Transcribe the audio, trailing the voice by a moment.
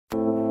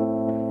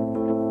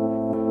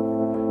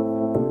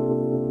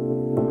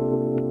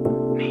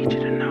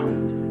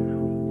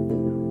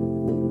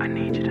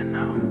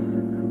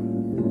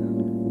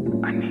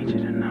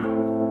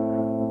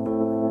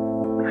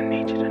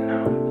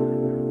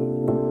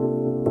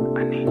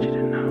need you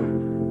to know.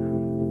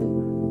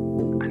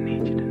 I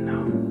need you to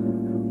know.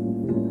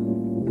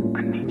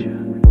 I need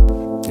you.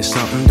 It's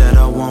something that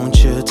I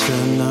want you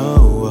to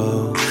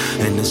know,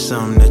 and it's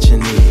something that you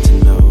need to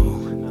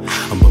know.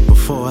 But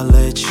before I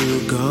let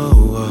you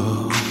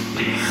go,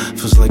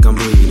 feels like I'm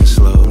breathing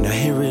slow. Now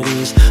here it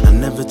is, I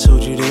never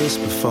told you this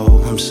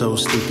before. I'm so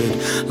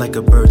stupid, like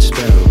a bird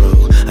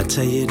sparrow. I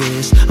tell you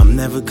this, I'm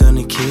never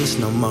gonna kiss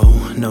no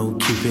more. No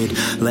Cupid,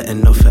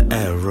 letting off an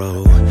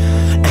arrow.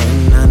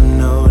 And I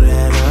know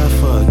that I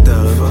fucked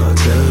up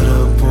to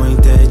the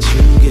point that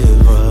you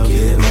give up.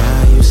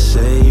 Now you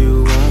say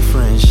you want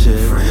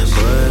friendship,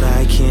 but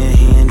I can't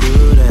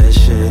handle that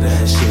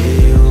shit.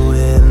 See you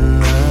with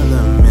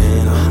another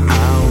man, I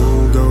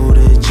will go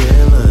to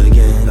jail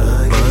again.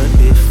 But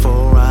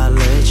before I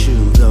let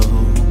you go,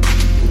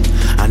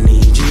 I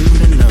need you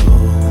to know.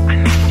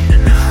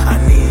 I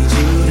need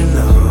you to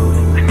know.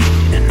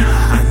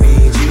 I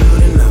need you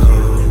to know.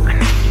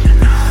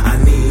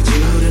 I need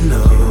you to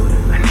know.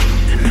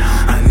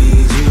 I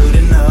need you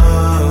to know.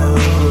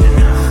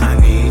 I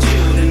need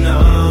you to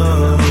know.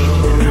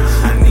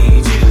 I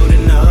need you to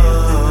know.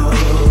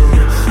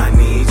 I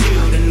need you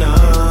to know.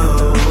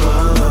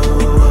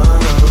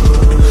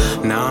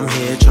 Now I'm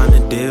here trying to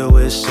deal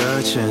with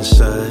such and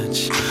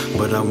such,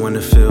 but I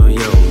wanna feel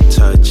your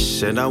touch.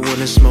 Said I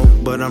wouldn't smoke,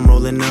 but I'm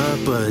rolling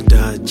up a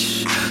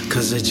Dutch,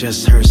 cause it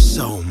just hurts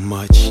so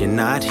much. You're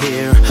not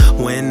here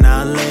when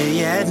I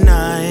lay at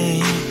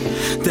night,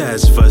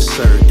 that's for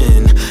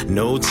certain.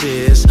 No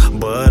tears,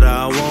 but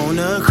I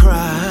wanna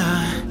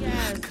cry.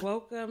 Yes,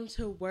 welcome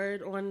to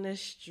Word on the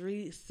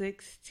Street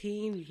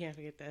 16. You can't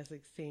forget that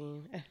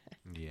 16.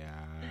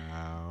 Yeah.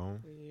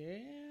 Yeah.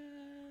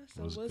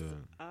 So What's what's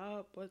good?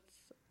 up? What's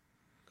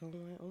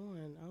going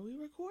on? Are we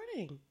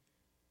recording?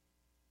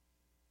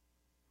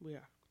 We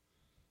are.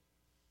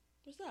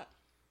 What's up?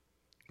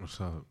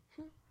 What's up?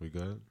 We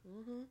good?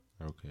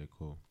 Mm-hmm. Okay,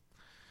 cool.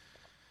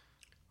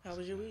 How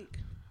was your week?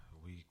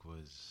 Week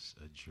was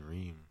a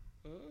dream.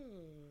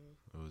 Mm.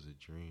 It was a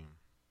dream.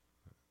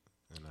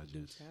 And I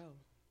Do just, tell.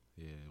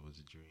 yeah, it was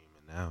a dream.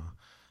 And now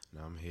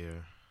I'm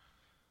here.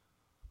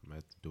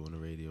 I'm doing a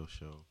radio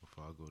show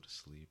before I go to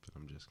sleep. And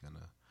I'm just going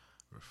to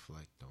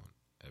reflect on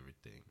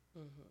everything.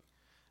 Mm-hmm.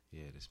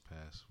 Yeah, this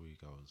past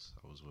week I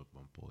was with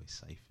my boy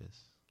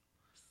Cyphus.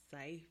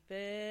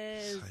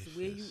 Cyphus,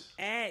 where you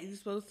at? You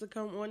supposed to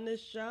come on the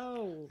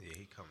show. Yeah,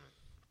 he coming.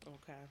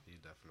 Okay. He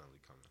definitely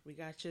coming. We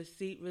got your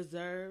seat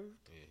reserved.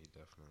 Yeah, he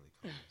definitely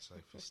coming.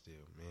 Cyphus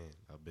still, man.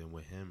 I've been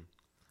with him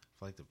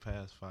for like the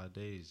past 5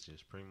 days,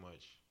 just pretty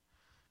much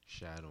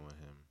shadowing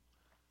him.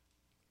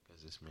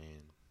 Because this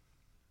man,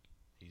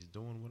 he's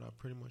doing what I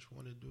pretty much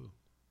want to do.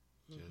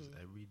 Just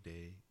every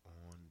day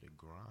on the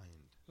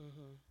grind.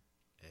 Mm-hmm.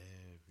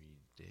 Every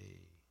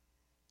day,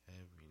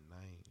 every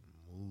night,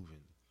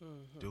 moving,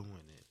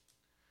 doing it.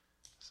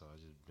 So I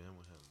just been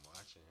with him,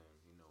 watching him,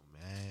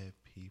 mad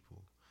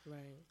people.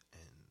 Right.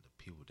 And the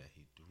people that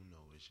he do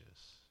know is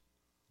just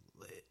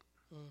lit.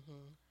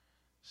 Mm-hmm.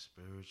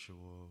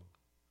 Spiritual.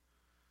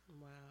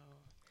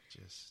 Wow.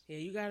 Just. Yeah,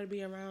 you got to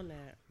be around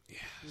that.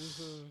 Yes.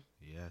 Mm-hmm.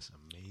 Yes,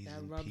 amazing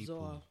that rubs people.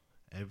 off.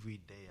 Every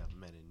day I've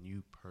met a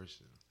new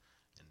person.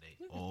 And they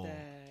Look all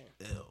at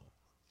that. ill.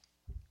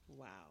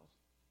 Wow.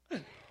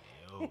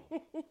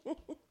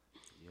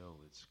 Yo,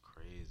 it's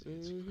crazy.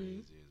 It's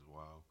crazy. It's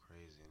wild,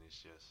 crazy. And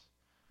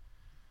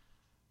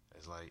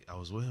it's like I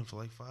was with him for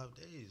like 5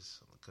 days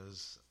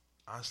because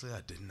honestly,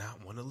 I did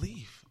not want to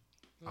leave.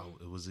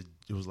 It was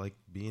like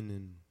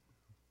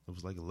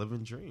a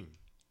living dream.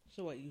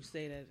 So what, you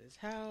stayed at his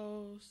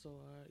house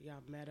or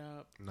y'all met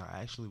up? No,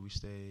 actually we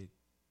stayed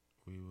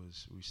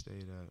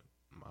at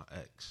my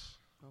ex.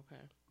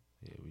 Okay.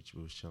 Yeah, we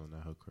was chilling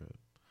at her crib.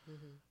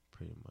 Mm-hmm.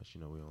 Pretty much,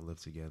 we don't live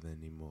together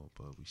anymore,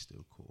 but we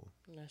still cool.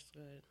 That's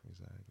good.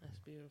 Exactly. That's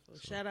beautiful.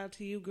 So, shout out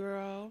to you,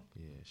 girl.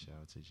 Yeah, shout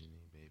out to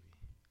Janine, baby.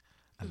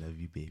 I love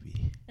you,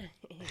 baby.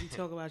 We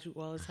talk about you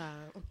all the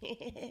time.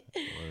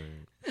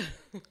 Word.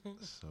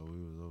 So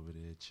we was over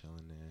there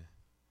chilling there,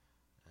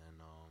 and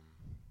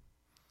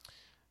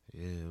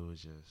yeah, it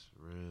was just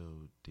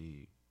real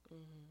deep,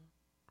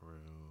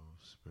 real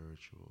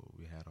spiritual.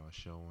 We had our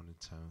show on the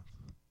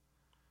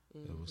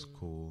 10th. It was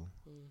cool.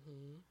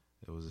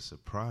 It was a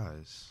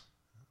surprise.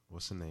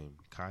 What's her name?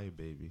 Kaya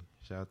Baby.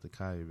 Shout out to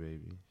Kaya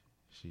Baby.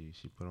 She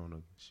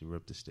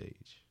ripped the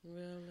stage.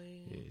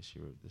 Really? Yeah, she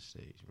ripped the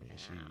stage, man.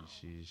 Wow.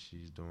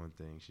 She's doing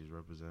things. She's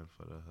representing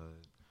for the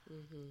hood.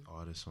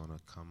 Artists on her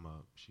come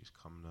up. She's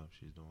coming up.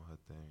 She's doing her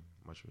thing.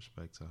 Much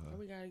respect to her. Oh,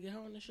 we gotta get her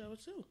on the show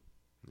too.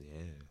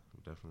 Yeah,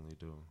 we definitely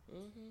do.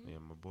 Yeah,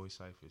 my boy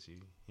Cyphus, he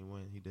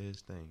did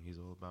his thing. He's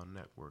all about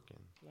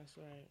networking. That's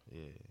right.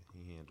 Yeah,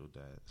 he handled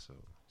that. So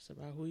it's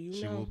about who you know.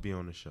 She will be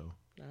on the show.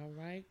 All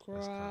right,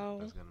 girl.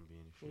 That's gonna be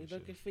in the future. We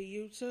looking for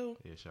you too.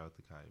 Yeah, shout out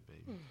to Kai,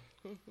 baby.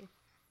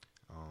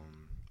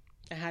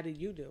 And how did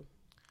you do?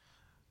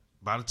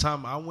 By the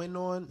time I went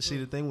on,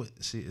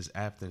 is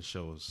after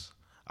shows.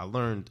 I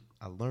learned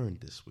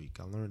this week.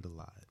 I learned a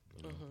lot.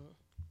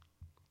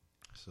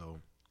 So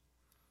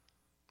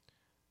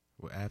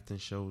with after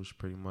shows,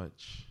 pretty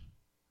much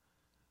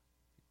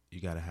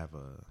you gotta have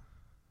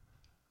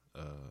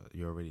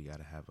you already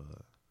gotta have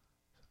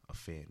a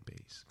fan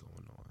base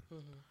going on.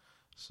 Mm-hmm.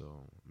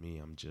 So me,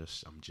 I'm just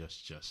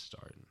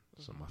starting.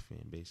 Mm-hmm. So my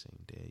fan base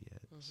ain't there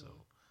yet. Mm-hmm.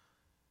 So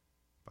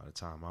by the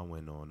time I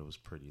went on, it was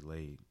pretty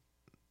late.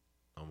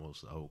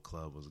 Almost the whole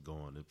club was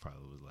gone. It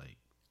probably was like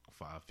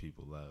 5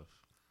 people left.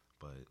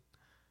 But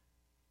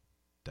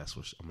that's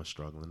what I'm a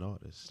struggling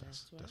artist.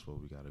 That's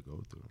what we got to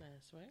go through.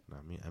 That's right. You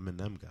know what I mean,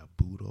 Eminem got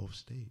booed off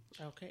stage.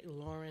 Okay,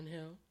 Lauryn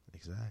Hill.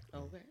 Exactly.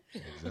 Okay.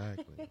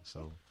 Exactly.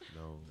 So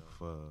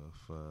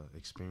for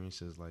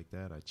experiences like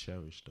that, I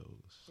cherish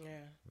those.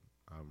 Yeah.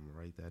 I'm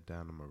write that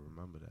down. I'm gonna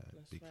remember that.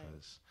 That's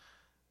because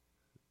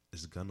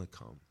it's gonna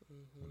come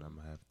when I'm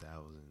gonna have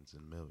thousands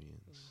and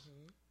millions.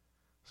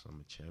 So I'm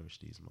gonna cherish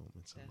these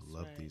moments. I'm gonna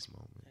love these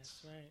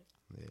moments. That's right.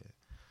 Yeah.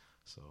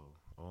 So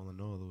all in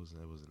all, it was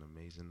an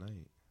amazing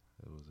night.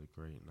 It was a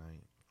great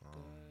night.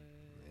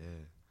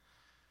 Yeah.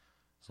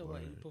 So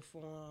what, you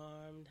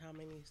performed how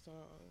many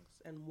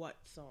songs and what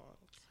songs?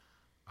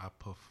 I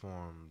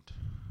performed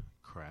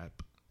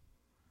Crap.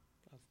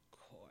 Of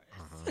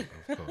course.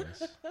 Of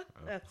course.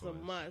 That's a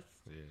must.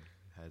 Yeah,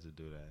 had to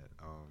do that.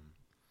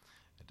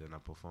 And then I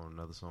performed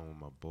another song with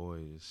my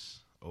boys,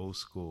 old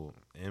school,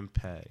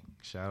 Impact.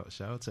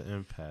 Shout out to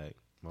Impact,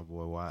 my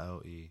boy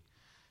YLE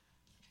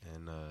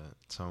and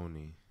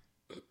Tony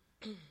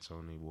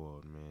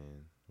Ward,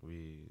 man.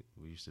 We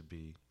used to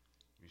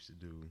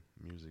do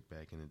music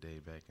back in the day,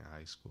 back in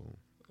high school.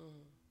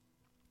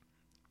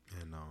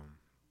 And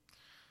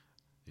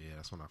yeah,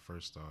 that's when I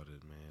first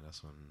started, man.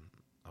 That's when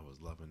I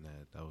was loving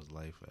that. That was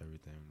life for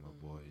everything. My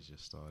boys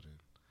just started.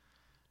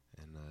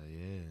 And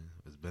yeah,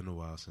 it's been a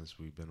while since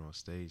we've been on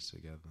stage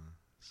together.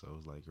 So it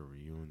was like a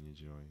reunion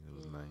joint. It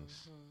was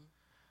nice.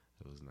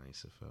 It was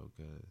nice. It felt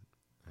good.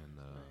 And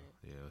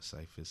yeah,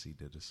 Cyphers, he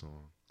did a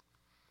song.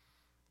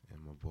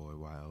 And my boy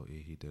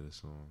YLE, he did a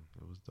song.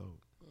 It was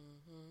dope.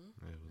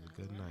 Yeah, it was a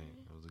good night.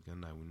 It was a good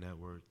night. We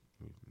networked.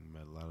 We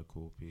met a lot of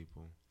cool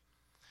people.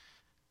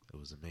 It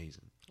was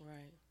amazing.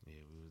 Right.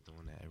 Yeah, we was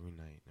doing that every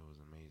night. It was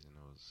amazing.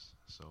 It was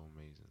so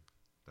amazing.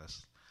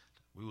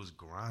 We was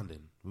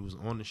grinding. We was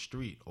on the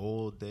street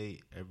all day,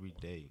 every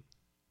day,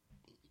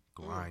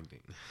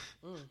 grinding,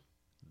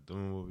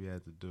 doing what we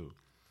had to do.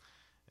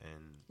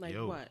 And like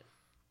what?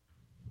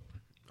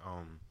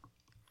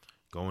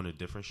 Going to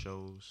different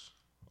shows,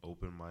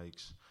 open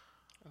mics.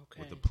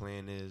 Okay. What the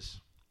plan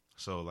is.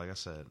 So, like I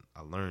said,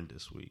 I learned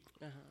this week.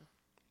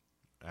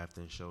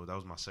 After the show, that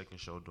was my second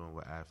show doing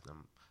what after.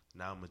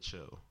 Now I'm going to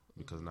chill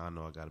because now I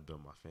know I got to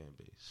build my fan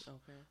base.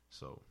 Okay.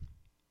 So,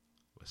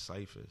 with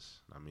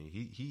Cyphers, I mean,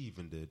 he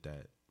even did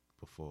that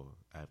before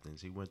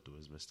Athens. He went through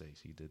his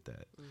mistakes. He did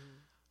that.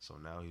 So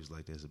now he was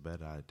like, there's a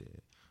better idea.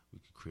 We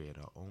could create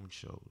our own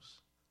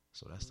shows.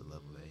 So that's the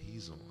level that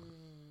he's on.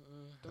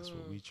 That's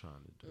what we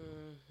trying to do.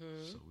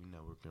 So we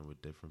networking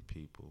with different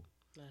people.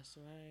 That's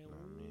right. You know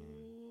what I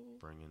mean?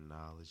 Bringing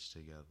knowledge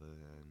together.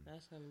 And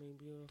that's going to be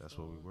beautiful. That's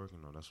what we're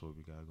working on. That's what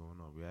we got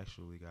going on. We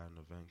actually got an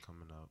event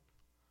coming up.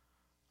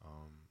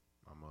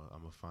 I'm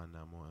going to find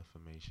out more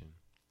information.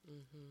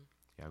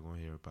 Y'all going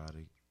to hear about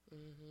it.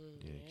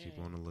 Yeah, keep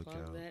on the lookout.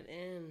 Plug that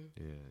in.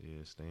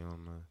 Yeah. Stay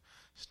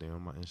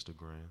on my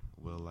Instagram.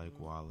 Will like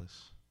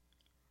Wallace.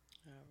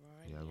 All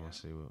right. Y'all gonna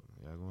see what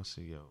y'all gonna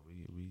see. Yo,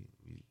 we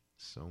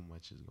so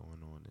much is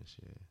going on this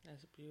year.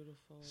 That's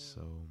beautiful.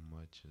 So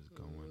much is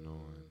going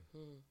on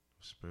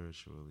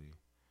spiritually.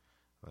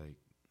 Like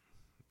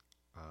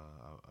I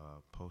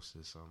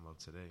posted something up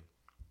today.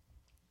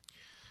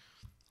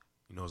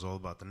 You know, it's all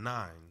about the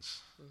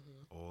nines.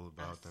 All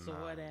about the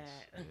nines.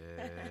 That.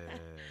 Yeah,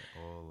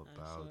 all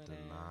about the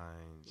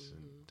nines.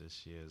 And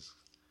this year's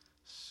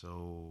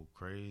so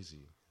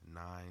crazy.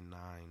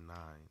 999.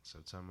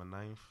 September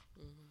 9th.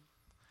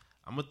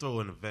 I'm going to throw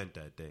an event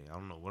that day. I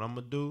don't know what I'm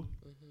going to do.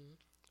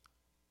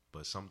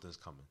 But something's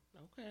coming.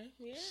 Okay,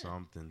 yeah.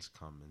 Something's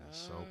coming. It's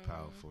so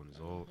powerful. And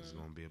it's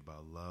going to be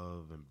about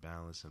love and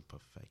balance and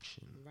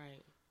perfection.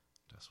 Right.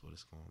 That's what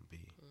it's going to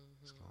be.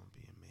 It's going to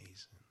be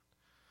amazing.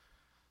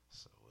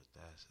 So with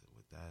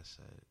that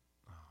said,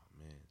 oh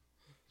man,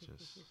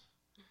 just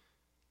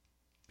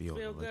be on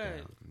the lookout.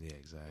 Good. Yeah,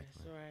 exactly.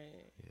 That's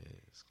right. Yeah,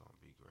 it's gonna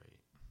be great.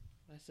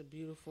 That's a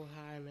beautiful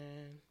high,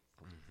 man.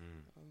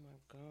 Oh my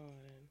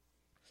God.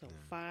 So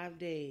 5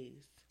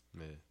 days.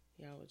 Yeah.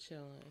 Y'all were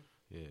chilling.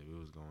 Yeah, we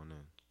was going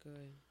in.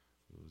 Good.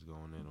 We was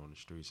going in on the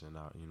streets, and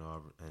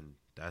and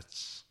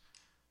that's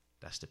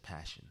the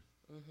passion.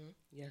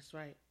 Yes,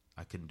 right.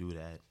 I can do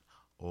that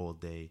all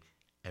day,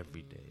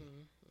 every day.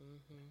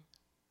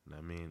 And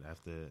I mean,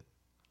 after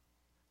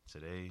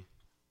today,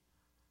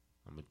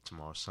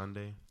 tomorrow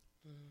Sunday,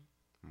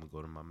 I'm gonna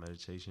go to my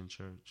meditation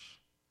church,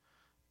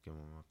 get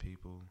with my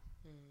people,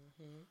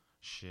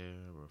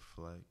 share,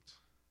 reflect,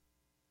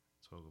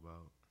 talk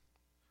about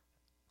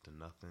the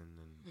nothing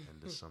and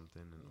the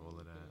something and all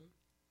of that.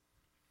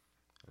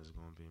 It's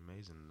gonna be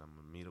amazing. And I'm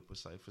gonna meet up with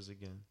Cyphers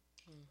again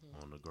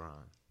on the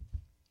grind.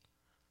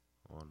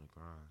 On the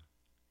grind.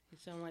 You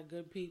sound like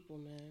good people,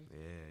 man.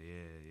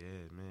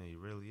 Yeah, man. He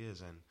really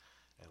is. And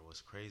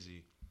what's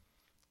crazy,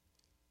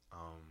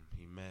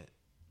 he met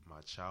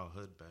my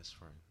childhood best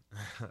friend.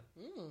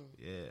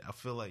 Yeah, I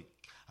feel like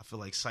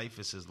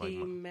Cyphus is like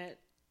he met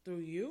through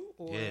you,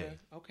 or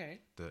okay,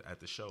 at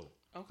the show.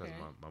 Okay,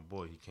 because my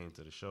boy, he came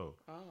to the show.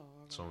 Oh,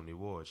 okay. Tony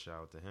Ward, shout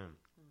out to him.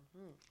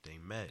 They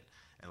met,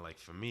 and like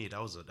for me,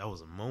 that was a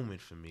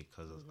moment for me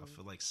because I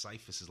feel like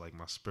Cyphus is like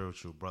my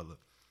spiritual brother.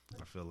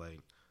 I feel like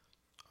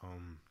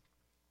Antoine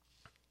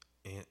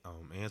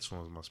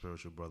was my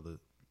spiritual brother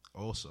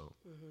also,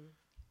 and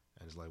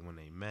it's like when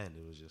they met,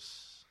 it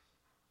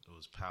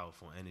was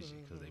powerful energy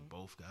because they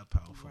both got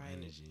powerful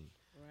energy.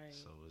 Right.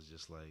 So it was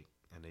just like,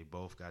 and they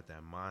both got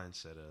that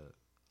mindset of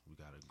we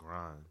gotta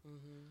grind.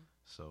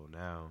 So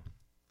now,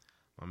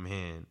 my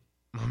man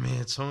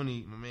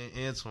Tony, my man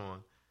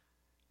Antoine,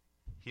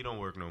 he don't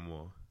work no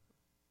more.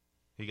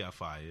 He got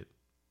fired.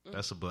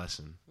 That's a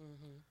blessing.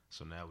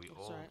 So now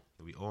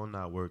we all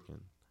not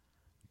working,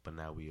 but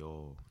now we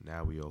all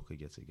could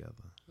get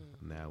together.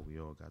 Now we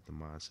all got the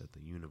mindset.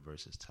 The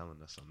universe is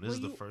telling us something. This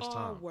is the first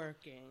time. You are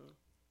working.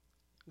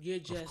 You're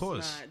just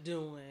not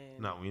doing.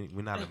 No,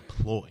 we're not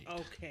employed.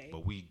 Okay.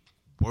 But we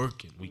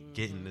working. We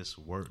getting this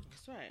work.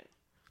 That's right.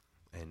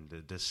 And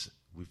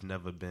we've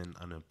never been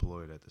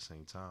unemployed at the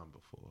same time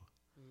before.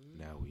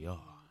 Now we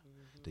are.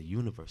 The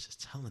universe is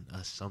telling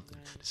us something.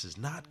 Right. This is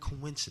not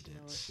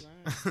coincidence.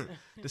 No,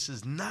 this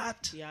is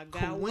not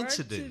coincidence. Work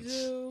to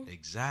do.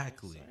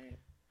 Exactly. Right.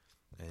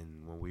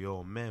 And when we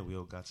all met, we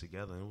all got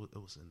together, and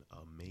it was an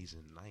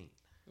amazing night.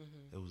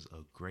 It was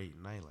a great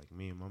night. Like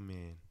me and my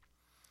man.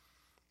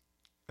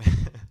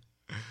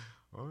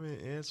 My man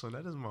Antoine,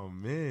 that is my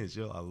man.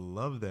 Yo, I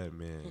love that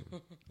man.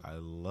 I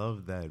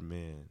love that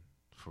man.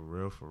 For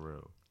real, for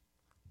real.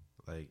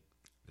 Like,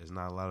 there's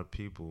not a lot of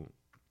people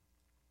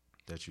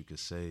that you could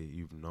say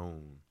you've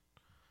known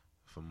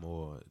for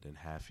more than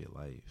half your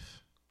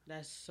life.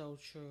 That's so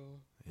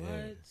true. Yeah.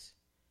 What?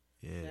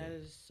 Yeah. That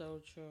is so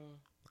true.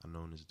 I've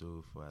known this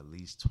dude for at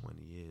least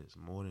 20 years.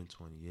 More than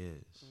 20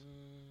 years.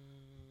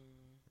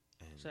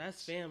 So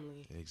that's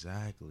family.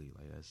 Exactly.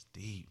 Like, that's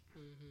deep.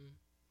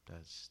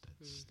 That's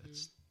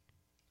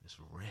it's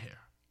rare.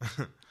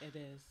 It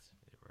is.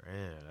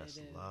 Rare. That's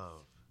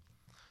love.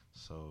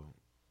 So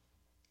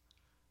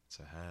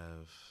to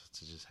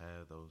just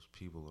have those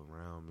people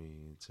around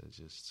me and to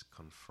just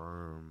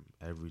confirm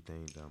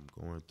everything that I'm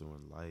going through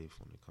in life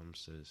when it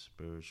comes to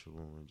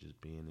spiritual and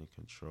just being in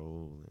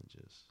control and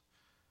just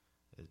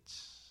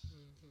it's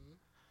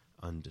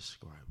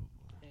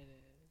undescribable. It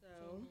is.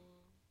 So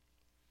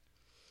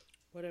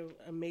what an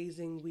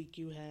amazing week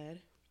you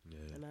had.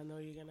 Yeah. And I know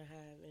you're gonna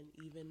have an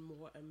even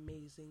more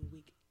amazing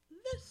week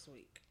this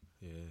week.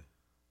 Yeah.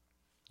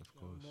 Of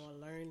course. More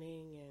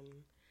learning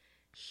and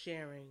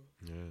sharing.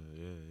 Yeah.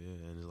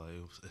 And it's like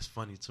it's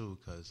funny too,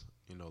 cause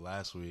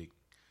last week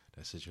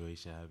that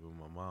situation happened with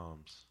my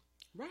mom's.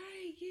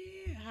 Right.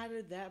 Yeah. How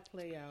did that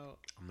play out?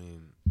 I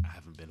mean, I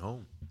haven't been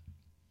home.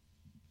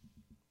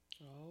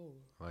 Oh.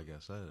 Like I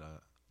said,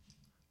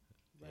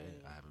 I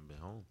haven't been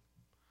home.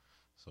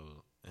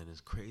 So, and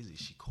it's crazy.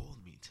 She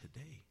called me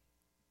today,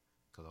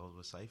 cause I was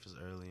with Cyphers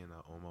early, and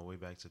on my way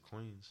back to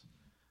Queens,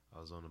 I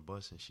was on the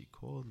bus, and she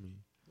called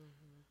me.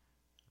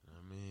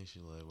 I mean,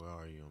 she's like, "Where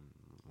are you?"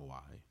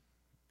 Why?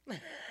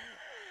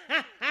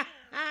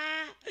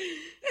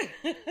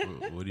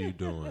 What are you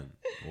doing?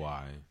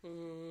 Why?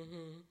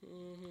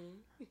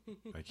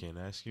 I can't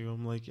ask you.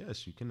 I'm like,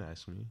 yes, you can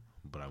ask me,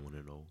 but I want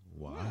to know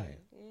why. Right.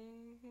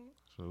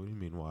 So what do you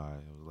mean why?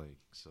 I was like,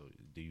 so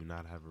do you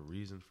not have a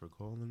reason for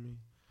calling me?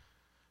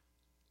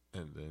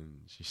 And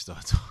then she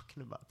started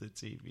talking about the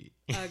TV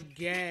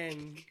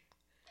again.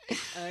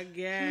 She's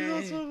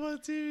not talking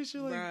about TV. She's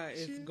like, bruh,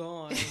 it's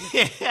gone.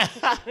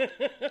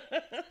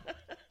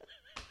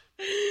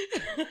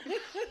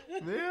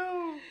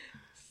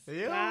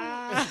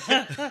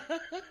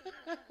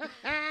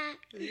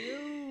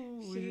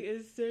 She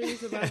is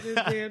serious about this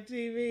damn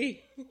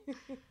TV.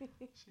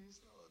 She's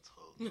not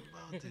talking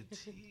about the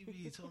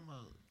TV. Talking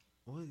about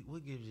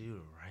what gives you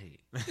the right?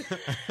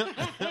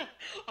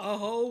 A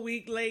whole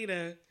week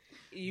later,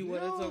 you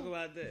want to talk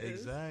about this?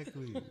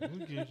 Exactly.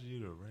 What gives you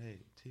the right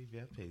TV?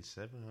 I paid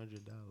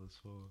 $700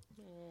 for.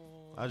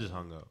 I just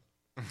hung up.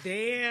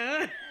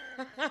 Damn.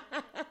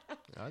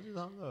 I just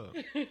hung up.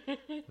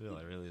 They're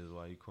like, really? Is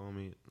why you call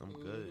me? I'm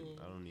good.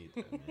 I don't need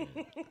that,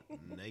 man.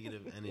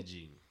 Negative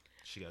energy.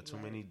 She got too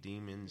many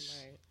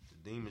demons. Right. The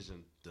demons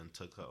done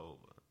took her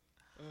over.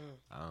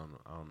 I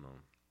don't know.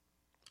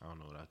 I don't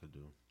know what I could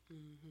do.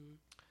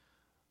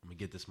 I'm gonna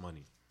get this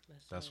money.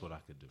 That's what I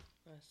could do.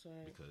 That's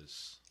right.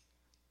 Because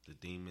the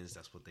demons,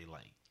 that's what they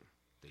like.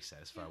 They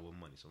satisfy with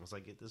money. So once I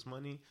get this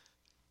money,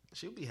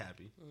 she'll be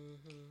happy.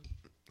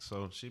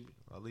 So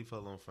I'll leave her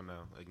alone for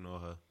now. Ignore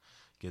her.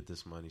 Get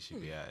this money. She'll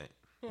be alright.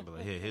 But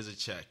like, here's a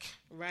check.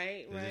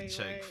 Right. Here's a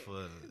check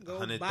for go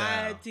 $100,000.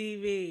 Buy a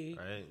TV.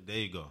 Right there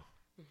you go.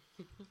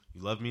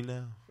 You love me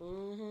now?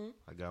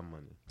 I got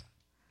money.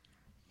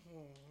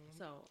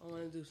 So I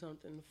want to do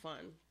something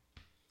fun.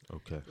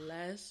 Okay.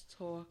 Let's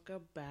talk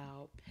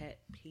about pet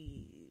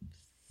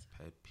peeves.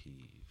 Pet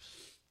peeves.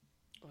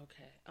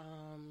 Okay.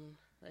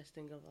 Let's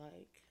think of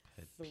like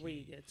pet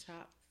three. peeves. The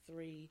top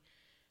 3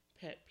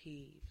 pet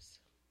peeves.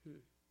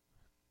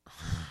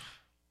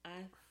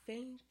 I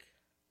think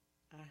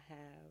I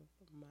have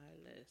my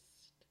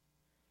list.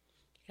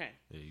 Okay.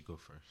 Yeah, you go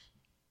first.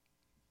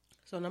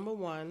 So number 3.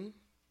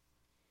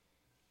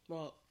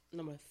 Well,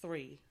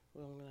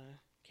 I'm gonna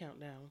count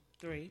down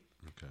 3.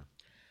 Okay.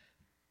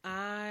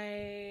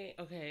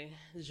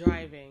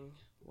 Driving.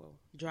 Well,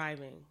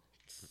 driving.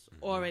 It's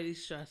already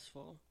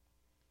stressful.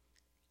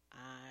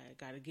 I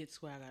gotta get to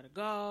where I gotta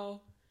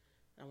go.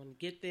 I want to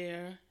get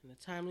there in a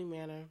timely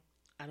manner.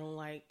 I don't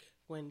like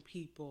when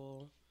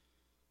people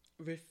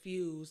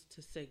refuse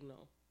to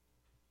signal.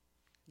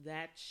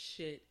 That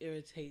shit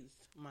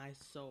irritates my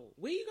soul.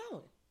 Where you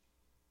going?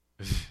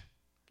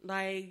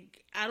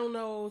 Like, I don't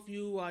know if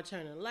you are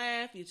turning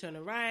left, you're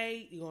turning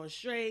right, you're going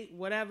straight,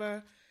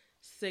 whatever.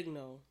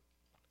 Signal.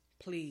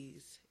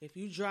 Please. If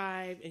you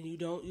drive and you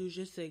don't use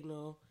your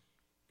signal,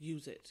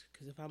 use it.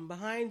 Because if I'm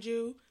behind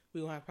you,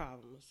 we gonna have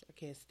problems. I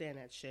can't stand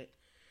that shit.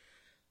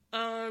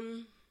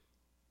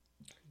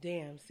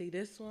 Damn. See,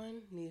 this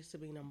one needs to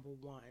be number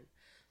 1.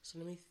 So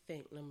let me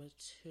think. Number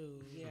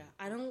 2. Yeah,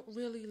 I don't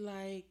really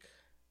like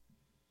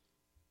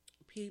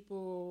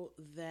people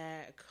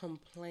that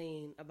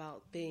complain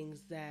about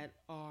things that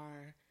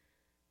are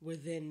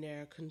within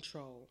their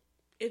control.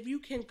 If you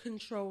can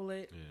control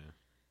it,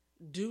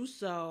 do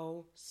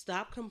so.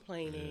 Stop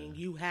complaining.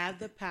 You have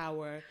the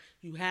power.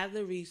 You have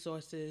the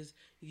resources.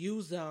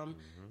 Use them.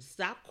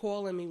 Stop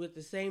calling me with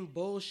the same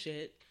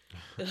bullshit.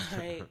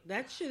 Like,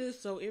 that shit is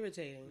so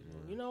irritating.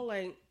 You know,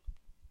 like,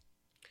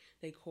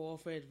 they call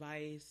for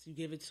advice. You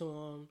give it to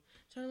them.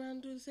 Turn around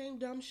and do the same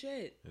dumb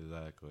shit.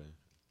 Exactly.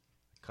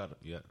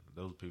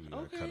 Those people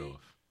got cut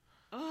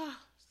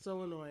off.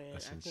 So annoying.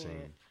 That's insane.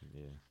 Can't.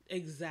 Yeah.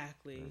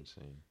 Exactly.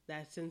 Insane.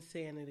 That's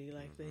insanity,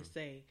 like they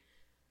say.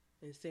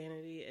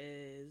 Insanity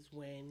is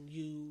when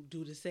you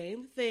do the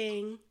same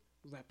thing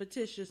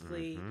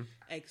repetitiously,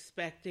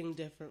 expecting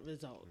different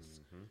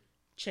results.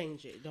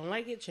 Change it. Don't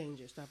like it,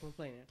 change it. Stop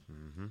complaining.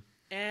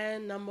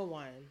 And number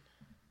 1,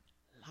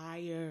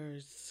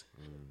 liars.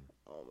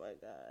 Oh my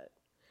God.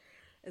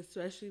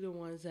 Especially the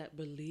ones that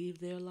believe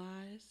their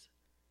lies.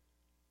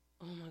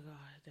 Oh my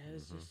God. That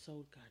is just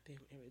so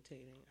goddamn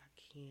irritating. I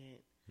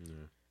can't.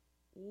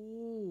 Yeah.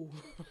 Ooh.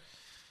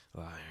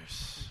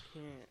 Liars.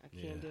 I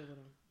can't deal with them.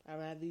 I'd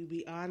rather you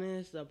be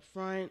honest up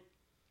front.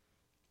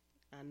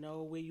 I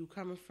know where you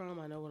coming from.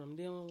 I know what I'm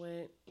dealing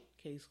with.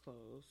 Case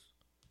closed.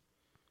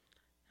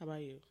 How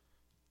about you?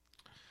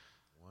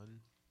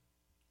 1,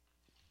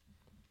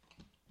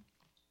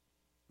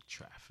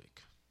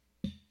 traffic.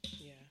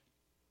 Yeah.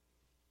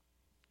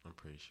 I'm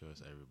pretty sure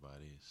it's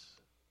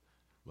everybody's.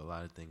 But a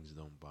lot of things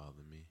don't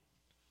bother me.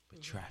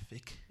 But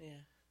traffic,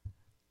 yeah,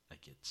 I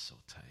get so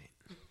tight.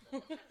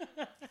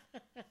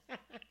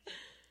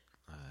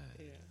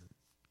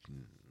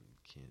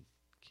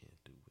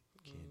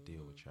 Can't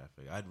deal with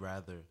traffic. I'd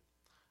rather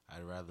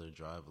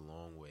drive a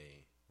long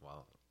way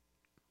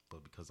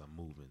but because I'm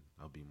moving,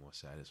 I'll be more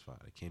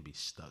satisfied. I can't be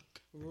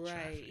stuck in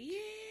traffic.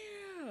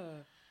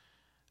 Yeah.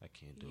 I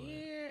can't do it.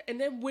 Yeah, and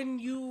then when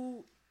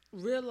you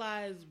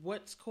realize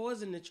what's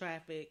causing the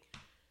traffic,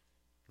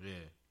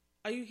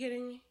 are you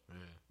kidding me? Yeah.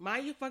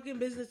 Mind your fucking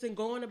business and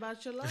go on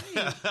about your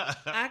life.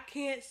 I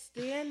can't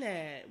stand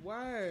that.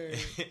 Word.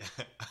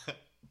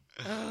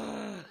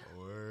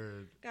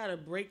 Word. Gotta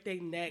break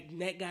their neck.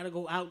 Neck gotta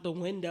go out the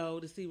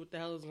window to see what the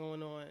hell is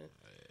going on.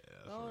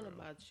 Yeah, go on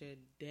about your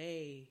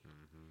day.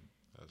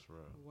 That's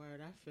real.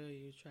 Word, I feel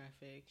you,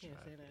 traffic. Can't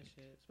say that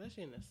shit.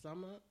 Especially in the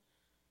summer.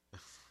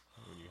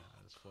 When you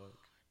hot as fuck.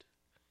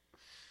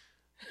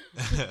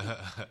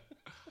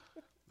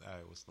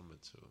 Alright, what's number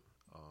 2?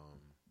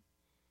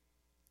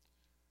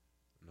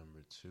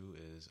 Number 2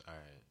 is,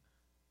 alright.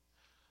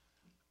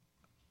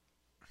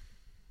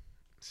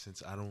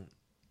 Since I don't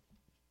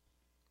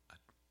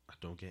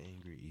get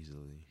angry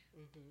easily.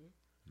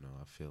 No,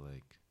 I feel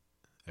like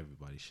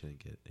everybody shouldn't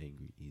get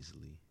angry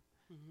easily.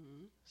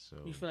 So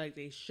you feel like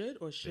they should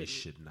or shouldn't? They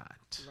should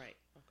not. Right.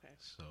 Okay.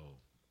 So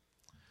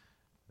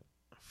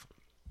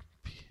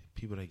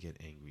people that get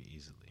angry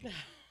easily,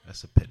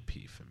 that's a pet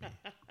peeve for me.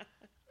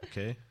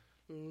 Okay.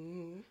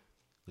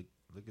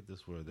 Look at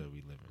this world that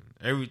we live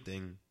in.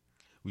 Everything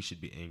we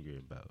should be angry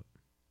about.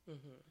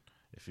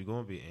 If you're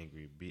gonna be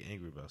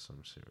angry about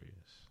something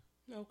serious.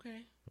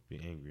 Okay. Don't be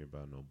angry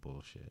about no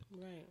bullshit.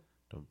 Right.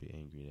 Don't be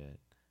angry that.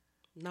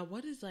 Now,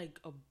 what is like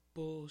a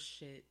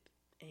bullshit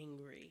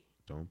angry?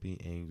 Don't be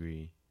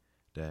angry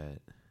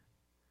that.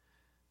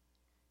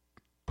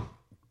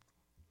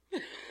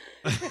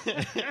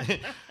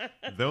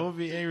 Don't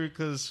be angry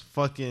because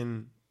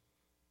fucking.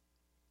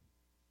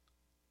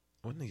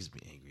 What niggas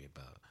be angry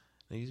about?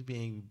 Niggas be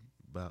angry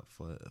about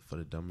for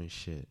the dumbest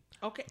shit.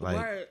 Okay.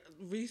 Like,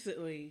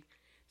 recently,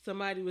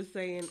 somebody was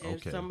saying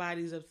if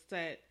somebody's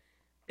upset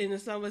in the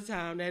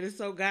summertime that it's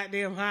so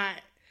goddamn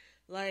hot,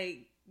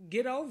 like,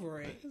 get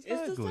over it. Exactly.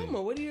 It's the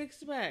summer. What do you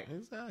expect?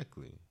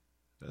 Exactly.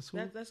 That's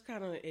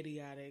kind of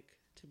idiotic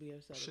to be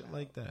upset shit about.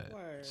 Like that.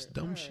 Word, it's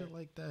dumb shit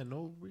like that.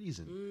 No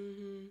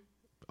reason.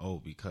 Oh,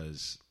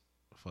 because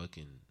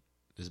fucking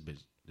this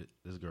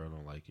girl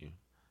don't like you.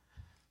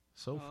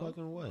 So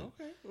fucking what?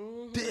 Okay.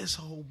 Mm-hmm. There's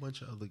a whole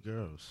bunch of other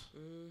girls.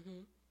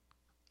 Mm-hmm.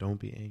 Don't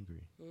be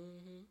angry.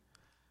 Mm-hmm.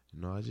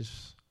 You know,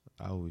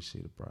 I always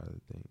see the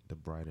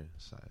brighter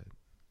side.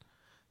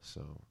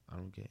 So I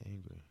don't get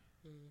angry.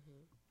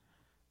 Mm-hmm.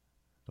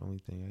 The only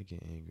thing I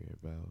get angry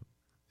about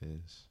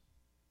is.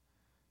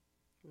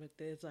 But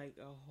there's like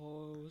a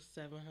whole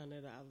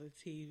 $700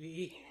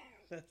 TV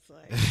that's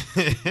like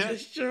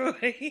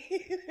destroyed.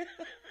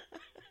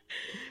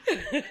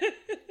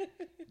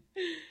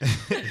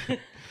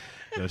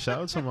 Yo,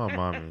 shout out to my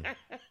mommy.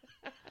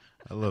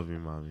 I love you,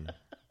 mommy.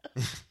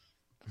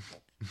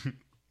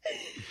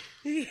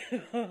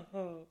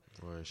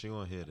 Or she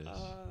gonna hear this.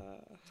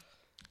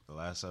 The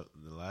last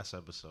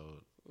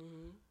episode,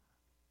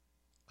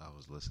 I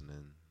was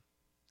listening.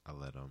 I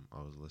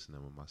was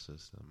listening with my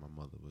sister. My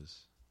mother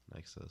was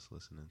next to us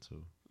listening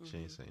too. She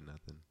ain't saying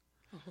nothing.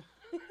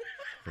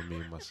 But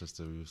me and my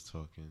sister, we was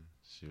talking.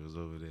 She was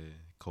over there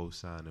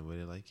co-signing with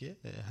it, like, yeah,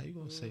 how you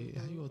gonna say?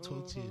 How you gonna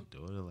talk to your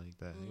daughter like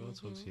that? How you gonna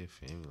talk to your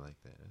family like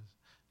that?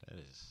 That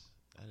is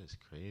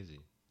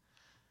crazy.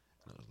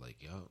 And I was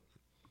like, yo,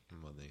 my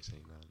mother ain't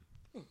saying nothing.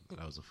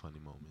 That was a funny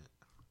moment.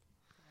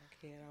 I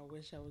can't. I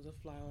wish I was a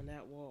fly on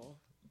that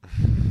wall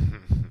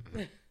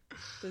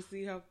to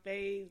see her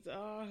fades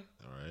are.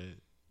 All right,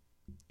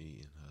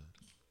 eating her.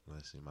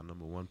 Let's see. My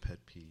number one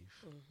pet peeve.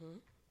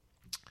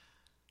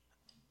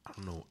 I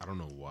don't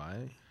know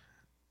why.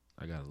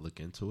 I gotta look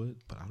into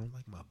it, but I don't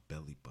like my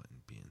belly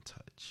button being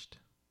touched.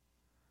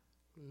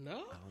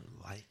 No, I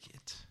don't like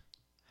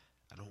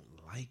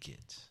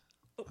it.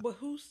 But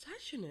who's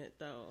touching it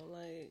though?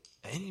 Like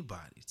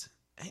anybody.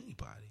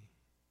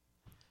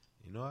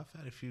 You know, I've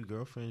had a few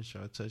girlfriends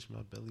try to touch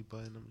my belly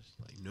button. I'm just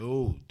like,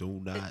 no, do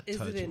not touch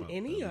my belly button. Is it an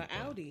innie or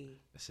outie?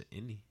 It's an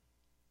innie.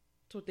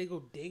 So they go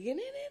digging in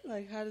it?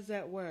 Like, how does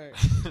that work?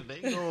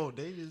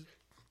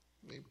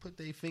 They put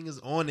their fingers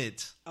on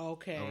it.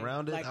 Okay.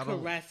 Around it. Like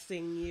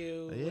caressing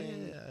you.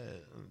 Yeah.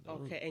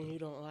 Okay, and you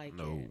don't like it?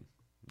 No.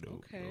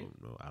 Okay.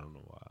 No. I don't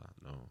know why.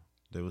 No.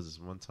 There was this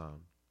one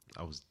time,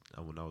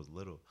 when I was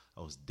little,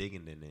 I was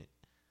digging in it,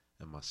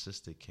 and my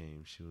sister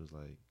came. She was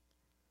like,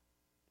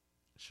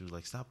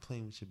 stop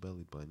playing with your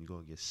belly button. You're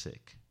going to get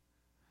sick.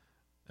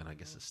 And I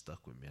guess it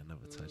stuck with me. I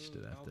never touched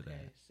it after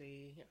that.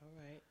 See. All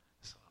right.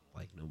 So,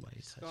 like,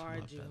 nobody touched my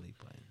belly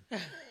button.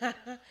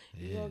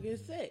 You're going to get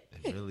sick.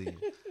 It really...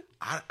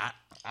 I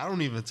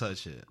don't even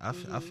touch it. I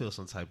feel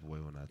some type of way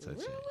when I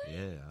touch it.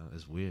 Yeah,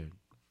 it's weird.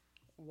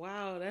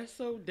 Wow, that's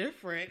so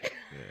different.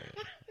 Yeah.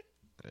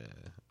 I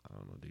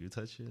don't know. Do you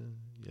touch your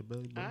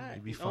belly button?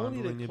 You be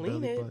fondling only to your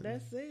clean belly it. Button?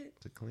 That's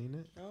it. To clean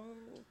it?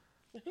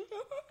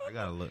 I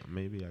gotta look.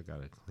 Maybe I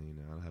gotta clean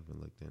it. I haven't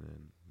looked in it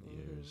in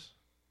years.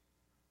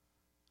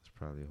 There's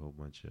probably a whole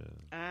bunch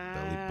of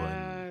belly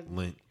button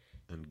lint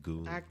and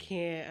goo. I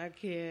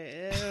can't.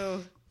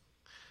 Ew.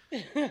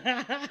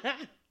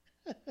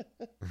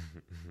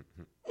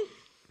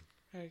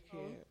 I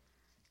can't.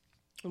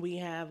 We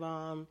have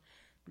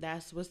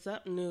That's What's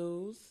Up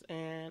news,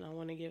 and I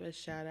want to give a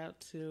shout out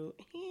to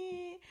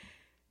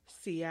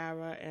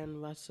Ciara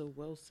and Russell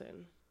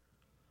Wilson.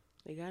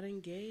 They got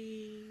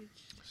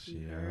engaged.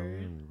 Ciara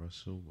and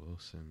Russell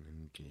Wilson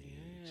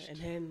engaged. Yeah, and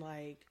then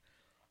like,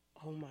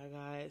 oh my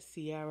God,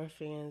 Ciara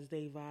fans,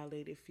 they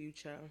violated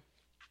Future.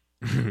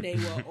 They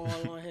were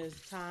all on his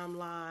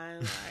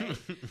timeline, like,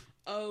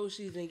 oh,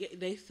 she's engaged.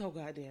 They so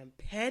goddamn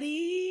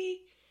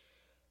petty.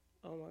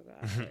 Oh my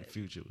God.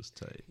 Future was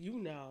tight. You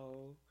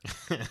know.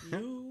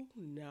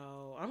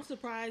 I'm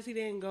surprised he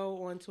didn't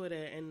go on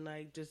Twitter and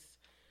like just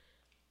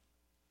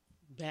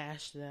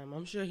bash them.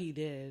 I'm sure he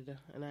did,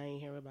 and I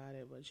ain't hear about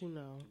it, but you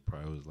know.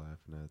 Probably was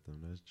laughing at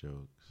them. That's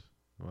jokes.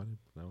 Why they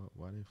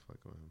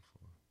fuck with him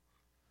for?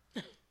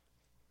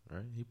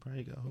 Right? He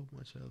probably got a whole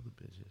bunch of other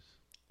bitches.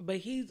 But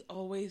he's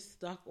always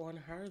stuck on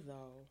her,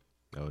 though.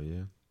 Oh,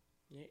 yeah?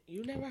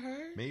 You never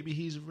heard? Maybe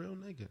he's a real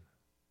nigga.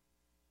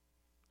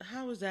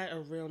 How is that a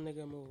real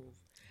nigga move?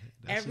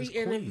 That's every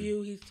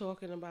interview, he's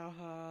talking about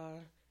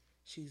her.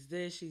 She's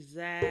this, she's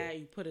that.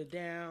 You put her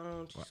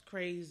down. She's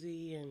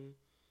crazy. And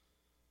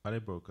why they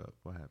broke up?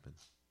 What happened?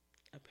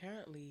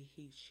 Apparently,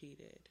 he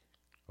cheated.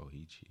 Oh,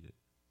 he cheated.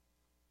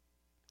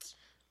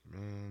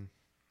 Man,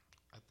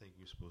 I think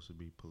you're supposed to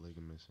be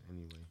polygamous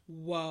anyway.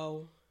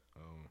 Whoa.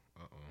 Oh,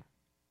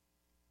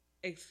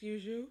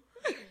 Excuse you?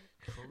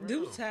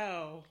 Do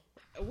tell.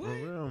 What? For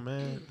real,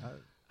 man.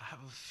 I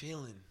have a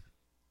feeling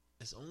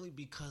it's only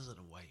because of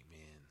the white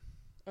man.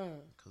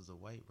 Because the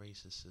white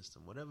racist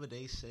system. Whatever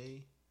they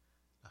say,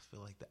 I feel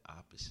like the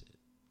opposite.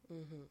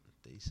 Mm-hmm.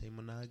 If they say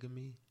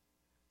monogamy,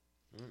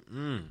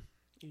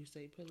 you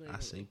say polygamy. I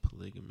say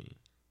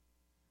polygamy.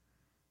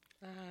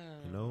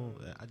 You know,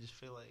 I just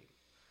feel like,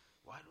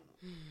 why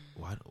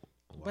don't?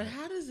 But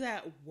how does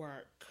that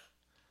work?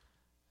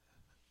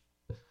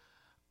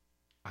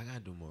 I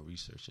gotta do more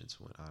research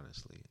into it,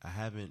 honestly. I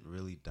haven't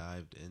really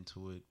dived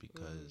into it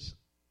because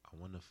I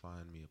want to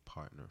find me a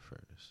partner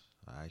first.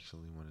 I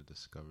actually want to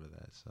discover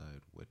that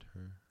side with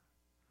her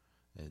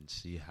and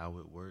see how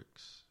it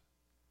works.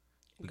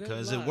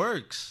 because it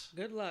works.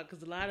 Good luck,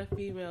 because a lot of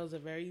females are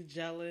very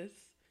jealous.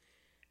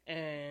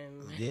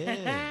 And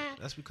yeah,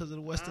 that's because of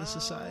the Western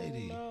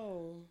society.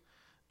 No.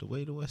 The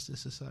way the Western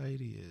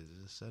society is,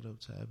 it's set up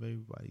to have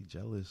everybody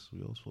jealous.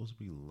 We all supposed to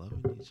be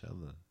loving each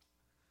other.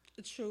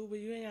 True, but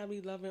you ain't gotta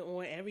be loving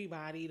on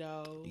everybody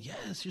though.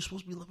 Yes, you're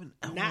supposed to be loving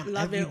on not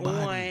loving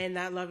everybody. on,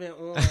 not loving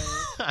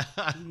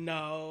on.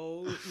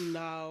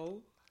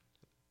 No.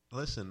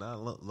 Listen,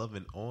 not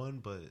loving on,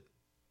 but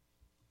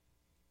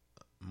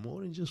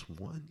more than just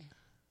one.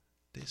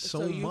 There's so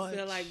much. So you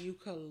feel like you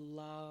could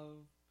love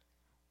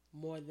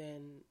more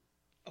than,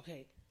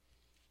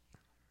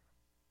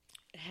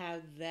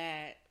 have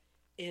that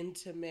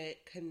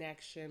intimate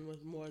connection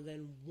with more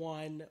than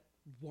one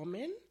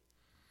woman?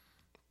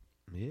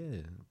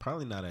 Yeah,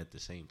 probably not at the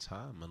same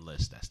time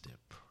unless that's their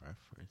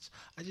preference.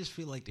 I just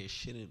feel like there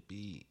shouldn't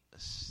be a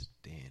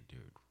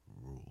standard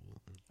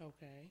rule.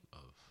 Okay. Of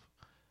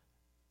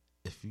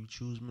if you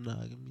choose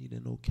monogamy,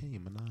 then okay,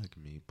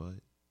 monogamy.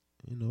 But,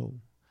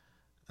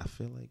 I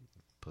feel like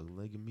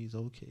polygamy is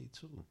okay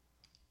too.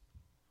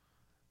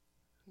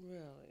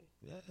 Really?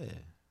 Yeah.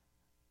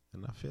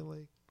 And I feel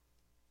like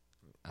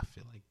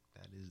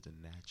that is the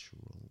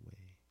natural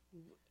way.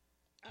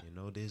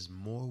 There's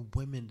more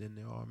women than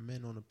there are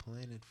men on the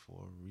planet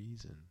for a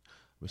reason.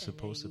 We're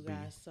supposed to be. You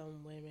got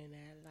some women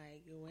that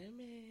like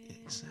women.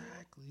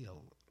 Exactly.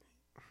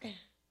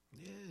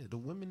 Yeah, the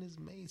woman is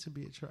made to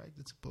be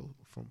attracted to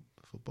for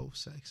both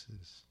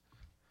sexes.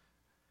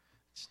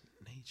 It's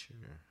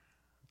nature.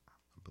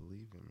 I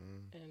believe it,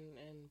 man.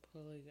 And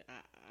polygamy.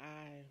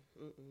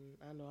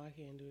 I know I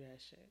can't do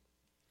that shit.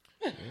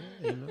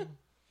 Yeah,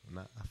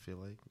 I feel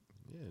like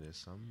there's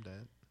some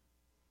that.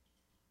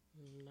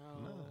 No,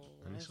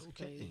 and that's it's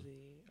okay. crazy.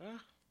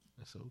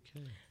 It's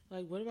okay.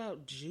 Like, what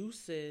about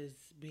juices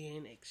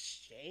being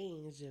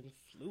exchanged and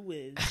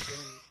fluids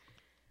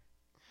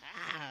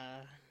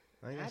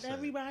and not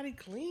everybody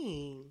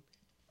clean?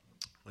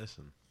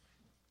 Listen,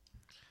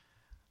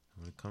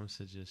 when it comes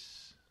to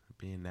just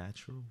being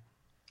natural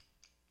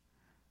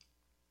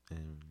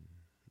and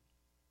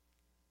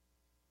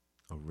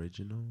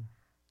original,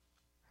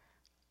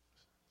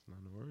 it's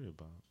nothing to worry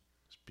about.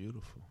 It's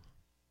beautiful.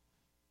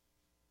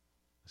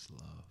 It's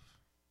love.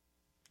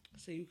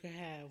 So you can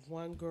have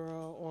one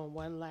girl on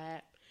one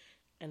lap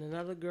and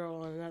another girl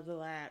on another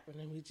lap, and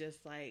then we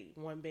just like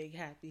one big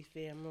happy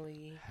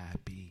family.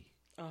 Happy.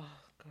 Oh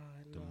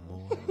God, the no.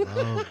 more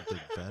love, the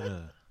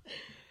better.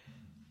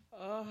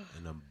 Oh,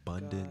 an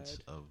abundance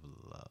of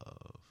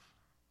love.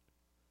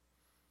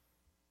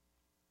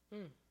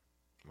 Word.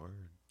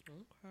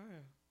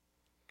 Okay.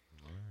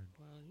 Word.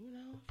 Well,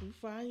 if you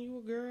find you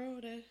a girl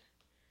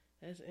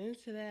that's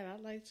into that,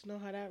 I'd like to know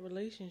how that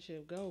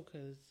relationship go,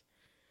 cause.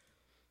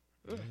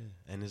 Yeah,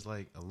 and it's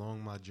like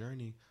along my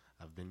journey,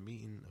 I've been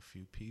meeting a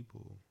few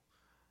people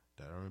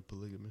that are in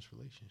polygamous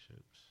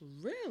relationships.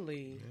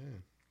 Really?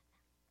 Yeah.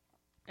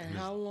 And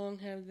how long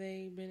have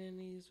they been in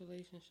these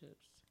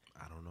relationships?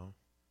 I don't know.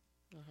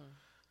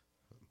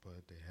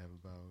 But they have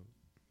about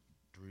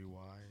 3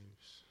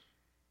 wives,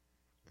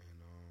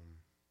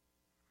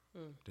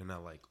 and they're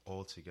not like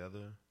all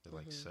together. They're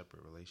like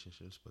separate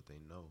relationships, but they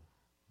know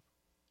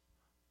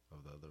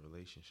of the other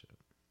relationship.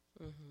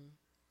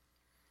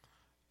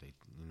 They,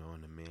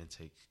 and the man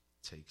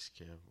takes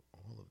care of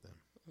all of them.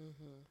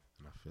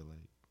 And I feel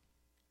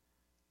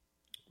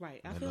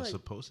like men are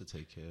supposed to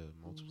take care of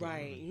multiple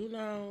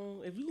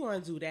women. If you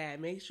want to do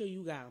that, make sure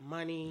you got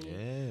money.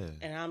 Yeah.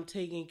 And I'm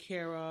taken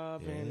care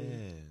of. Yeah.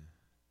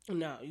 And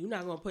no, you're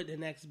not gonna put the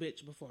next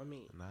bitch before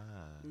me.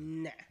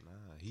 Nah.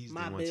 He's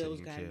my the one bills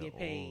taking gotta care get of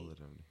paid. all of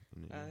them.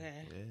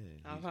 Okay.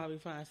 Yeah. I'll probably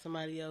find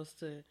somebody else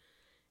to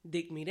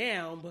dick me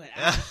down, but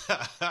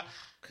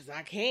because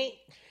I can't.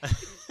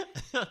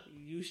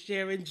 You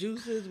sharing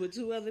juices with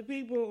 2 other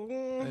people,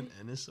 and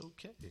it's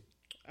okay.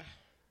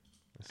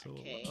 It's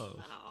all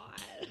love.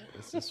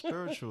 It's a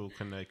spiritual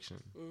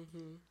connection.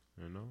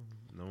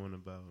 Knowing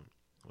about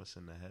what's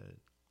in the head.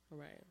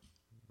 Right.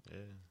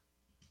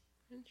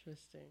 Yeah.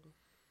 Interesting.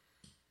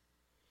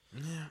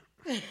 Yeah.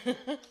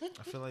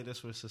 I feel like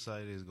that's where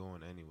society is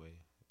going anyway.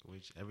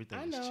 Which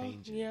everything is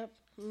changing. Yep.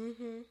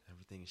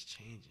 Everything is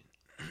changing.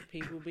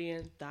 People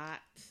being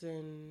thoughts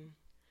and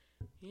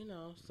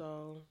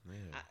so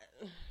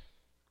yeah.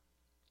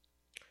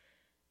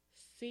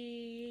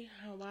 See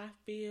how I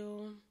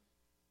feel.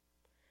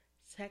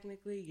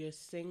 Technically, you're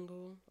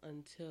single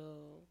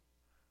until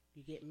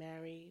you get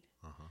married.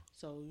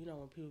 So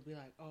when people be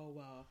like, "Oh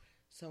well,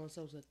 so and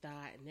so's a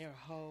thought and they're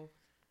a hoe."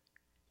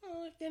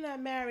 Well, if they're not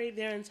married,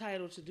 they're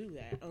entitled to do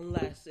that,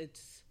 unless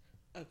it's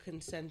a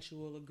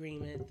consensual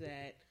agreement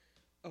that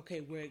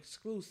we're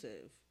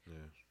exclusive.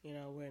 Yeah.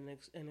 We're in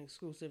an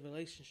exclusive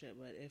relationship.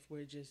 But if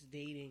we're just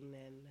dating,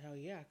 then hell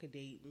yeah, I could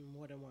date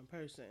more than one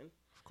person.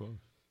 Of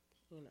course.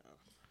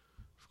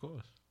 Of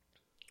course.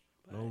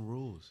 But no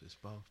rules. It's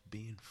about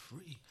being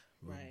free.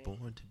 We're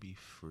born to be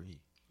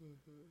free.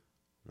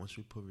 Once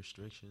we put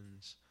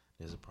restrictions,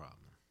 there's a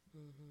problem.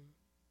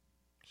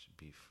 Should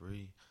be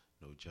free.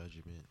 No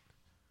judgment.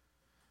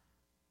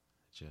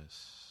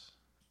 Just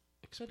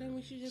experience. So then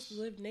we should just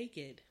live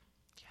naked.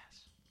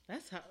 Yes.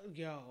 That's how,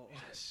 yo.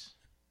 Yes.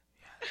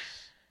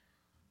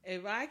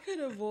 If I could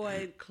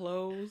avoid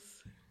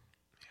clothes,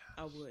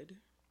 I would.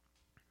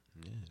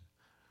 Yeah.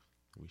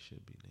 We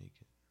should be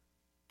naked.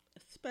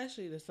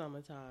 Especially the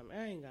summertime.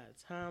 I ain't got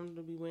time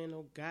to be wearing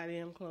no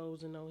goddamn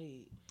clothes and no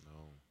heat.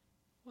 No.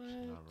 What?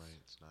 It's not right.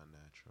 It's not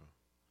natural.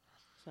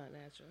 It's not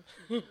natural.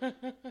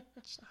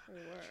 It's not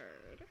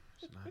Word.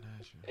 It's not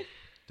natural.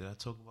 Did I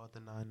talk about the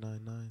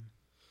 999?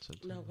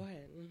 September? No, go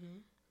ahead. Mm-hmm.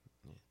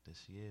 Yeah,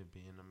 this year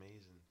being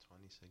amazing.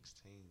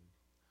 2016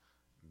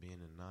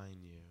 being a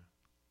 9-year.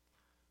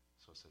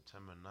 So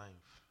September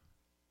 9th.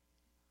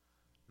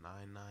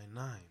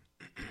 999.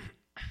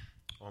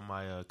 On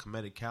my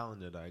Kemetic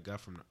calendar that I got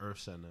from the Earth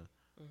Center.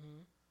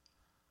 Mm-hmm.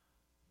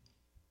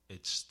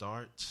 It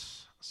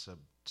starts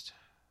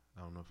I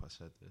don't know if I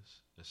said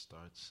this. It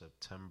starts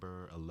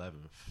September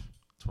 11th,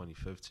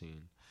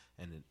 2015,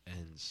 and it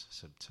ends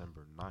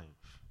September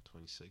 9th,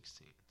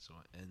 2016. So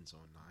it ends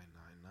on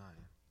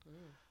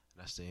 999.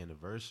 That's the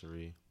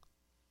anniversary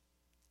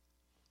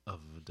of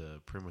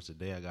pretty much the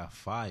day I got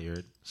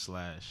fired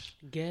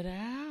 / get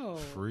out,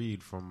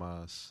 freed from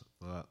my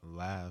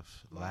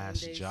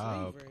last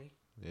job. Slavery.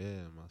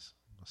 Yeah, my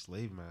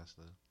slave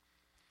master.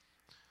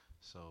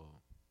 So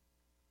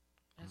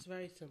that's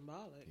very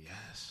symbolic.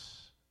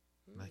 Yes.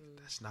 Like,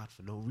 that's not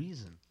for no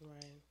reason.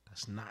 Right.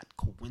 That's not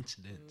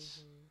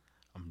coincidence.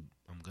 I'm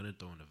gonna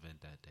throw an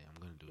event that day. I'm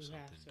gonna do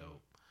something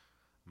dope.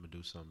 I'm gonna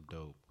do something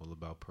dope. All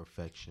about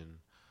perfection,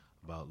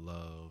 about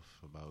love,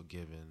 about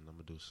giving. I'm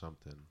gonna do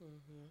something.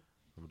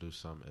 I'm gonna do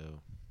something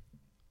ill.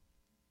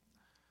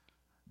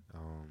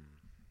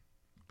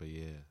 But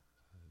yeah,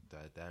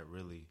 that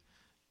really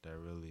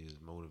is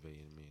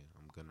motivating me.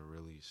 I'm gonna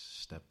really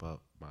step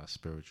up my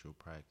spiritual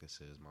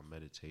practices, my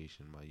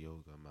meditation, my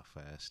yoga, my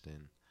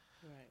fasting.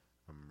 Right.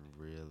 I'm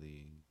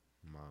really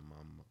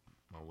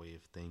my way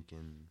of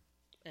thinking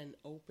and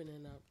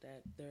opening up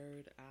that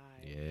third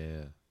eye.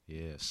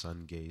 Yeah,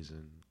 sun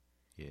gazing.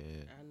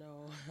 Yeah, I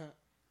know.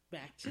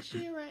 Back to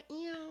Shira.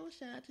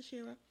 Shout out to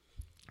Shira.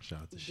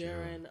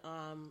 During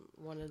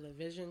one of the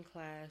vision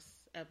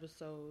class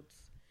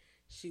episodes,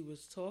 she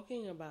was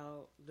talking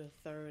about the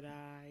third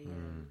eye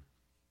and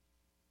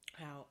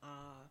how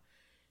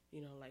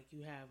like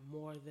you have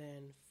more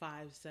than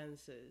 5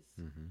 senses.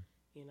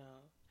 You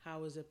know,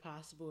 how is it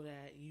possible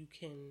that you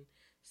can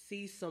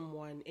see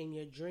someone in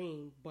your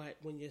dream, but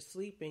when you're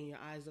sleeping, your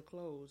eyes are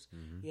closed.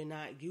 You're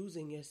not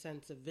using your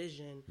sense of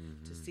vision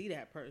to see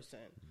that person.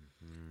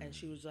 And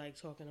she was like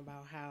talking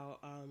about how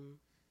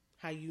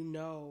you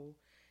know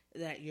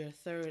that your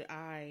third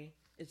eye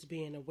is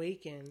being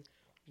awakened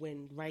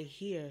when right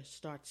here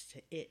starts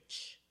to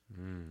itch.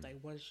 Like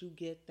once you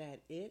get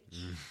that itch,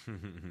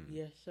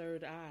 your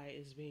third eye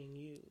is being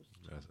used.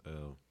 That's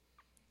ill.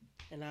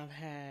 And I've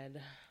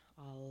had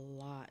a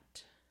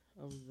lot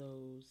of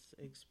those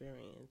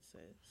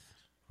experiences.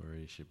 Where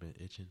you should been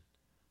itching?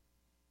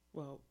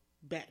 Well,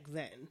 back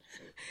then.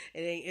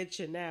 It ain't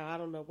itching now. I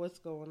don't know what's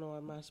going on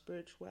in my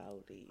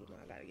spirituality. You know,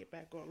 I got to get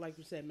back on, like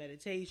you said,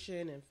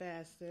 meditation and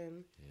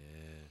fasting.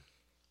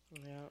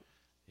 Yeah.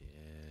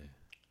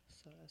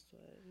 So that's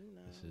what,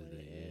 this is what the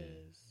it year.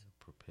 is.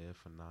 Prepare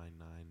for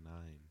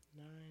 999.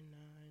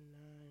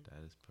 999.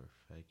 That is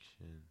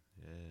perfection.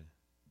 Yeah.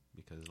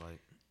 Because,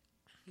 like,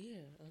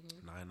 yeah,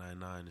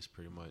 999 is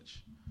pretty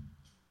much,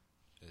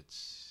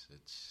 it's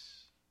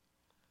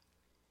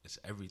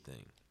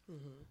everything.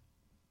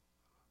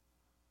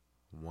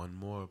 One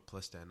more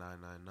plus that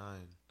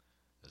 999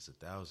 is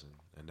 1,000,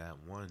 and that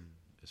one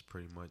is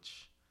pretty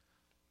much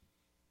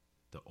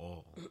the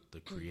all, the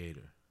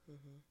creator.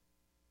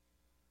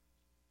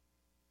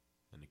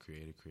 And the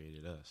creator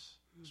created us.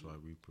 That's why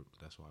we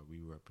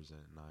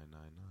represent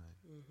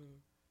 999.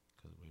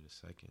 Because we're the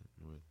second,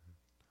 we're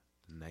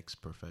the next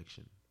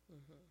perfection.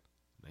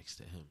 Next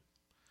to him.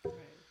 Right.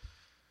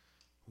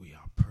 We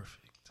are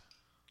perfect.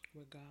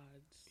 We're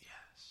gods.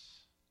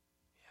 Yes.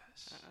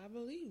 I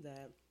believe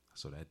that.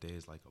 So that day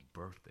is like a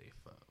birthday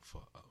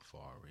for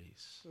our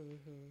race.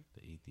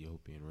 The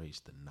Ethiopian race,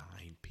 the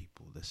 9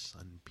 people, the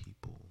sun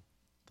people,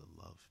 the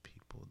love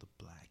people, the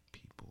black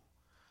people.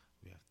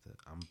 We have to,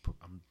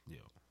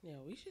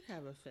 Yeah, we should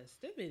have a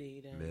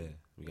festivity then. Yeah,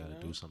 we got to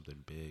do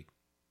something big.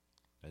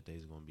 That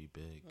day's going to be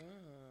big.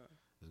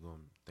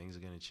 Things are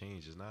going to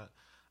change. It's not,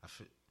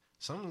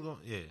 something's going,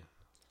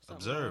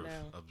 Something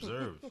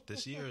observe.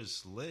 This year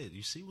is lit.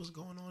 You see what's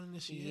going on in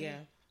this year?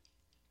 Yeah.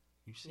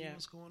 You see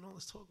what's going on?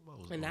 Let's talk about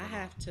what's going on. And I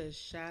have to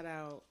shout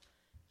out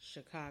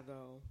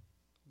Chicago.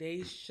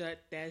 They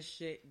shut that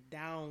shit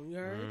down. You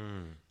heard?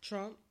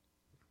 Trump.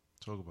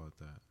 Talk about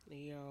that.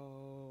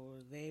 Yo,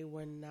 they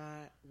were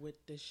not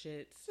with the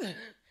shits.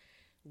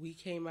 We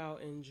came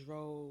out in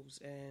droves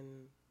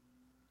and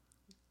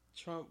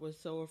Trump was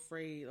so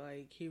afraid,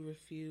 like he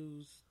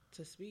refused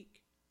to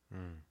speak.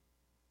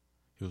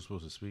 He was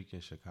supposed to speak in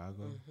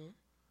Chicago?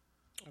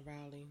 A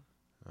rally.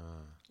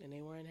 And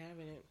they weren't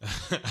having it.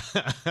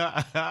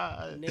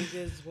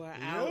 Niggas were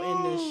out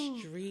in the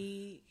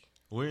street.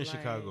 Where in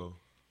Chicago?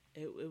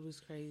 It was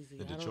crazy.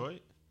 In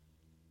Detroit?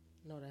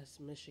 No, that's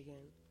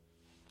Michigan.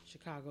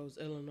 Chicago's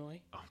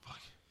Illinois. Oh, fuck.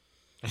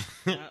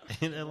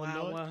 In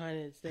Illinois? Wild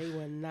 100s, they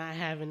were not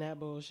having that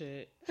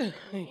bullshit.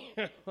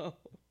 Oh,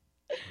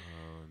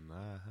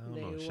 nah. I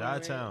don't know.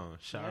 Chi-Town.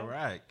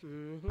 Chirac.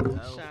 Mm-hmm.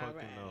 Hell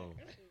fucking no.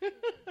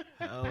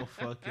 Hell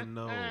fucking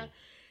no.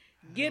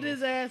 Get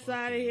his ass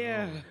out of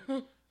here.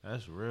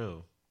 That's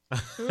real.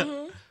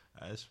 Mm-hmm.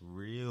 That's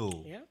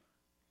real. Yeah.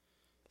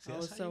 See, I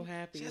was so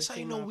happy. See, that's how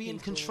you know we in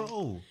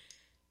control.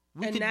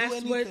 We and can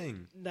do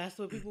anything. That's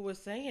what people were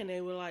saying.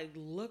 They were like,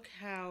 look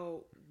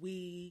how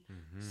we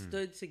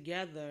stood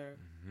together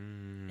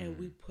and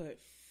we put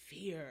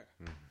fear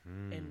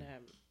in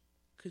them.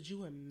 Could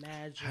you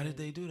imagine? How did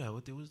they do that?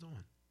 What they was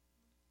doing?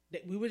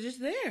 We were just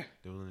there.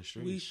 They were in the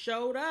streets. We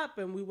showed up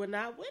and we were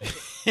not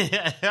with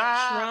it.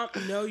 Trump,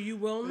 no, you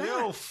will not.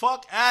 Yo,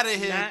 fuck out of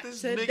here. Not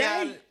this today.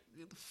 nigga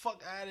get the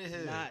fuck out of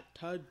here. Not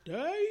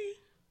today.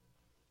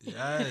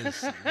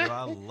 Yes. Yo,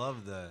 I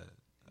love that.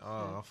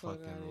 Oh, I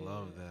fucking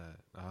love that.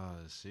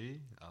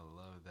 See? I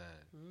love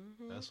that.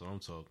 Mm-hmm. That's what I'm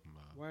talking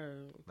about.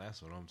 Word.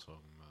 That's what I'm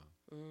talking about.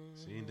 Mm-hmm.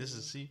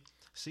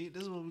 See,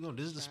 this is what we're going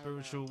to do. This is the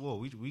spiritual war.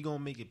 We going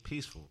to make it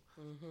peaceful.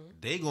 Mm-hmm.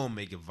 They going to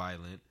make it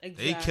violent.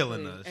 Exactly. They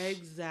killing us.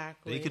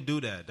 Exactly. They could do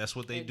that. That's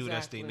what they do.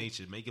 That's their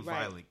nature. Make it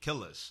violent.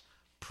 Kill us.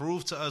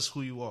 Prove to us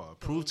who you are.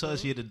 Prove to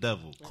us you're the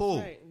devil. That's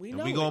cool. Right. We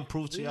and we going to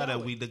prove to y'all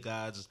that we the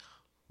gods.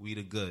 We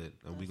the good.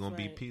 And we going to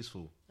be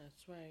peaceful.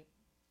 That's right.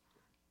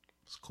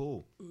 It's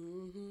cool.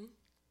 Mm-hmm.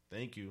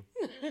 Thank you.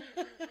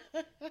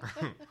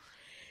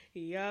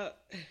 Yup.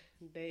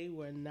 They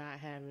were not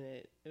having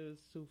it. It was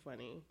too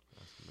funny.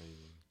 That's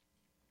amazing.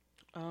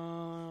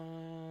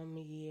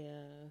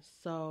 Yeah.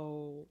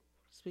 So,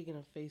 speaking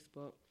of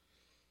Facebook,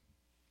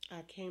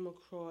 I came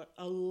across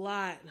a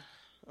lot.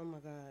 Oh my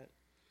God.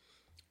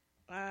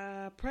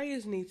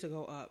 Prayers need to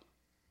go up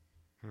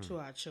to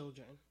our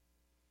children.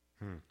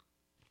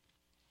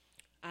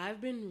 I've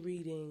been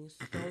reading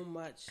so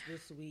much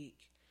this week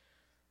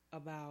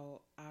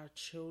about our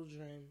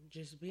children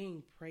just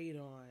being preyed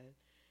on,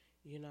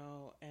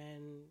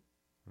 and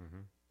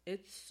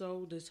it's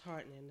so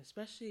disheartening,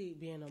 especially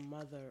being a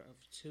mother of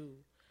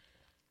two.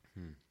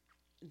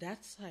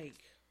 That's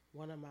like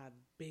one of my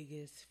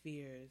biggest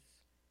fears.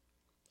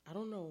 I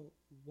don't know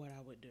what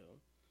I would do.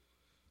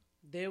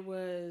 There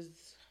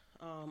was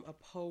a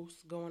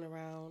post going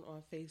around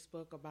on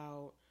Facebook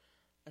about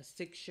a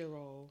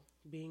 6-year-old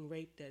being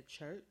raped at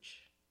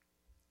church.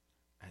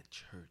 At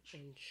church?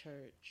 In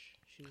church.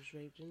 She was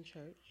raped in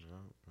church. Yeah,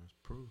 that's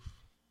proof.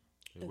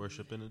 They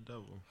worshiping the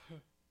devil.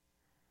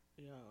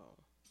 Yo.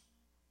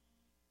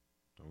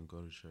 Don't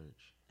go to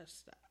church.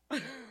 Stop.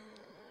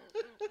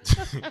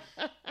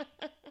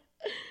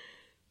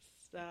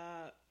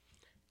 Stop.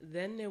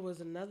 Then there was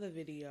another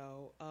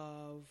video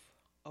of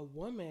a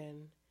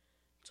woman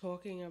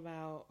talking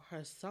about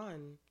her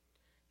son,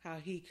 how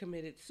he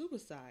committed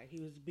suicide. He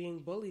was being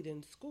bullied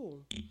in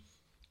school.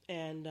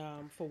 And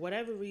for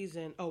whatever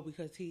reason,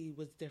 because he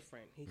was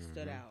different. He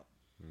stood out.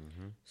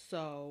 Mm-hmm.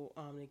 So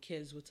the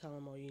kids would tell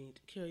him, you need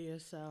to kill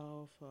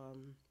yourself.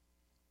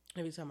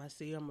 Every time I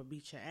see you, I'm going to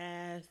beat your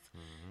ass.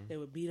 Mm-hmm. They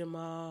would beat him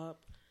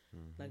up.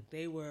 Mm-hmm. Like,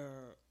 they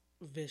were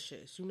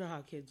vicious. You know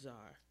how kids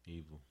are.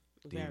 Evil.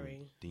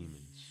 Very.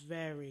 Demons.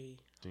 Very.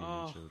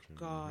 Demon children.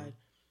 God.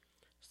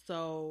 Mm-hmm.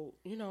 So,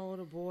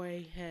 the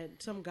boy had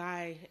some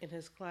guy in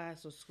his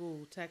class or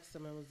school text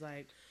him and was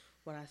like,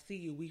 when I see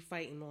you, we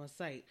fighting on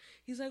sight.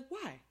 He's like,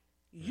 why?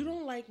 You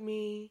don't like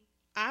me.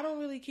 I don't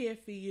really care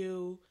for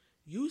you.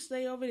 You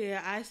stay over there.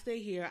 I stay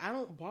here. I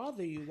don't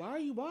bother you. Why are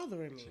you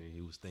bothering me? See,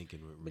 he was thinking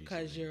with reason.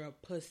 Because you're a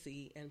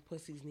pussy and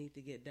pussies need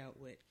to get dealt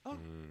with.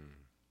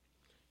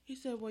 He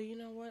said, well, you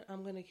know what?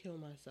 I'm going to kill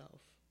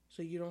myself.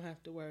 So you don't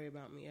have to worry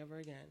about me ever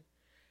again.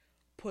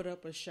 Put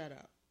up or shut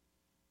up.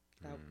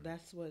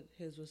 That's what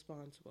his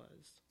response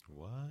was.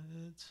 What?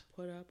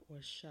 Put up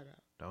or shut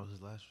up. That was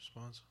his last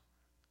response?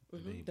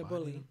 Mm-hmm. The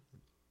bully. Him?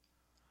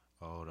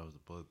 Oh, that was the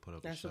bully. Put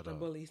up That's or shut up. That's what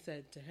the bully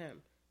said to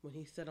him when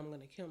he said, I'm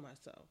going to kill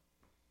myself.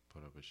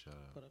 Put up or shut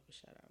up. Put up or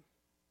shut up.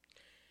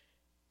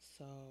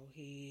 So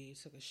he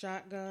took a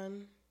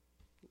shotgun.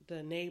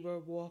 The neighbor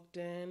walked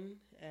in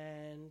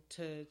and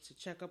to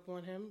check up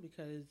on him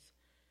because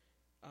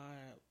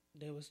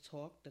there was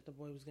talk that the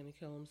boy was going to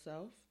kill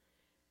himself.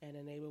 And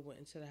the neighbor went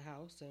into the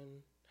house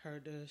and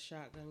heard the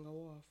shotgun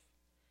go off.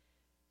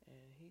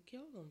 And he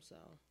killed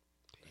himself.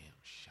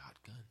 Damn,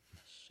 shotgun.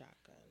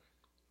 Shotgun.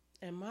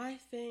 And my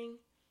thing...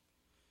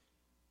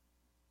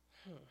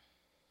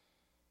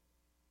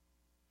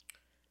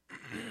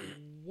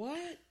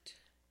 What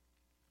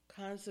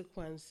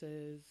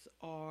consequences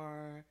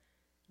are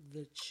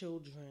the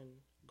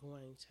children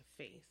going to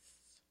face?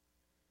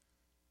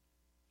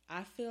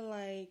 I feel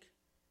like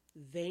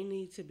they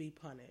need to be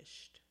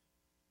punished.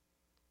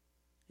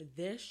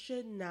 This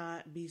should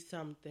not be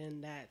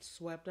something that's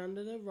swept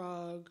under the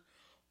rug.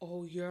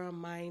 Oh, you're a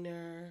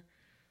minor.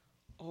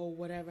 Oh,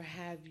 whatever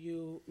have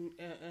you.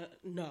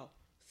 No.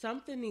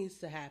 Something needs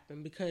to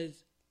happen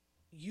because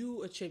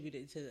you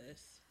attributed to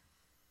this.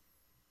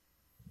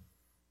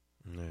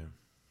 Yeah.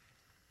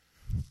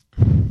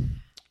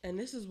 And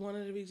this is one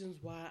of the reasons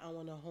why I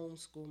want to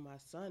homeschool my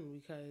son,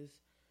 because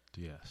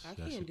I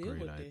can't deal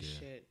with this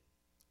shit.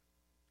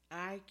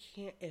 I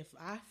can't. If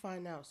I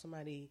find out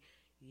somebody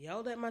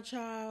yelled at my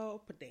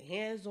child, put their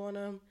hands on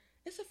them,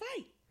 it's a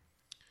fight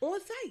on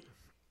site.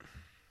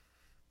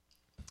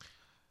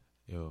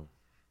 Yo,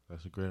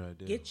 that's a great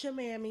idea. Get your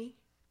mammy.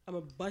 I'm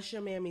going to bust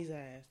your mammy's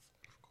ass.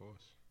 Of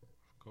course.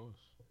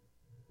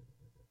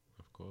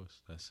 Of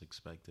course. That's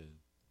expected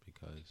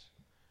because,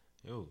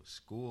 yo,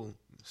 schools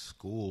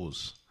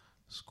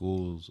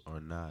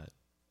are not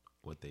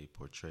what they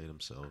portray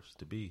themselves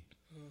to be.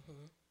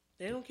 Mm-hmm.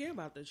 They don't care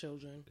about the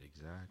children.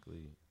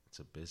 Exactly. It's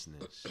a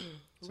business.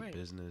 It's right. a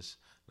business,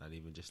 not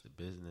even just a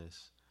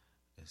business.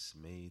 It's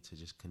made to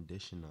just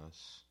condition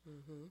us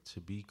to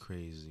be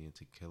crazy and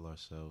to kill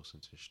ourselves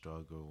and to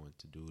struggle and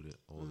to do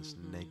all this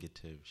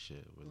negative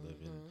shit. We're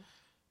living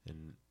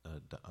in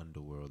the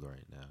underworld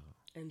right now.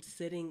 And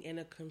sitting in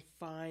a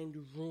confined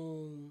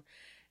room.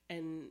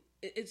 And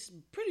it's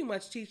pretty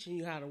much teaching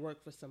you how to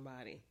work for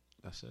somebody.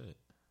 That's it.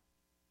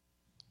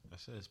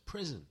 It's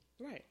prison.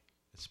 Right.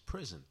 It's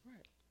prison.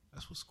 Right.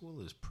 That's what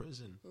school is.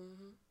 Prison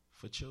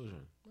for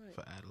children,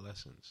 for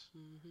adolescents.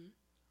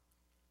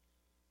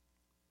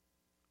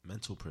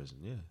 Mental prison,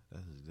 yeah,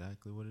 that's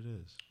exactly what it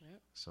is.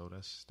 Yep. So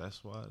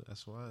that's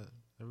why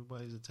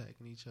everybody's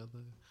attacking each other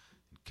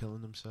and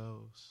killing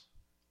themselves.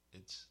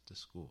 It's the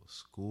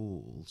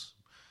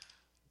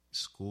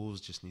schools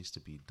just needs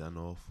to be done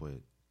off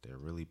with. They're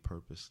really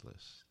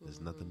purposeless. There's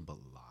nothing but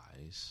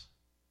lies.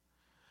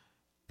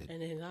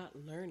 And they're not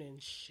learning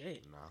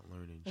shit.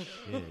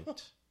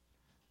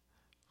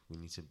 We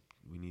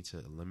need to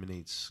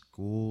eliminate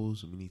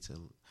schools. We need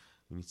to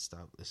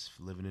stop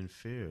living in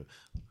fear.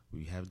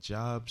 We have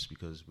jobs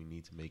because we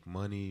need to make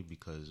money,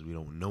 because we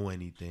don't know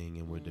anything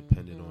and we're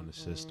dependent on the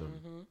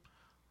system.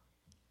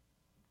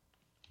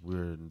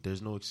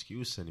 There's no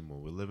excuse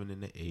anymore. We're living in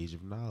the age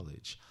of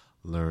knowledge.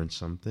 Learn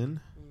something.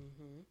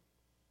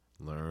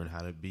 Learn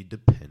how to be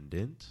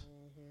dependent.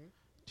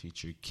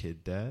 Teach your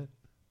kid that.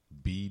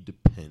 Be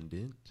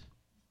dependent.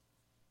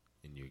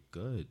 And you're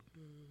good.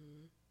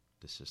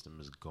 The system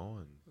is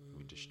gone.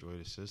 We destroy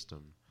the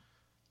system.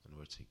 And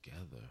we're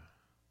together.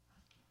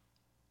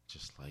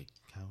 Just like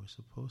how we're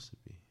supposed to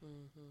be.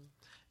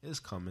 It's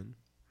coming.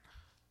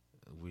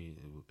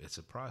 It's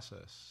a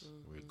process.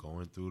 We're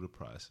going through the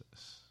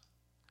process.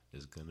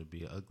 It's going to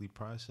be an ugly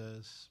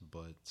process,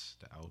 but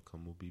the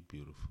outcome will be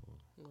beautiful.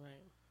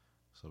 Right.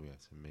 So we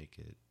have to make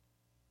it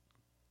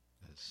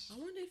I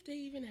wonder if they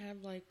even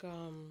have like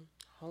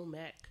home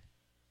ec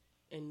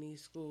in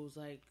these schools,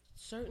 like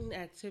certain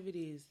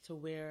activities to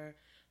where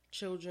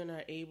children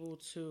are able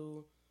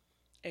to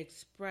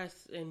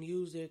express and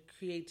use their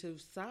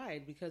creative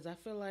side, because I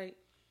feel like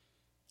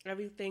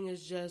everything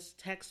is just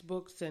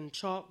textbooks and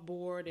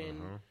chalkboard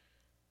and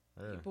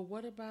but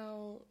what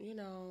about,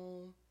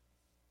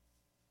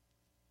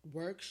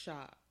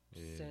 workshops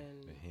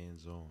and the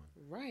hands-on,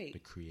 right? The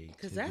creativity,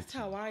 because that's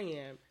how I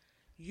am.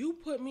 You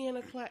put me in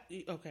a class,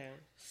 okay,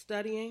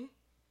 studying.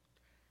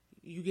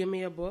 You give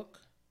me a book,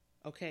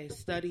 okay,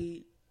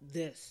 study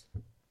this.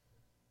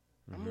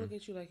 I'm gonna look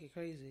at you like you're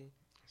crazy.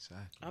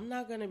 Exactly. I'm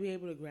not gonna be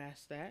able to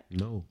grasp that.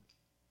 No.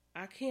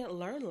 I can't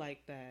learn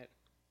like that.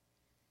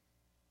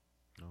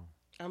 No.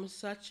 I'm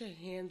such a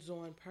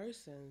hands-on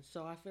person,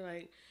 so I feel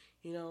like,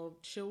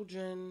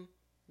 children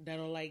that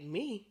are like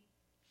me,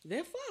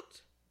 they're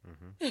fucked.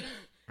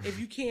 If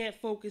you can't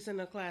focus in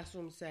a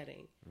classroom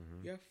setting,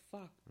 you're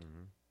fucked.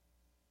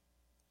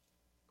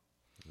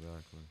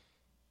 Exactly.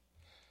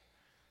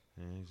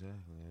 Yeah,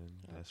 exactly.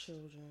 And Our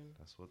children.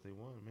 That's what they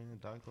want, man.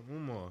 Dr.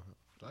 Umar.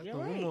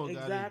 Umar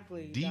got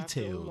it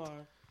detailed. Dr.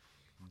 Umar.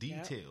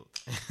 Detailed.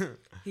 Yep.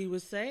 He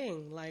was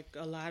saying, like,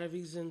 a lot of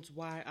reasons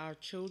why our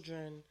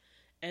children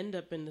end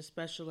up in the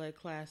special ed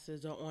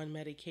classes or on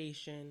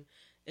medication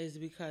is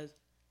because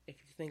if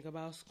you think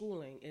about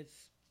schooling,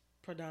 it's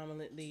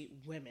predominantly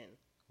women.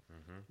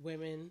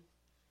 Women,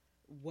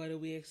 what do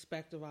we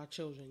expect of our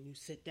children? You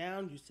sit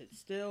down, you sit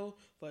still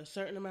for a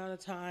certain amount of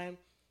time,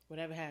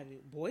 whatever have you.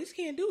 Boys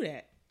can't do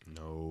that.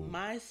 No.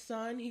 My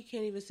son, he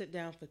can't even sit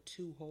down for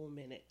 2 whole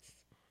minutes.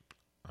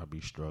 I'll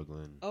be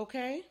struggling.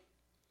 Okay.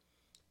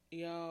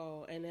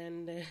 Yo, and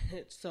then,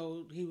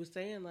 so he was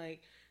saying,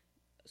 like,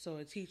 so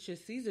a teacher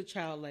sees a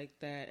child like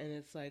that, and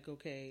it's like,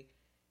 okay,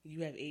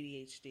 you have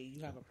ADHD,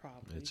 you have a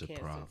problem. It's you can't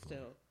a problem. sit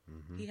still.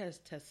 He has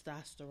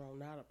testosterone,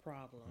 not a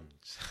problem.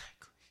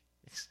 Exactly.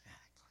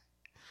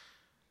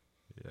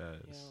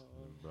 Yes.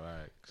 Yo,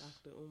 Brax.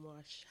 Dr.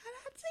 Umar, shout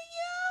out to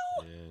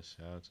you. Yeah,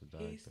 shout out to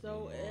Dr. He's so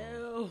Umar.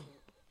 ill.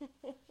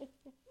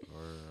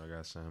 Word, I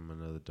got to send him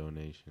another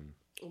donation.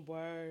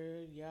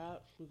 Word,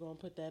 yup. We're going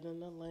to put that in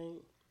the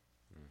link.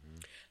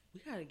 We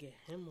got to get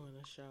him on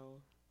the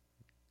show.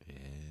 Yeah.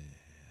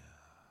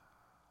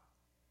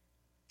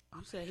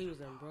 You said he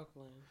was in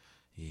Brooklyn.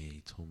 Yeah,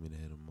 he told me to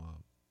hit him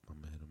up. I'm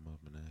going to hit him up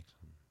and ask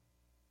him.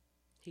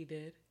 He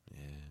did?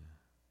 Yeah.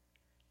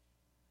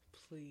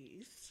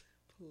 Please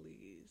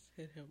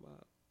hit him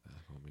up.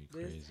 That's going to be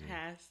crazy. This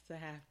has to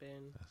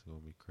happen. That's going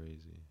to be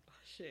crazy.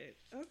 Oh, shit.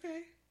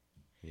 Okay.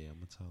 Yeah, I'm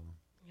going to tell him.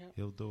 Yep.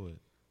 He'll do it.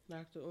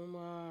 Dr.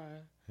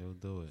 Umar. He'll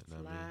do it.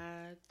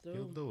 Slide through.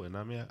 He'll do it.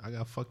 I mean, I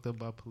got fucked up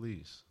by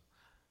police.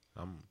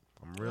 I'm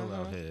real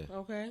out here.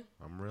 Okay.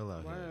 I'm real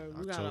out here.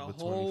 We got a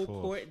whole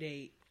 24th. Court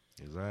date.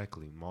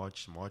 Exactly.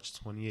 March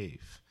 28th.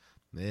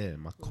 Yeah,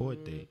 my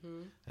court date.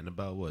 And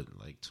about what,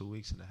 like 2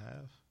 weeks and a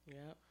half?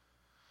 Yep.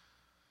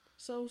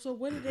 So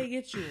what did they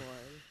get you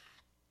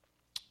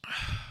on?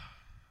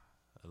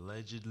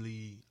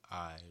 Allegedly,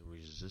 I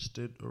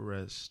resisted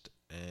arrest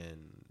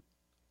and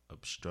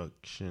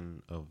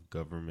obstruction of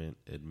government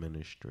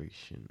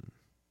administration.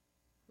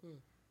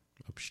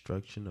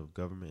 Obstruction of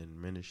government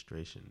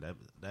administration.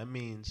 That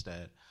means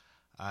that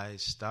I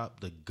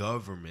stopped the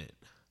government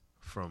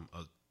from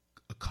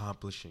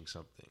accomplishing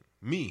something.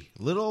 Me,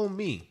 little old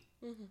me.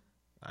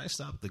 I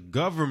stopped the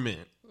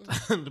government,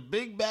 the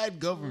big bad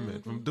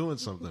government, from doing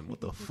something.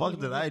 What the fuck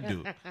did I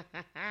do?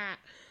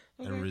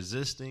 And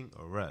resisting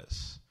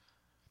arrest.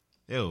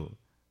 Yo,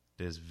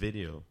 there's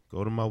video.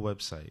 Go to my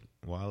website,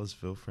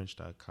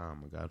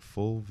 wirelessvillefrench.com. I got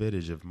full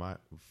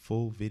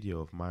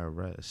video of my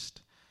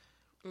arrest.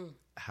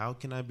 How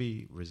can I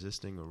be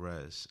resisting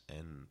arrest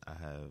and I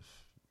have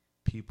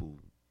people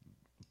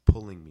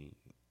pulling me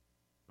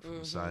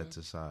from side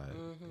to side?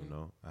 You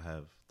know, I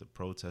have the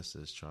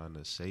protesters trying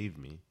to save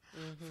me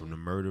from the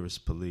murderous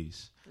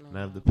police, and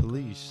I have the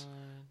police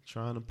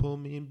trying to pull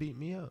me and beat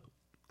me up.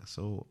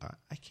 So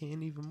I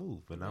can't even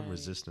move, and I'm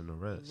resisting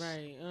arrest.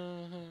 Right.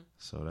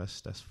 So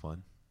that's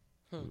fun.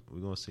 We're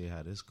gonna see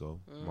how this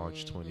go.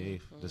 March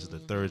 28th. This is the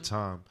third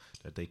time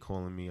that they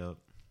calling me up.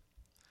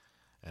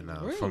 And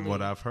really? From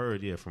what I've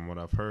heard,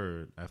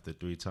 after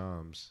 3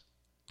 times,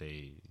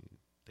 they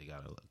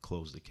gotta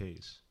close the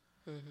case.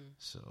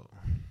 So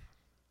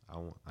I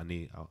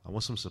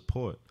want some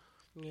support.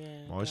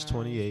 Yeah. March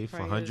 28th,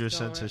 100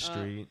 Center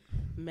Street.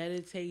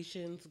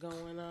 Meditations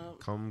going up.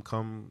 Come,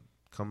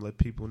 let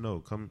people know.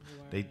 Come.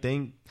 Word. They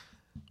think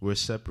we're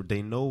separate.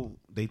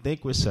 They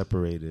think we're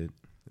separated.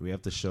 We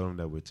have to show them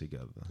that we're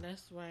together.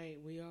 That's right.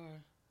 We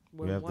are.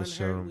 We have to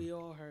show them. We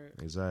all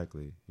hurt.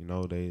 Exactly. You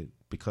know,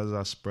 because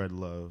I spread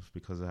love,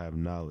 because I have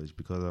knowledge,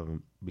 because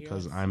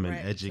I'm an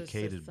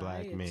educated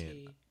black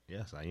man.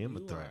 Yes, I am a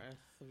threat.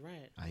 You are a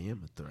threat. I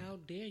am a threat. How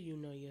dare you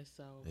know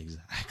yourself?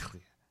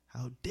 Exactly.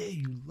 How dare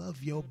you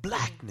love your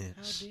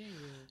blackness? How dare you?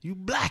 You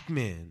black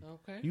man.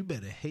 Okay. You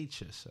better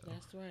hate yourself.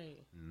 That's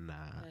right. Nah.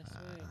 That's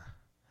right.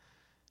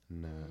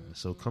 Nah.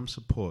 So come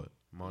support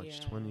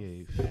March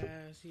 28th.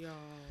 Yes, y'all.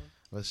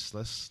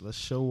 Let's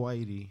show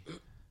Whitey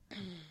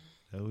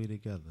that we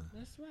together.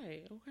 That's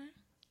right. Okay.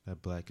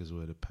 That black is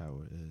where the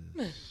power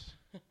is.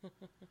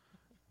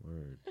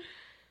 Word.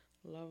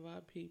 Love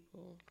our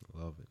people.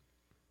 Love it.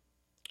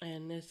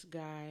 And this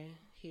guy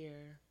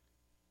here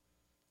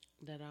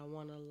that I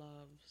want to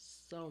love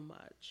so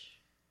much.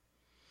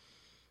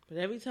 But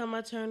every time I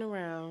turn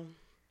around,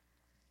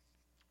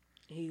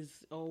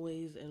 he's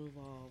always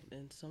involved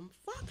in some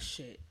fuck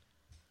shit.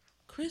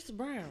 Chris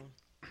Brown.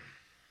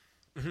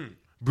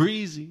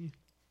 Breezy.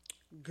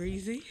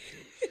 Greasy.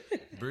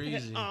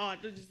 Breezy. Oh, I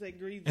thought you said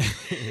greasy.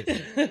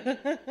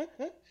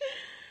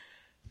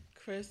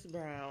 Chris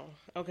Brown.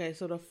 Okay,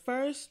 so the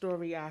first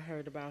story I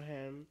heard about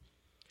him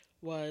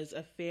was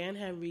a fan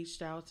had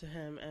reached out to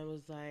him and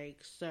was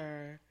like,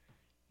 "Sir,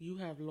 you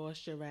have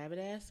lost your rabbit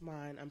ass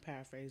mind." I'm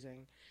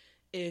paraphrasing.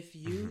 If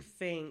you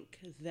think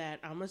that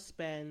I'm going to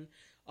spend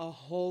a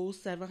whole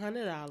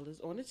 $700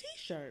 on a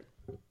t-shirt.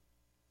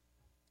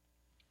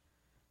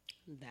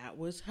 That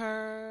was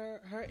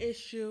her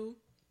issue.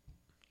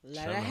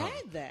 Let her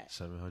have that.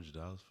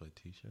 $700 for a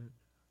t-shirt?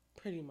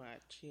 Pretty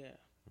much, yeah.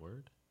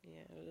 Word?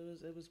 Yeah,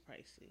 it was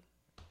pricey.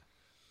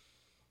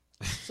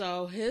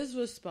 So his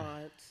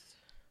response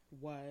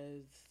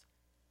was,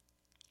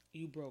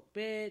 "You broke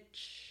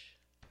bitch.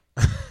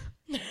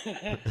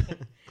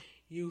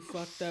 You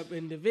fucked up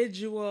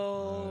individual."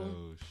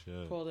 Oh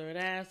shit! Called her an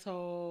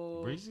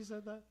asshole. Breezy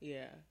said that?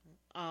 Yeah.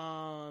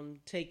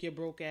 Take your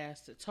broke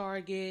ass to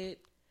Target.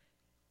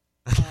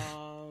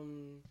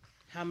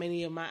 How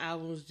many of my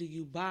albums do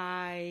you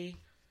buy?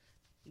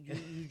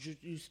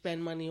 You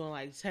spend money on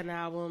like 10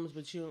 albums,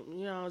 but you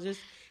know, just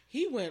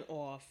he went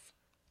off,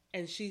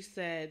 and she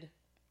said,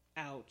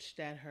 "Ouch,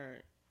 that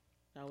hurt."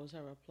 That was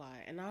her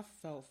reply, and I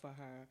felt for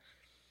her.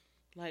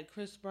 Like,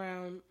 Chris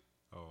Brown.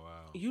 Oh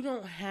wow! You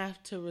don't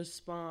have to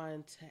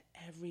respond to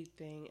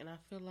everything, and I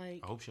feel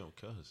like I hope she don't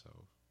kill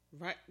herself.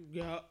 Right?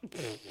 Yeah.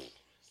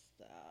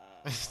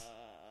 Stop.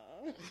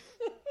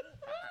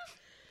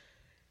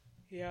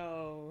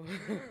 Yo.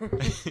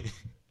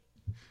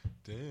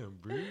 Damn,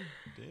 Bree.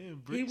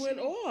 He went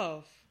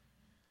off,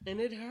 and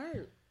it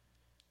hurt.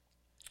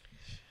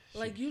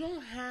 Like, you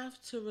don't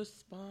have to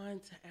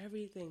respond to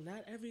everything.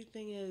 Not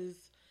everything is.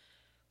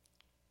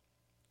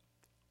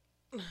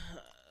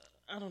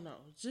 I don't know.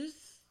 Just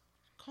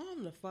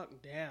calm the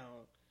fuck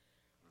down.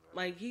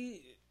 Like,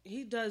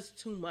 he does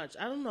too much.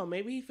 I don't know.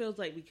 Maybe he feels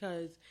like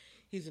because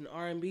he's an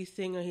R&B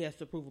singer, he has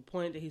to prove a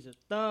point that he's a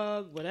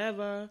thug,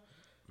 whatever.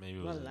 Maybe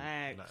it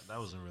relax. That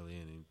wasn't really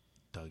any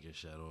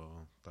thuggish at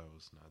all. That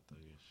was not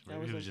thuggish.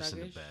 Maybe he was just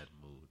in a bad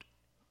mood.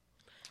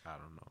 I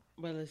don't know.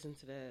 But listen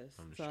to this.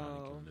 I'm just trying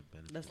to give him the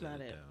benefit that's not of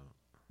the it. doubt.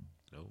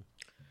 No.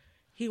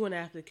 He went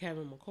after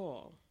Kevin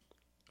McCall.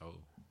 Oh.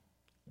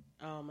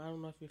 I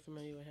don't know if you're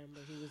familiar with him,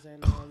 but he was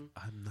in.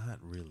 I'm not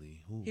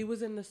really. Who? He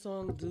was in the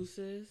song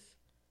Deuces,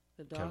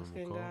 the dark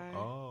skin guy.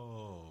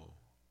 Oh.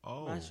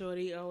 My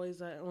shorty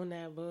always like on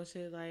that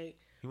bullshit. Like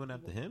he went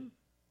after him.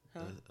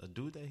 Huh? A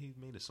dude that he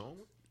made a song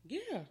with.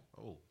 Yeah.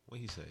 Oh,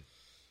 what he say?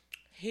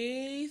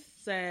 He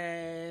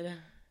said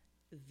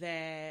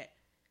that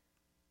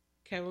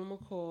Kevin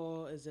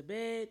McCall is a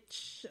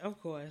bitch.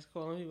 Of course,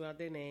 calling people out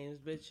their names,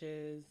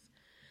 bitches.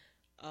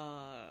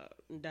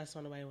 That's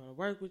why nobody want to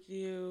work with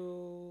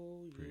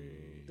you.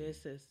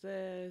 This.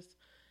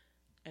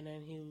 And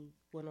then he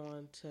went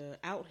on to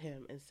out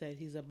him and said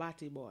he's a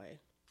body boy.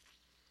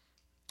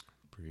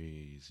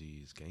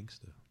 He's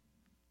gangster.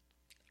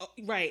 Oh,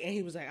 right, and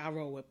he was like, I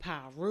roll with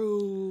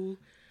Pyru.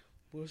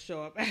 We'll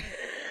show up.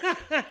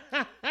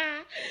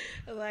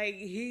 Like,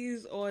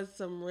 he's on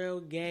some real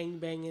gang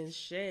banging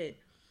shit.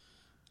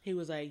 He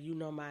was like, you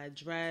know my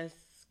address.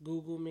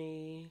 Google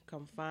me.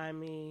 Come find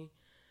me.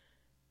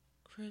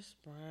 Chris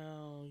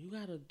Brown, you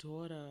got a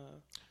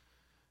daughter.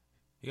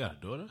 You got a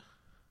daughter?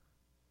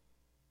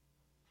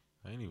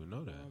 I didn't even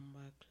know that. Oh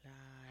my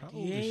God. How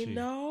old you is ain't she?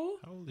 know?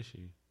 How old is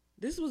she?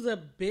 This was a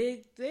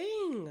big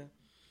thing.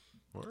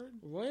 Word?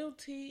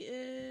 Royalty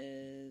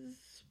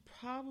is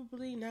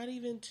probably not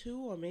even 2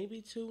 or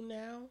maybe 2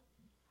 now.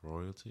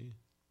 Royalty?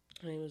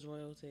 Her name was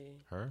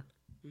Royalty. Her?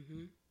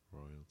 Mm-hmm.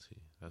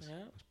 Royalty. That's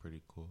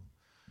pretty cool.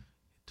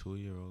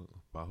 2-year-old.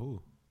 By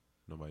who?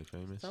 Nobody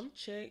famous? Some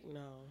chick.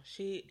 No.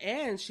 She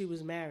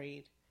was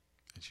married.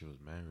 And she was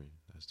married.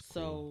 That's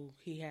cool. So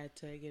he had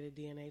to get a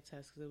DNA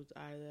test because it was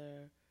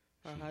either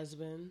her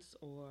husband's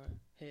or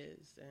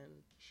his.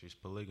 And she's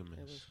polygamous.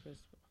 It was Chris.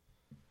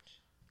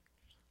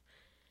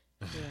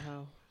 Yeah,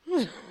 how?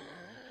 Hey,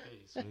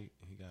 so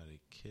he got a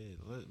kid.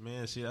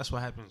 Man, see, that's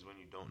what happens when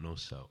you don't know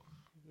self.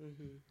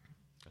 Mm-hmm.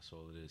 That's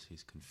all it is.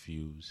 He's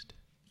confused.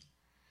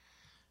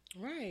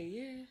 Right,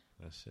 yeah.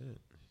 That's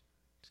it.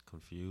 He's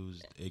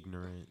confused,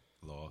 ignorant,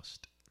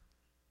 lost.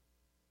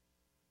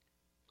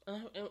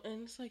 And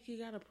it's like you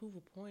gotta prove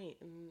a point,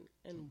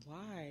 and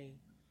why?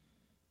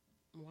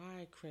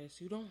 Why, Chris?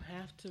 You don't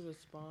have to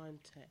respond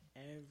to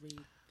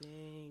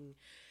everything.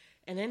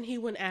 And then he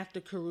went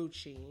after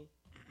Karrueche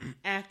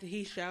after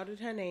he shouted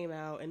her name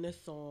out in the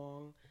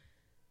song.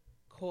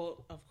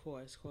 Called her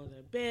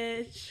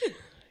bitch.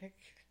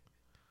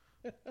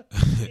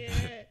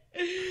 Yeah.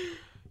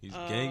 He's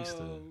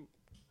gangster.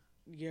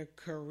 Your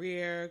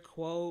career,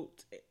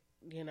 quote,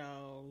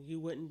 you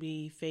wouldn't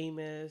be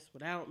famous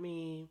without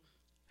me.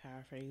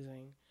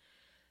 Paraphrasing.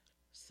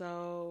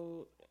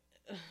 So,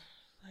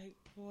 like,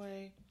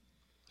 boy.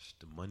 It's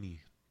the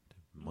money.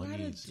 The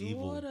money is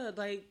evil.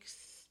 Like,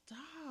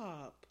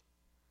 stop.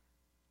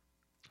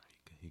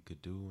 He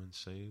could do and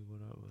say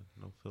whatever.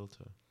 No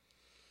filter.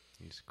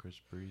 He's Chris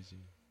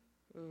Breezy.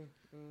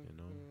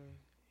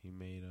 He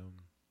made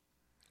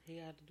He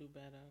had to do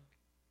better.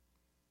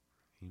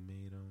 He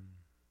made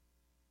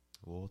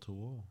wall to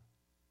wall.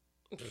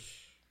 I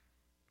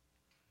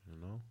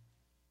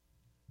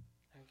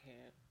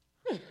can't.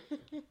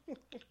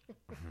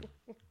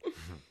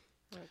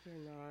 I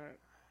cannot.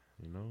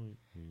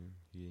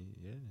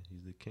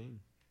 He's the king.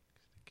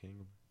 He's the king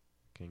of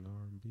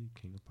R&B,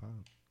 king of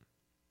pop,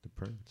 the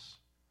prince,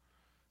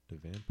 the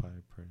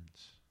vampire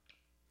prince.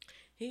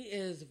 He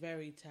is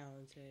very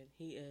talented.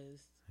 He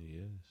is.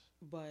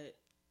 But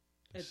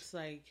it's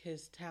like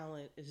his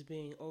talent is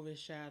being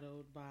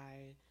overshadowed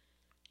by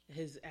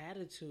his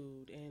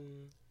attitude,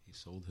 and he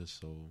sold his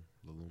soul.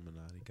 The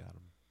Illuminati got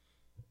him.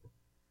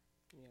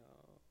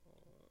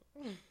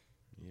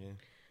 Yeah.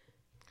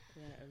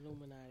 That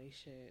Illuminati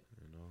shit.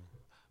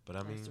 But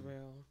I mean, that's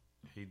real.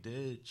 He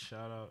did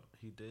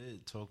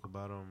talk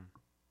about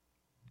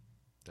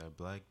that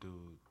black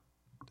dude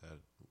that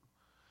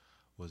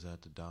was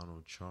at the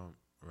Donald Trump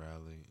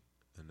rally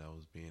and that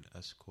was being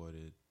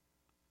escorted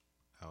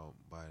out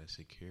by the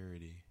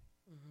security.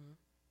 Mm-hmm.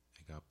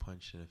 And got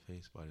punched in the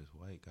face by this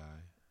white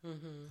guy.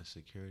 Mm-hmm. The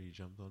security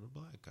jumped on the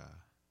black guy.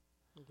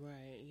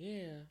 Right,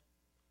 yeah.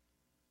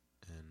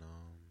 And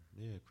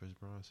Chris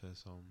Brown said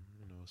something,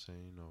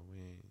 saying,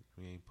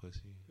 we ain't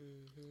pussy.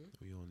 Mm-hmm.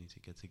 We all need to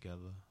get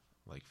together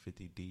like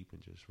 50 deep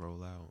and just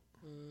roll out.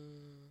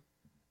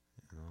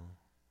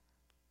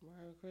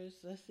 Right,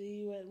 Chris, I see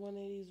you at one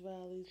of these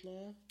rallies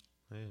now.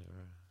 Yeah,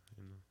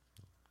 right.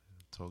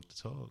 Talk the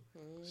talk.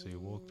 Say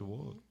walk the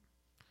walk.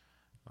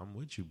 I'm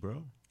with you,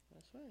 bro.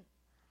 That's right.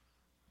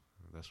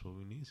 That's what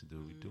we need to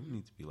do. We do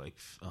need to be like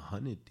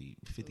 100 deep,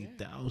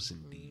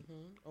 50,000 deep.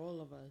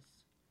 All of us.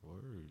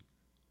 Word.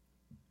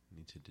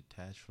 Need to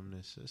detach from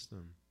this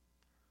system.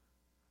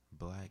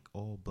 Black,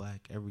 all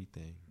black,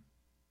 everything.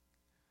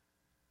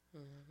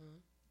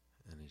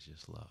 And it's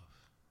just love.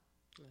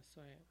 That's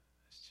right.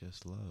 It's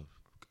just love.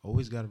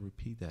 Always got to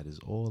repeat that. It's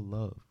all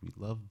love. We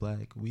love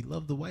black. We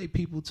love the white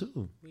people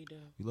too. We do.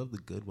 We love the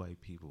good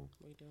white people.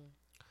 We do.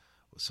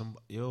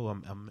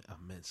 I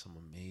met some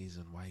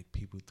amazing white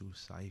people through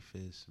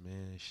Cyphers,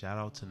 man. Shout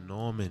out to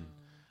Norman.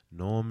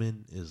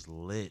 Norman is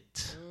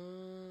lit.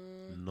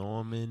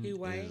 Norman he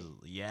white? is,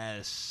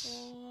 yes.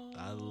 Aww.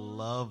 I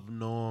love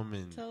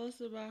Norman. Tell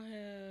us about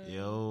him.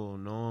 Yo,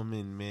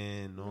 Norman,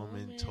 man.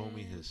 Norman told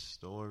me his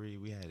story.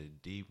 We had a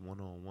deep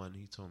one-on-one.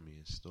 He told me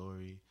his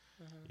story.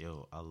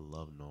 Yo, I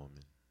love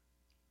Norman.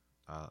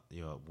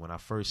 When I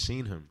first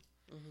seen him,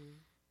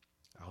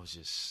 I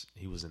was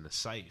he was in the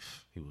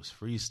Scythe. He was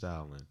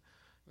freestyling,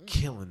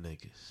 killing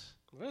niggas.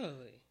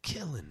 Really?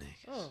 Killing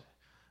niggas. Oh.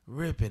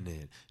 Ripping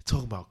it.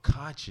 Talking about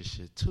conscious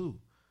shit, too.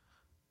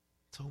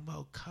 Talking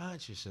about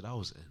conscious shit. I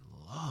was in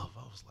love.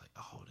 I was like,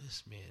 oh,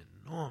 this man,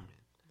 Norman.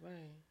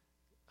 Right.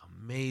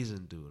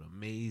 Amazing dude.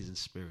 Amazing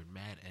spirit.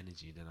 Mad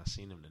energy. Then I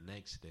seen him the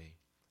next day,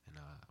 and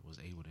I was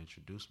able to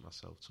introduce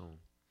myself to him.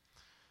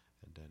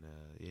 And then,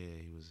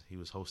 he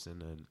was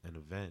hosting an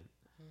event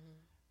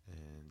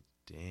and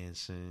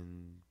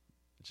dancing,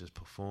 just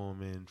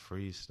performing,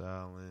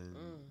 freestyling,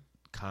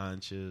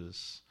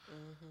 conscious,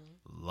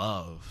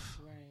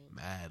 love,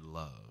 mad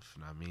love.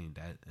 And I mean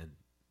that, and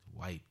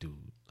white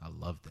dude, I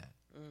love that.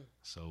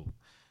 So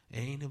it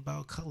ain't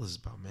about colors,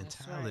 it's about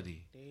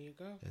mentality. Right. There you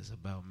go. It's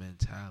about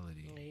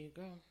mentality. There you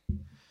go.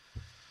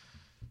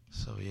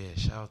 So yeah,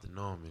 shout out to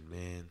Norman,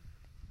 man.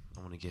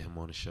 I want to get him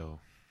on the show.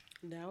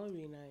 That would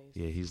be nice.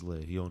 Yeah, he's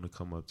lit. He on the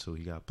come up too.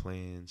 He got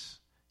plans.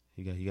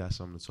 He got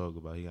something to talk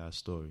about. He got a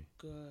story.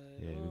 Good.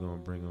 Yeah, we're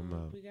gonna bring him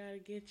up. We gotta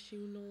get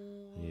you,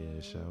 Norman.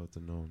 Yeah, shout out to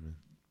Norman.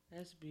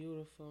 That's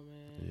beautiful,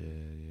 man.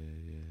 Yeah.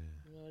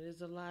 You know,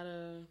 there's a lot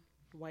of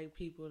white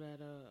people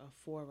that are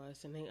for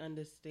us, and they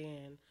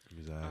understand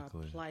our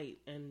plight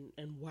and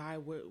why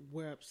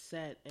we're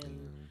upset,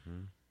 and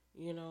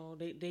you know,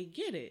 they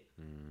get it.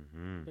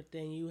 But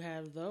then you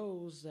have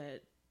those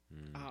that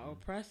are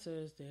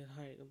oppressors. They're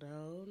like,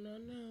 no.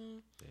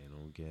 They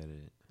don't get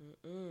it.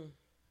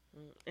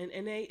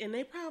 And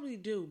they probably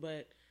do,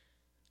 but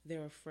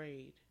they're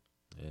afraid.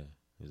 Yeah,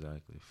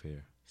 exactly.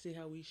 Fair. See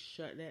how we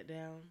shut that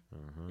down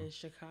in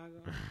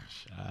Chicago?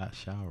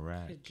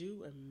 Chirac. Could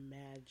you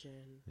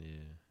imagine?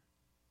 Yeah.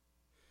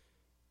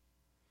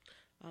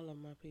 I love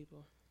my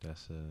people.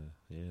 That's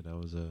that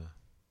was that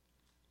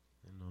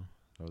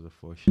was a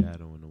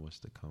foreshadowing of what's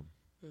to come.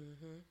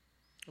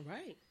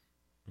 Right.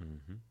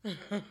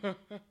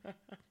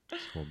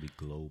 It's gonna be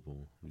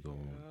global.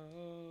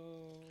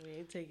 We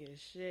ain't taking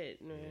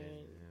shit, man.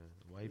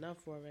 Yeah.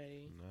 Enough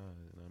already.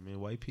 Nah, I mean,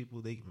 white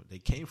people, they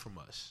came from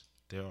us.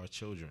 They're our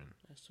children.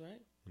 That's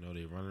right. You know,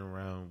 they running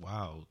around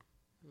wild.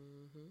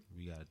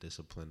 We gotta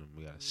discipline them.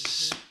 We gotta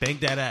spank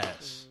that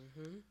ass.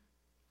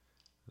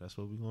 That's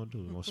what we gonna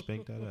do. We're gonna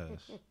spank that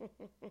ass.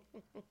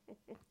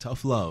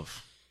 Tough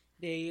love.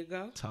 There you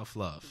go. Tough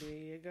love. There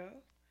you go.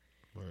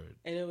 Word.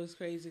 And it was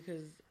crazy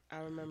because I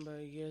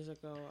remember years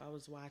ago I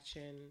was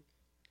watching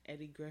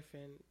Eddie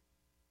Griffin,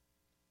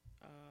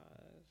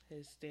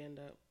 his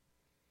stand-up.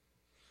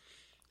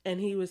 And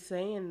he was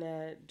saying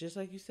that, just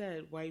like you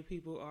said, white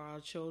people are our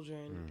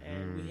children,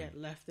 and we had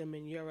left them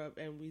in Europe,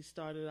 and we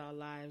started our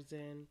lives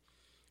in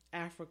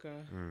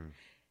Africa.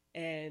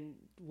 And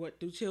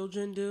what do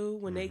children do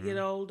when they get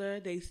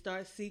older? They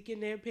start seeking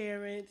their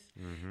parents,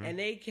 and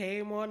they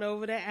came on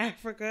over to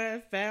Africa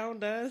and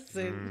found us.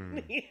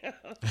 And you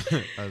know,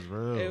 that's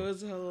real. It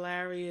was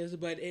hilarious,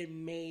 but it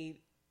made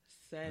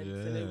sense. Yeah,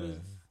 and it was,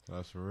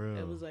 that's real.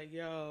 It was like,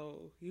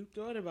 yo, you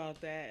thought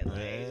about that. Like,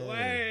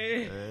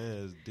 yeah,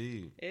 it's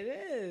deep. It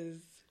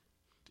is.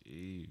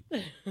 Deep.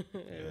 It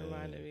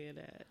reminded me of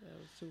that. That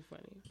was too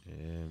funny.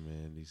 Yeah,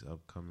 man. These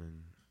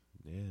upcoming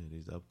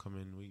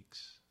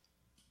weeks.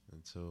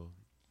 Until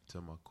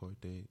my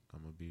court date,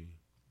 I'm gonna be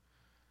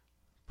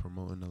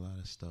promoting a lot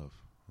of stuff.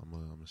 I'm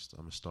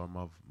gonna start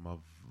my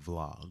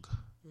vlog.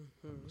 I'm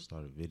gonna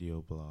start a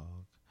video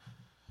blog.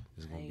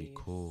 It's gonna be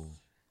cool.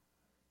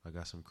 I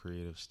got some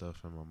creative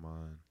stuff in my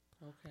mind.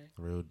 Okay.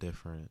 Real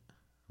different.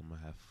 I'm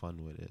gonna have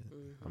fun with it.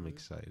 I'm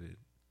excited.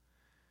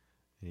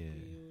 Yeah.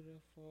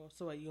 Beautiful.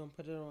 So, what, you gonna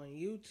put it on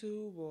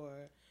YouTube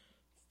or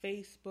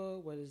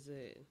Facebook? What is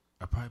it?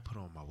 I probably put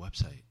it on my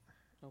website.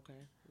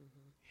 Okay.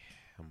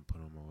 I'm gonna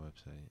put it on my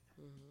website.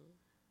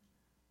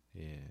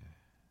 Yeah.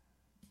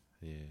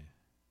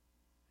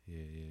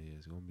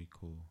 It's gonna be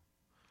cool.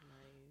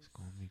 Nice. It's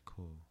gonna be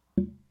cool.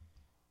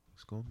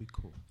 It's gonna be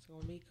cool. It's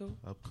gonna be cool.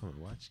 Upcoming.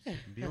 Watch.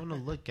 Be on the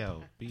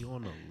lookout. Be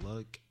on the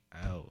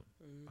lookout.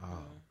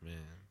 Oh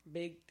man.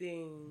 Big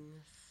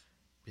things.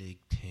 Big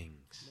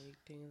things. Big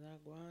things are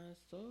going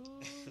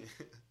so.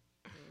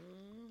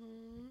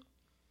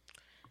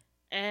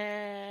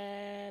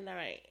 And all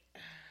right.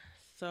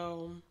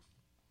 So,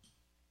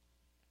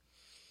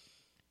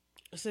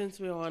 since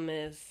we're on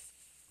this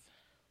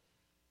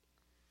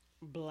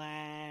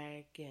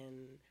black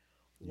and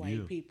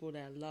white people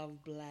that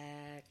love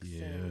blacks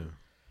and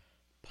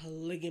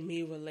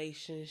polygamy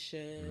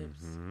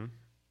relationships,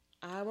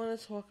 I want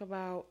to talk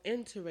about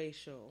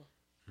interracial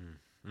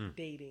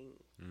dating.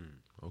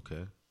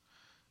 Okay.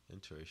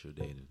 Interracial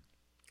dating.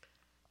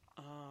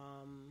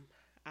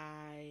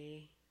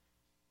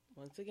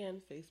 Once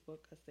again, Facebook,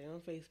 I stay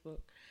on Facebook.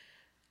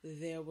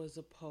 There was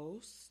a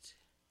post,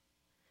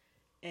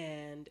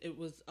 and it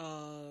was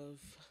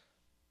of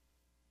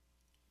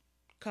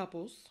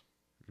couples,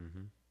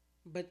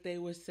 but they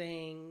were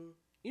saying,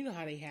 you know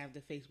how they have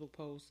the Facebook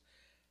post,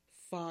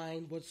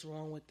 find what's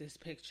wrong with this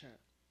picture.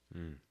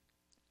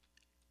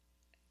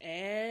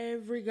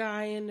 Every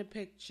guy in the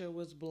picture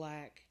was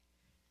black.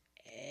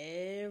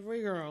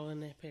 Every girl in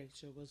the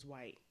picture was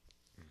white.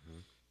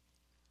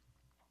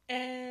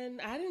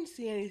 And I didn't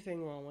see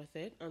anything wrong with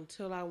it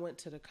until I went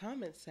to the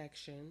comment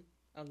section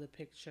of the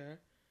picture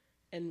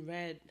and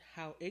read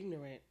how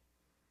ignorant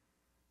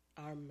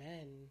our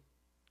men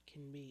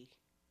can be.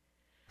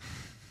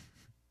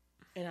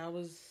 And I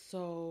was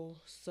so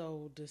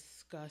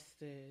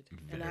disgusted.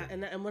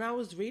 And when I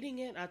was reading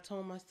it, I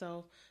told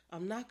myself,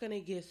 I'm not going to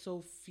get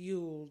so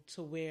fueled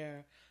to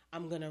where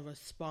I'm going to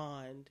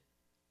respond.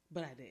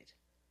 But I did.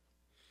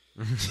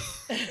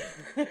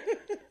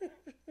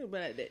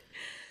 But I did.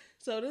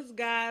 So this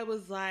guy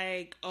was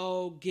like,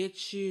 oh,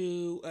 get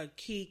you a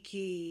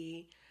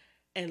Kiki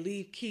and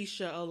leave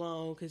Keisha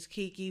alone because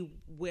Kiki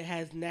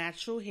has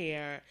natural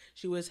hair.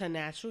 She wears her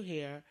natural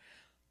hair.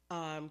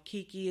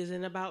 Kiki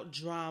isn't about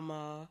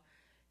drama.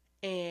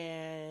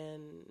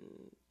 And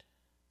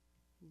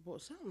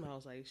something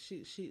else, like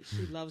she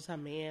loves her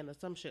man or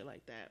some shit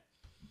like that.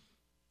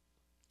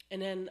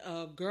 And then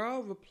a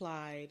girl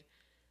replied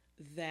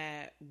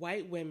that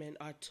white women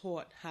are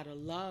taught how to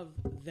love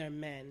their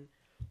men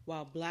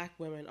while black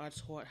women are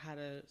taught how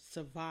to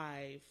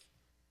survive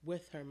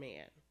with her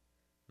man.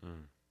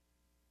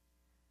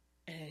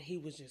 And he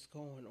was just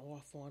going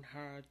off on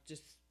her,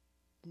 just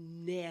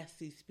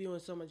nasty, spewing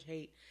so much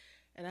hate.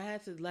 And I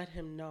had to let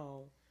him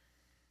know,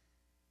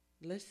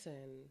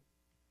 listen,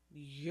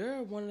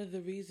 you're one of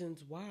the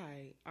reasons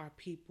why our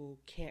people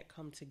can't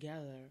come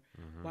together,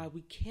 why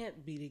we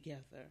can't be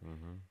together.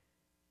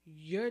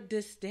 Your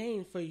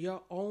disdain for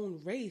your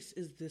own race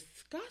is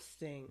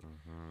disgusting.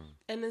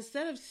 And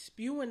instead of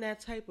spewing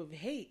that type of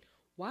hate,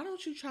 why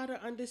don't you try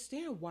to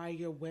understand why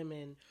your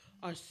women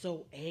are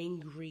so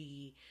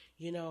angry?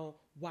 You know,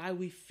 why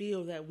we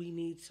feel that we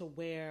need to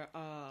wear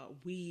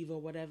weave or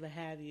whatever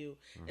have you,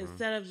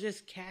 instead of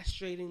just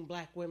castrating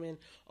black women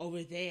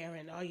over there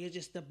and, oh, you're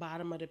just the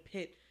bottom of the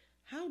pit.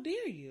 How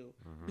dare you?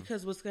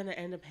 Because what's going to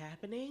end up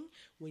happening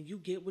when you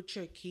get with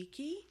your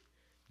Kiki,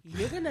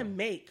 you're going to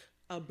make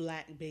a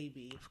black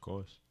baby. Of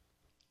course.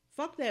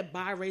 Fuck that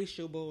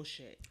biracial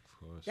bullshit. Of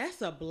course.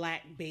 That's a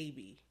black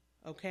baby.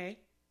 Okay?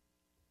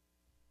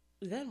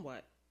 Then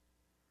what?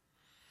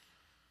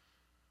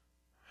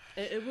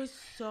 It was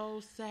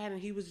so sad.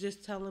 And he was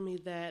just telling me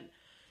that,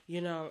 you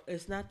know,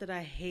 it's not that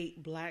I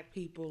hate black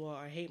people or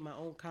I hate my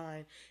own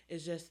kind.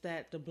 It's just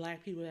that the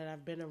black people that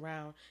I've been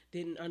around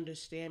didn't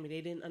understand me. They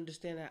didn't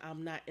understand that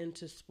I'm not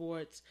into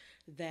sports,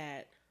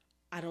 that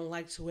I don't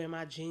like to wear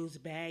my jeans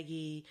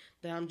baggy,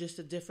 that I'm just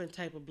a different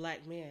type of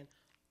black man.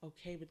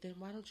 Okay, but then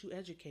why don't you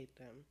educate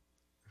them?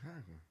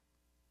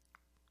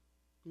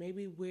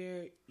 Maybe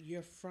where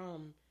you're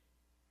from,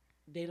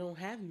 they don't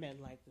have men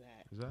like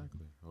that.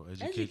 Exactly. Or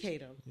educate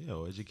them. Yeah,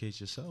 or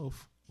educate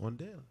yourself on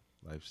their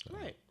lifestyle.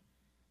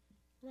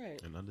 Right.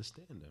 And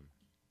understand them.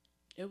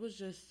 It was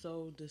just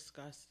so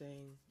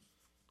disgusting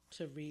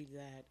to read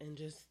that and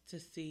just to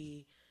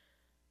see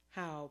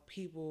how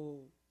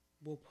people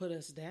will put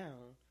us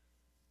down.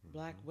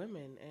 Black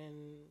women,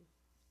 and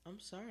I'm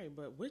sorry,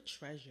 but we're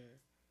treasure.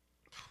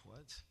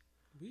 What?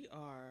 We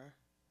are.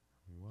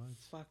 What?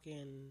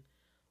 Fucking.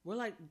 We're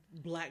like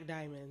black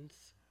diamonds.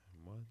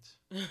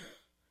 What?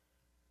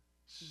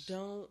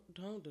 Don't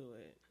do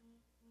it.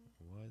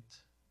 What?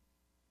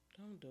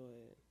 Don't do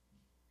it.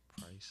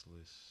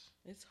 Priceless.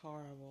 It's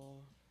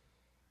horrible.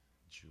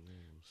 Jewels.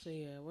 So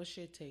yeah, what's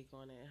your take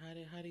on it?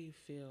 How do you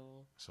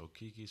feel? So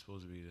Kiki's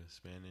supposed to be the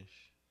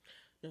Spanish?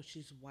 No,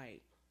 she's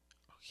white.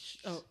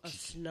 A Kiki.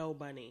 snow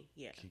bunny.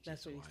 Yeah, Kiki's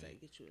that's what he white.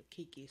 said. Get you a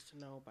Kiki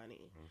snow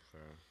bunny.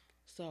 Okay.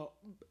 So,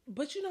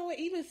 but you know what?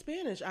 Even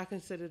Spanish, I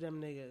consider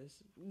them niggas.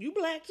 You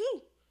black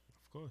too.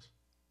 Of course.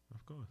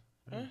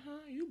 Yeah.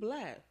 You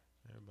black.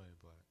 Everybody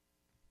black.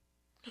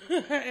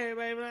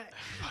 Everybody black.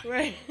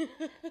 Right.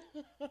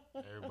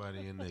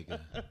 Everybody a nigga.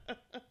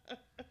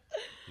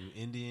 You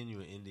Indian, you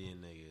an Indian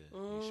nigga.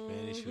 You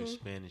Spanish, you a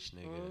Spanish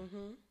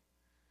nigga.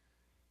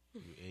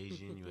 You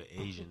Asian, you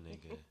an Asian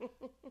nigga.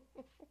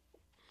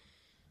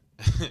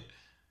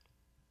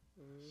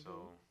 So,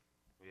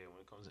 yeah,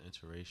 when it comes to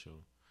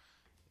interracial,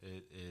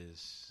 it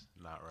is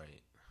not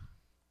right.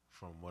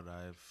 From what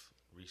I've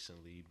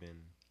recently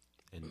been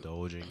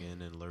indulging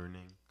in and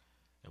learning,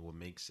 and what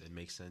makes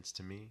sense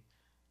to me,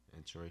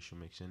 interracial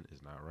mixing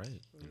is not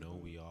right. You know,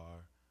 we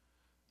are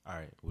all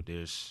right. Well,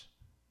 there's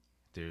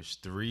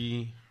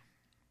 3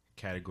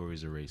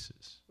 categories of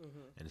races,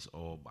 and it's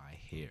all by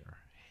hair.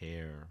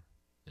 Hair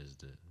is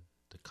the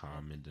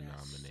common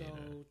denominator.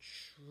 So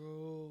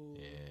true.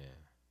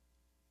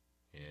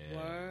 Yeah.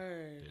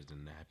 Word. There's the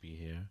nappy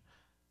hair.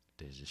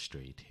 There's the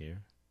straight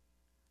hair,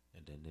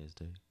 and then there's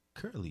the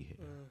curly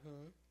hair.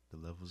 The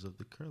levels of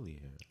the curly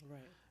hair. Right.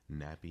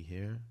 Nappy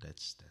hair,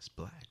 that's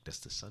black. That's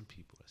the sun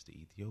people. That's the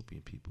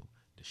Ethiopian people.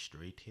 The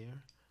straight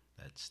hair,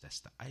 that's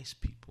the ice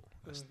people.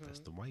 That's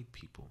the white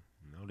people.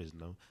 There's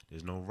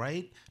no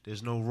right,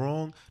 there's no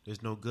wrong,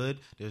 there's no good,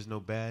 there's no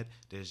bad.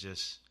 There's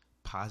just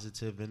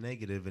positive and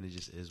negative, and it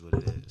just is what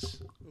it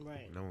is.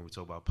 Right. When we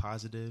talk about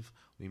positive,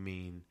 we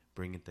mean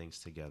bringing things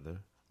together.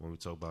 When we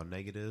talk about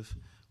negative,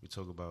 we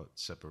talk about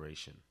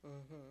separation.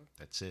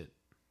 That's it.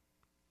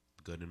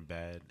 Good and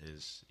bad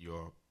is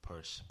your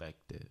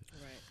perspective.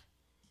 Right.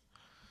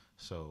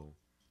 So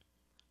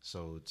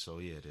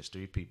yeah, there's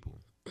three people.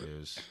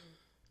 There's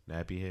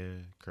nappy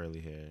hair,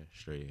 curly hair,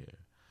 straight hair.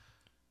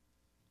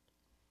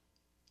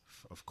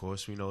 Of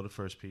course, we know the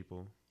first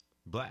people,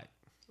 black.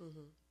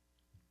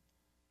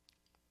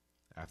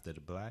 After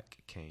the black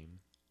came,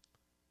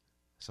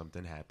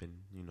 something happened.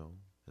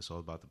 It's all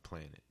about the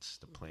planets.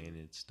 The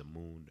planets, the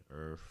moon, the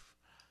earth,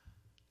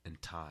 and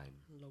time.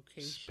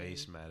 Location.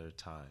 Space, matter,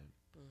 time.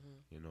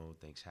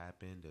 Things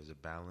happen. There's a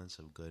balance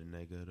of good and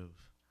negative.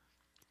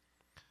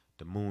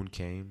 The moon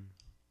came.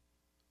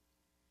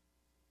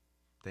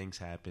 Things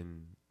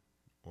happened.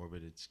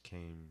 Orbits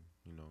came.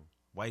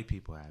 White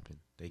people happened.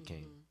 They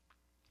came.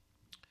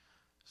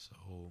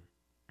 So,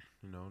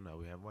 now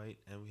we have white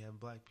and we have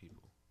black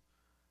people.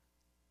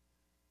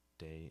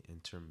 They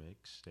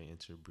intermixed. They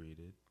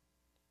interbreeded.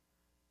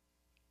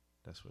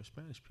 That's where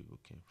Spanish people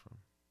came from.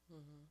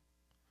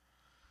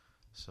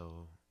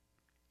 So,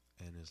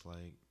 and it's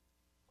like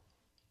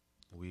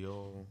we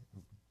all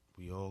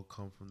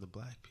come from the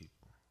black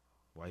people.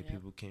 White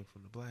people came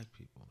from the black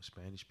people.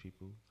 Spanish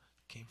people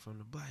came from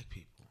the black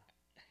people.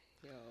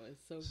 Yo,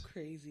 it's so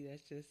crazy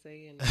that you're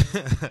saying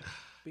that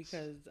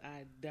because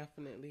I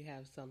definitely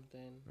have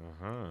something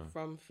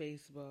from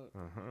Facebook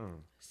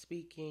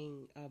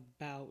speaking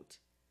about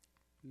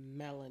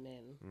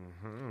melanin.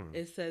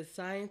 It says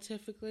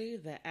scientifically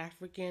the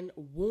African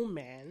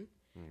woman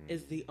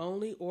is the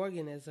only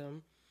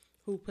organism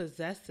who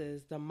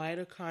possesses the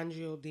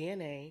mitochondrial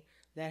DNA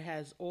that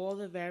has all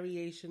the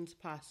variations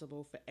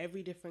possible for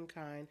every different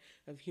kind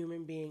of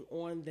human being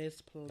on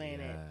this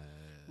planet. Yes.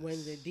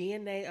 When the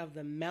DNA of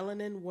the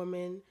melanin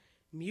woman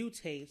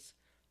mutates,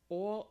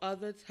 all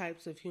other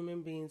types of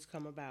human beings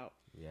come about.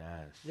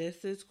 Yes.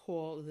 This is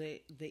called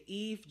the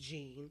Eve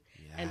gene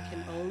and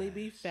can only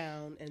be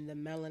found in the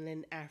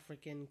melanin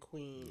African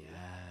queen.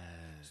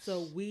 Yes.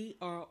 So we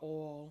are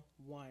all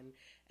one.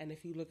 And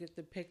if you look at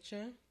the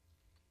picture,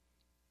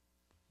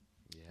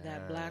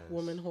 that black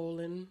woman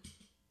holding...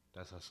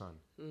 That's her son.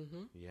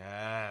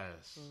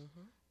 Yes.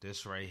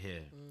 This right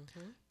here.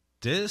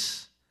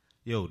 This...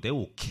 Yo, they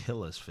will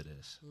kill us for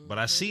this. But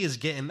I see it's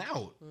getting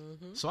out.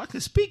 So I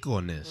can speak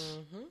on this.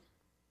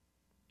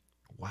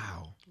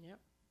 Wow. Yep.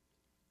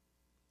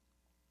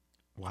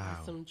 Wow.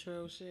 That's some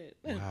true shit.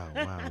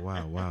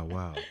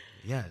 Wow.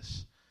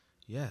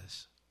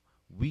 Yes.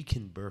 We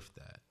can birth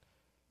that.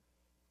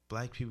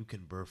 Black people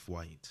can birth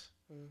white.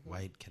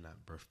 White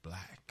cannot birth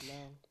black.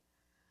 No.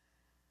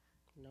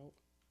 Nope.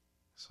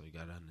 So you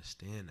got to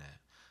understand that.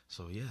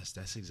 So, yes,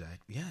 that's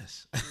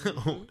yes.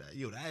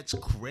 Yo, that's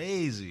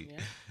crazy.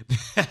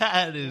 Yeah.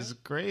 That is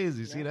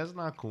crazy. See, that's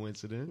not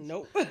coincidence.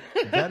 Nope.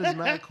 That is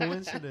not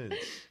coincidence.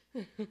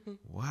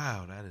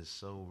 Wow, that is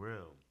so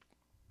real.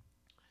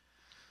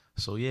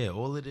 So, yeah,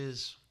 all it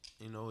is,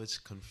 it's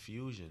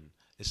confusion.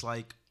 It's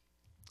like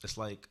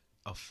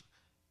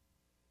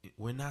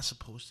we're not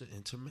supposed to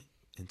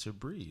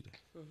interbreed.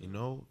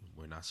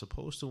 We're not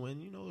supposed to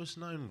win. It's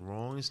nothing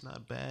wrong. It's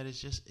not bad. It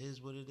just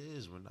is what it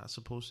is. We're not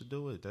supposed to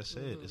do it. That's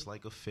it. It's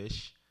like a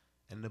fish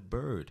and a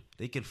bird.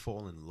 They can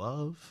fall in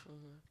love,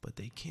 but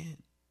they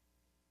can't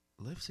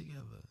live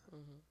together.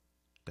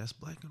 That's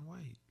black and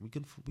white. We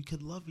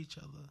could love each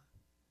other,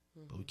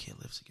 but we can't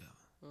live together.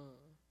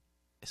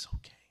 It's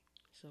okay.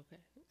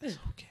 It's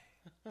okay.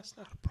 It's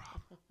not a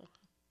problem.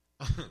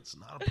 It's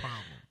not a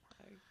problem.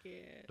 I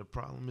can't. The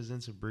problem is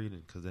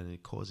interbreeding because then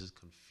it causes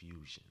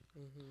confusion.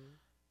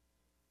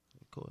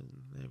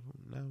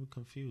 Now we're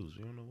confused.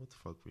 We don't know what the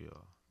fuck we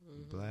are.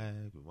 We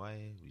black, we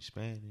white, we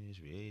Spanish,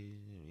 we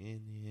Asian, we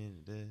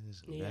Indian,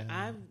 this,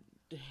 that.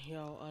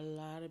 A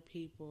lot of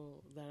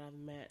people that I've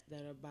met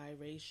that are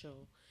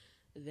biracial,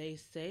 they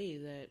say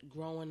that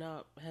growing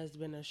up has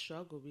been a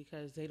struggle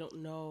because they don't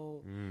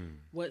know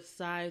what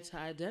side to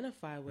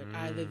identify with.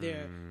 Either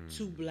they're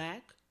too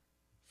black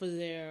for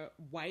their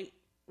white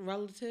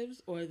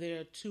relatives or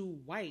they're too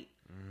white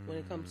when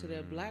it comes to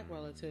their black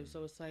relatives.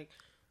 So it's like,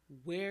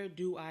 where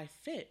do I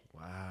fit?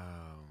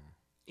 Wow.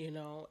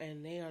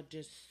 And they are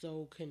just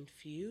so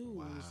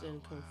confused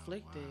and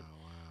conflicted.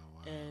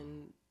 Wow.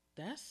 And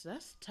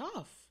that's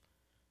tough.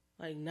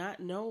 Like not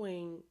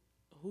knowing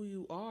who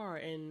you are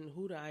and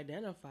who to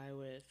identify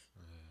with.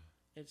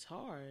 It's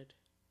hard.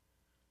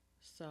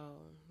 So,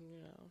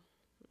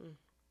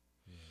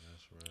 Yeah,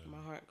 that's right.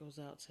 My heart goes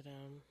out to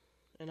them.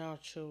 And our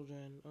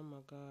children, oh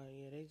my God,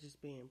 they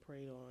just being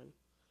preyed on.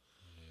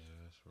 Yeah,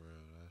 that's real.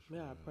 We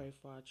gotta pray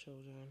for our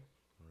children.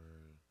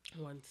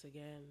 Once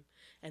again.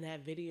 And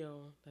that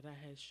video that I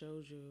had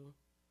showed you,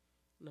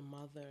 the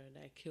mother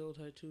that killed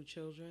her 2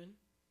 children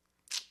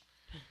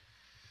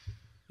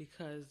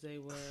because they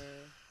were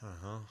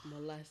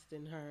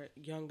molesting her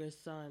younger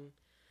son.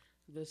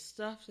 The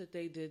stuff that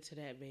they did to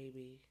that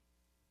baby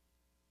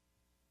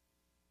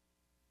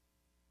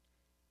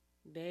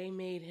They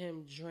made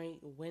him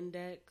drink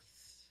Windex.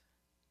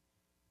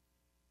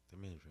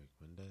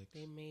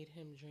 They made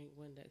him drink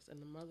Windex.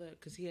 And the mother,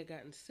 because he had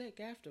gotten sick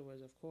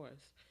afterwards, of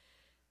course.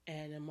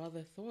 And the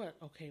mother thought,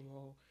 okay,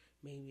 well,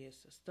 maybe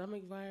it's a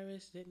stomach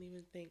virus. Didn't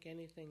even think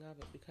anything of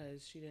it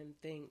because she didn't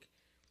think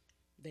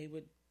they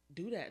would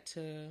do that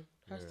to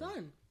her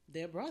son,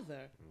 their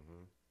brother.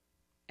 Mm-hmm.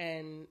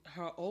 And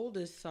her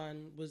oldest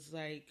son was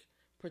like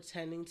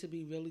pretending to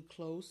be really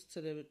close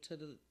to the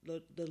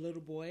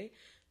little boy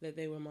that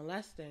they were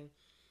molesting.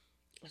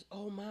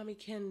 Oh, mommy,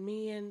 can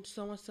me and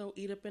so-and-so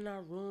eat up in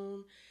our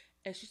room?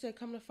 And she said,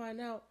 come to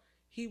find out,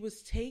 he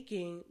was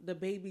taking the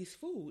baby's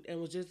food and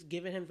was just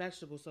giving him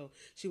vegetables. So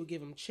she would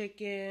give him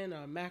chicken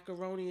or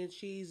macaroni and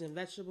cheese and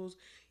vegetables.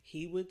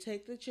 He would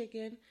take the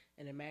chicken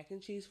and the mac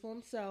and cheese for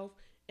himself,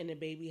 and the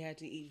baby had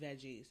to eat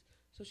veggies.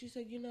 So she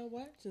said, you know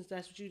what? Since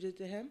that's what you did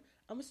to him,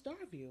 I'm going to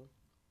starve you.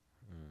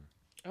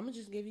 I'm going to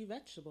just give you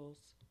vegetables.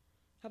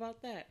 How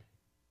about that?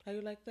 How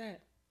you like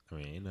that? I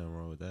mean, ain't nothing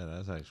wrong with that.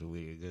 That's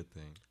actually a good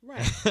thing.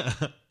 Right.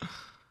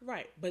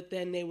 Right. But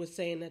then they were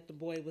saying that the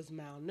boy was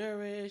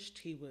malnourished.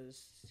 He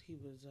was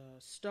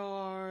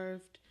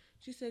starved.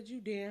 She said, you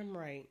damn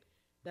right.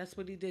 That's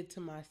what he did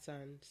to my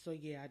son. So,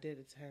 yeah, I did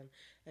it to him.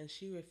 And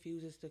she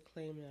refuses to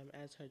claim them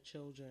as her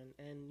children.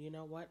 And you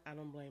know what? I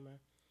don't blame her.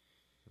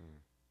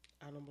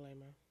 I don't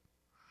blame her.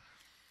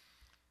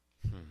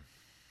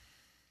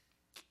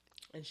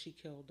 And she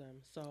killed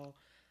them. So,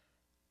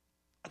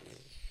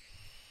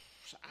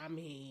 I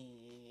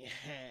mean,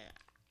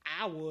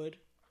 I would.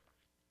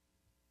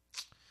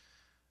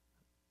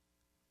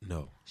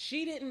 No.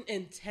 She didn't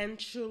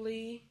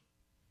intentionally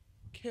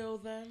kill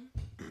them.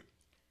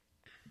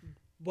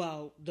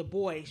 Well, the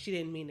boy, she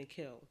didn't mean to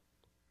kill.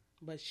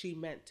 But she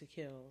meant to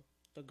kill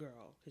the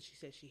girl because she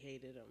said she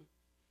hated him.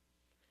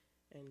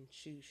 And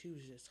she was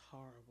just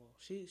horrible.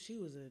 She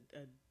was a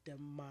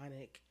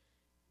demonic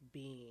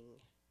being.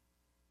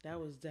 That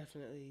was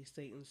definitely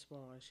Satan's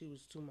spawn. She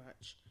was too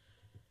much.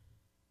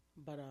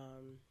 But,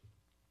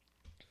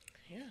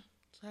 yeah.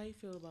 So how you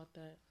feel about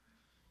that?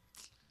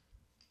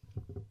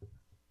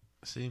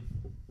 See,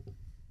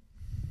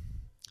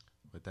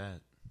 with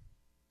that,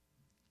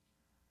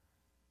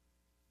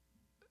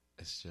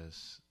 it's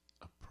just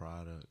a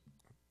product.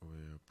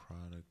 We're a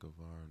product of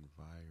our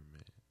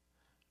environment.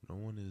 No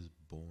one is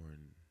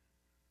born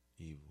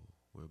evil.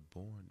 We're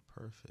born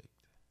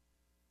perfect.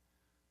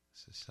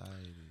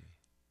 Society.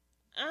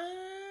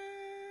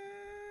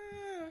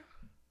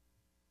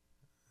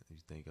 You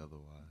think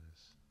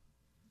otherwise?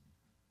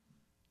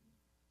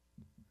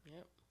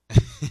 Yep.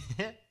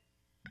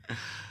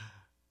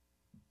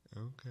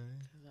 Okay.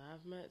 Because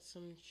I've met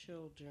some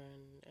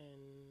children,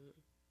 and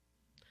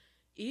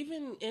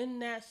even in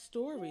that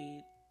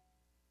story,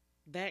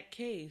 that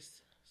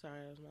case,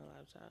 sorry, that was my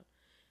laptop.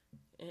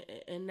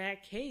 In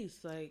that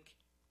case, like,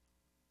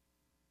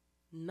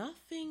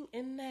 nothing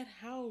in that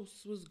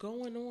house was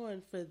going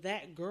on for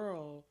that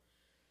girl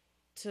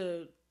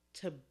to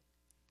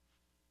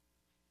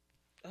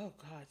oh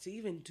God, to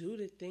even do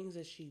the things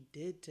that she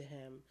did to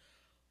him.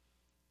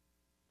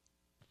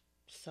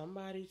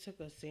 Somebody took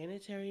a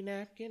sanitary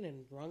napkin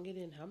and wrung it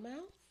in her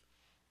mouth.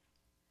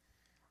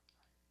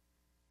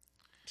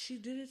 She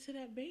did it to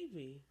that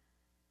baby.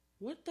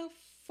 What the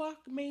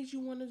fuck made you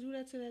want to do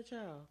that to that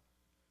child?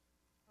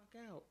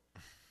 Fuck out.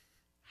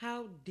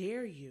 How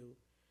dare you?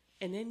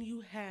 And then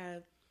you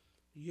have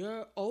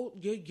your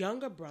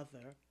younger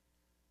brother,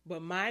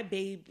 but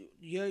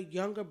your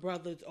younger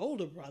brother's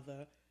older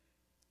brother,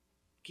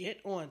 get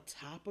on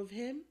top of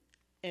him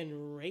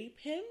and rape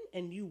him,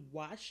 and you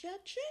watch that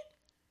shit?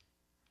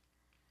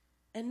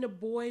 And the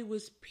boy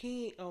was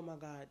peeing. Oh my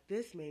God,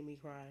 this made me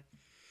cry.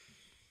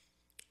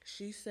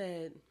 She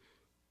said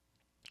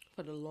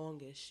for the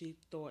longest, she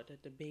thought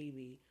that the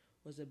baby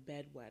was a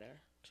bedwetter.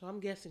 So I'm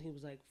guessing he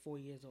was like 4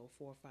 years old,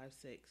 4, 5,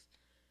 6.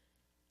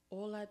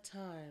 All that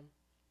time,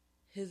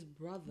 his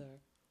brother,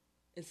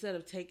 instead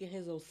of taking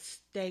his old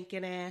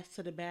stinking ass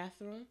to the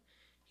bathroom,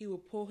 he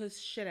would pull his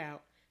shit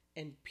out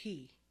and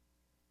pee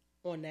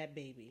on that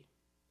baby.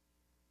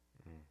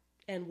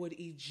 And would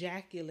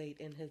ejaculate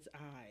in his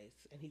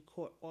eyes. And he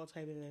caught all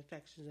type of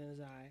infections in his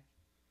eye.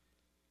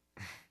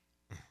 His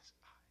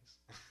eyes.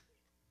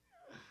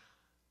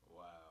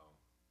 Wow.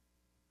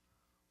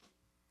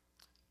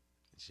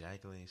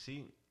 Ejaculating.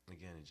 See,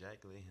 again,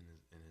 ejaculating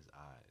in his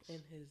eyes.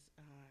 In his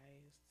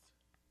eyes.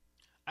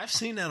 I've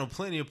seen that on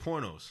plenty of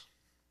pornos.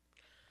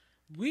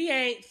 We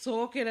ain't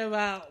talking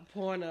about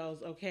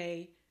pornos,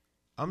 okay?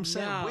 I'm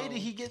saying, where did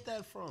he get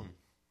that from?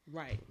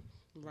 Right.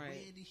 Where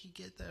did he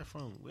get that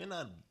from? We're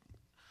not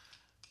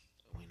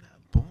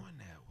born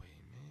that way,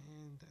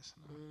 man. That's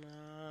not.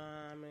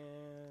 Nah,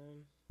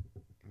 man.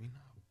 We're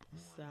not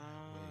born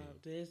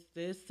that way.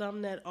 There's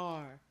some that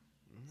are.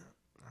 No,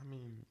 I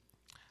mean,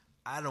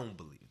 I don't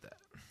believe that.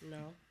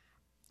 No.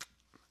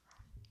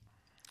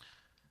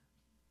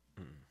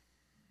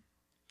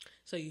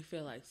 So you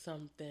feel like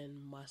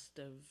something must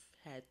have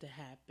had to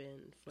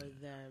happen for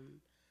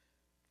them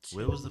to...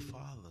 Where was the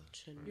father?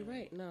 You're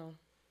right, no.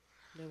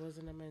 There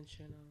wasn't a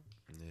mention of...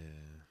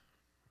 Yeah.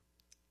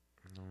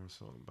 No,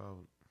 it's all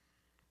about.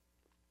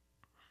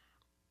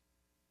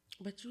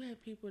 But you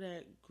have people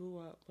that grew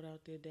up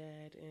without their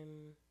dad,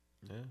 and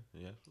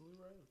you're absolutely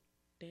right.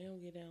 They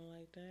don't get down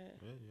like that.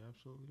 Yeah, you're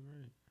absolutely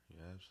right.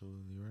 You're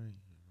absolutely right.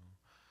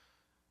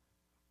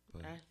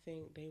 But I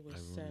think they were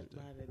sent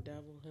by the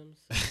devil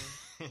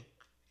himself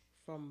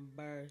from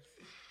birth.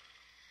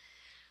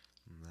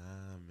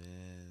 Nah,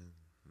 man.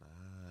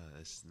 Nah,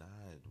 it's not.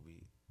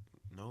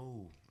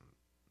 No.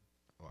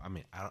 Well, I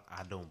mean,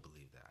 I don't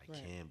believe that. I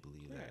can't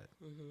believe that.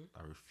 Mm-hmm.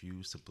 I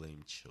refuse to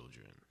blame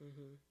children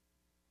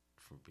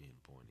for being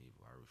born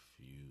evil. I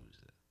refuse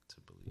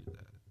to believe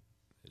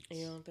that.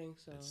 You don't think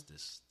so? It's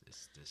this.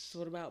 So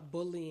what about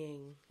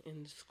bullying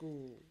in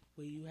school,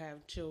 where you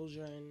have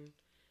children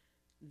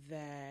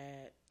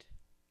that?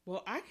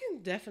 Well, I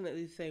can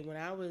definitely say when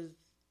I was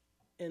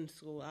in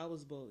school, I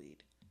was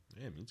bullied.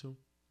 Yeah, me too.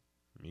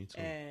 Me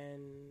too.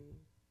 And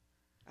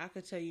I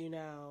could tell you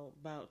now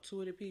about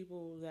 2 of the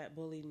people that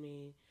bullied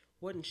me.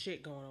 Wasn't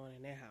shit going on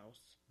in their house.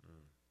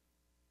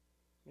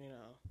 You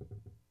know,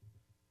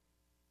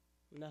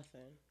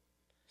 nothing.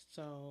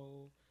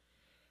 So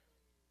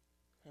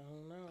I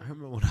don't know. I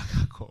remember when I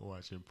got caught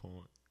watching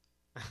porn.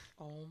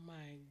 Oh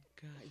my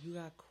God, you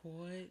got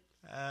caught?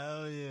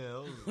 Hell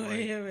yeah!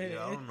 Wait a minute.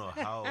 I don't know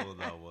how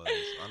old I was.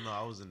 I know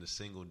I was in the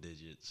single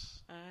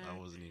digits. I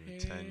wasn't even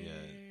 10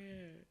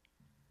 yet.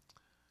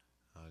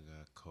 I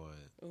got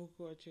caught. Who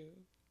caught you?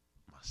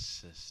 My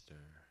sister.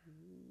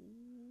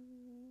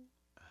 Ooh.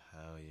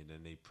 Hell yeah!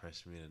 Then they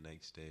pressed me the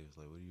next day. It was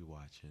like, "What are you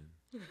watching?"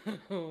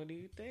 What do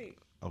you think?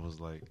 I was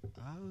like,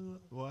 "I was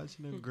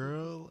watching a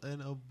girl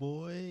and a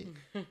boy."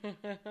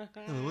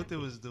 And what they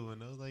was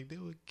doing? I was like, they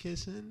were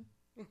kissing.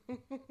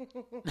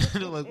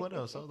 They're like, what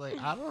else? I was like,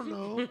 I don't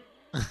know.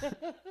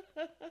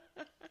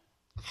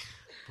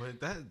 But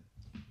that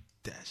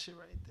shit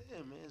right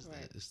there, man.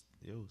 It's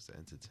the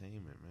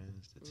entertainment, man.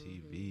 It's the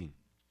TV.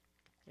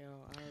 Yo,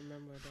 I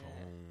remember that.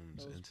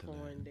 Phones, those internet.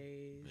 porn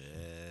days.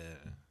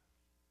 Yeah.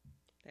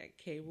 That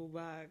cable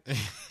box.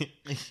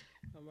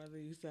 My mother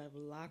used to have a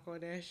lock on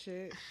that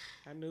shit.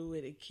 I knew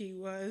where the key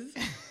was.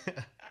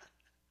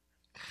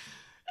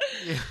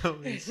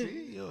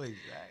 Exactly.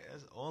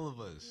 That's all of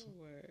us.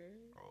 Word.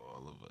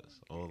 All of us.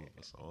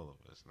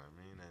 Know what I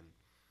mean? And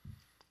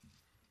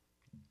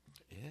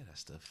yeah,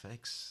 that's the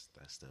effects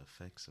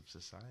of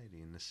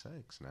society and the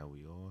sex. Now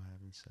we all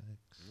having sex.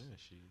 Yeah,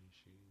 she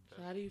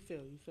So how do you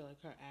feel? You feel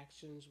like her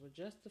actions were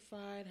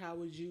justified? How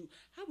would you,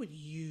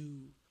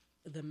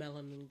 the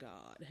melanin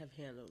god, have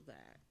handled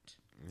that?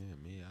 Yeah,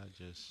 me,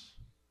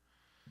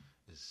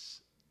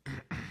 it's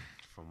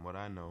from what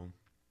I know,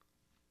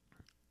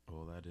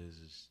 all that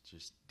is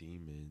just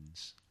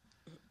demons.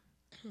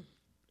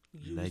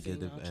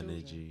 Negative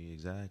energy,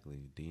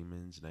 exactly.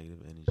 Demons,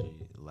 negative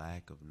energy,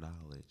 lack of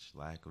knowledge,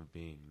 lack of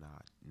being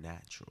not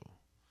natural,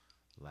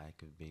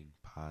 lack of being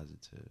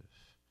positive.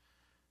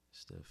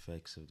 It's the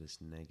effects of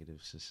this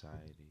negative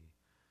society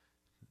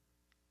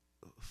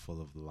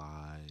full of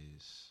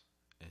lies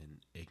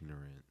and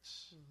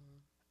ignorance.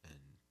 And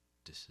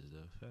this is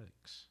the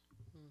effects.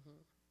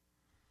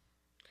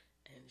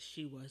 And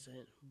she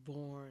wasn't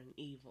born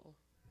evil.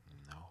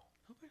 No.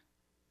 Okay.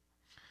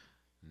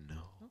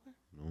 No. Okay.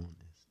 No one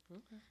is.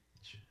 Okay.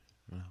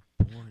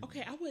 Born.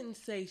 Okay, I wouldn't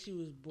say she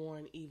was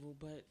born evil,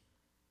 but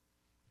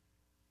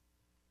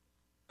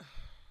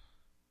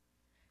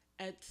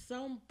at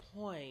some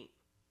point,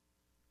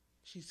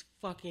 she's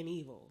fucking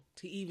evil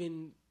to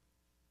even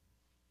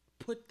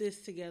put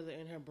this together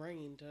in her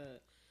brain to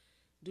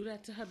do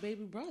that to her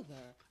baby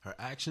brother. Her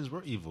actions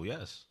were evil,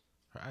 yes.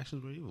 Her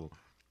actions were evil.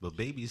 But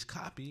babies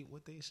copy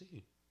what they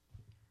see.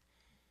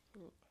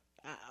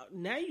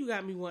 Now you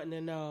got me wanting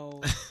to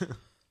know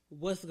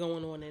what's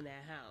going on in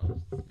that house.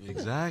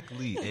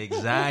 Exactly.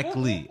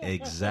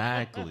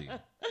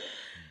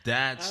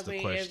 That's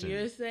the question. If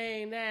you're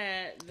saying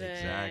that, then...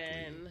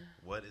 Exactly.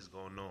 What is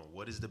going on?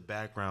 What is the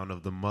background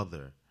of the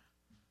mother?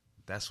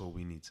 That's what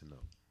we need to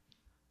know.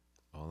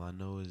 All I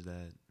know is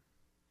that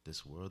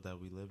this world that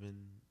we live in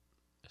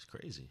is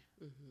crazy.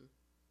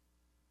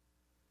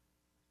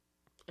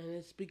 And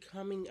it's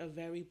becoming a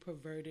very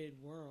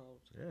perverted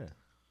world. Yeah.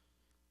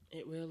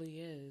 It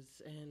really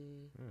is.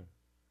 And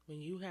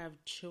when you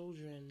have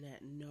children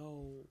that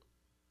know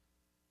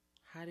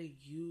how to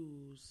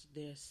use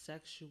their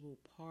sexual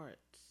parts,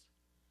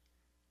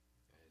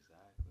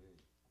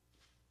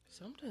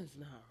 something's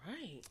not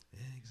right.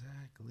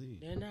 Exactly.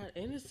 They're not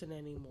innocent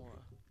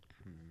anymore.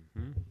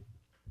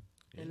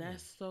 And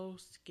that's so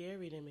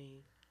scary to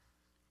me.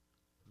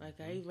 Like,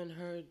 I even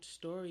heard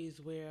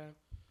stories where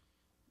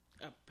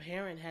a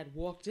parent had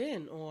walked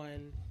in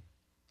on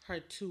her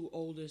 2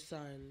 older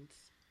sons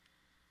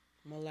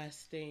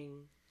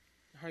molesting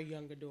her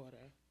younger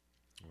daughter.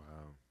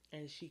 Wow.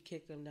 And she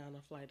kicked them down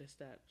a flight of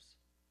steps.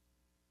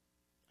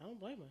 I don't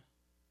blame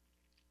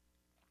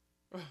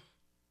her.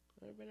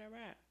 Would have been a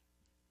wrap.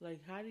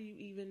 Like, how do you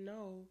even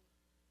know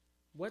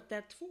what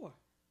that's for?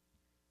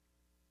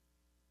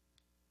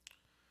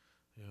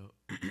 Yo,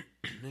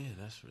 man,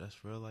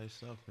 that's real life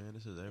stuff, man.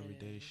 This is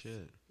everyday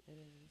shit. It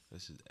is.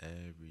 This is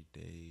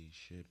everyday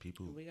shit.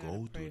 People we go gotta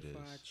through pray this. for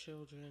our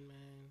children,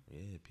 man.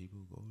 Yeah, people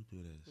go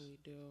through this. We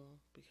do,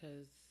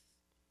 because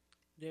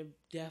they're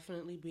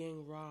definitely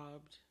being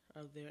robbed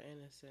of their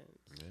innocence.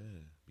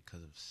 Yeah,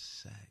 because of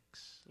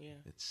sex. Yeah.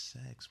 It's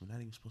sex. We're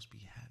not even supposed to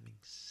be having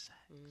sex.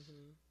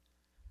 Mm-hmm.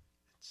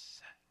 It's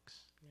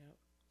sex. Yep.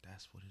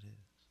 That's what it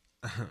is.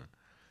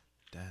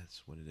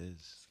 That's what it is.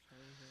 It's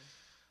crazy.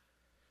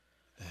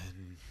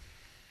 And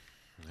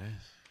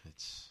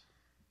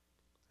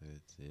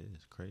yeah,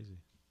 it's crazy.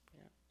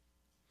 Yeah.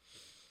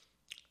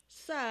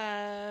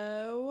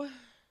 So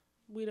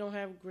we don't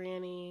have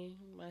Granny.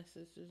 My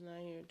sister's not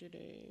here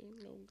today.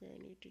 No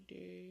Granny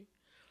today.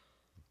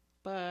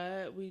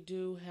 But we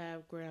do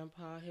have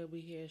Grandpa. He'll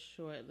be here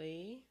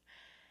shortly.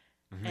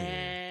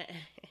 And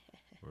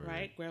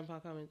right, Grandpa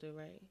coming through,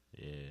 right?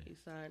 Yeah. He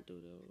signed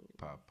through the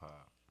Pop. All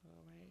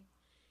right.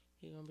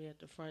 He's gonna be at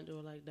the front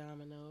door like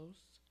dominoes.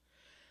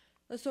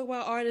 Let's talk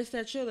about artists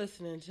that you're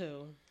listening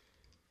to.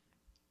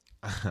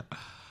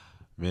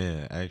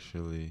 Man,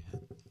 actually,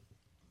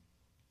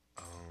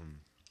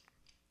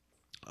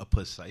 I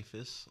put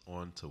Cyphus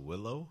on to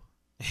Willow.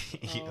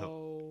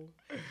 Oh,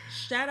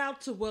 shout out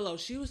to Willow.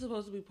 She was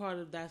supposed to be part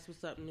of That's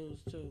What's Up News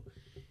too.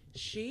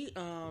 She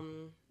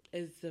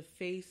is the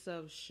face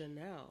of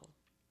Chanel.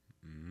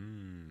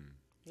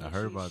 I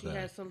heard about that. She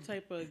has some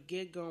type of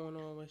gig going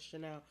on with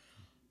Chanel.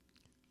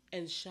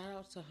 And shout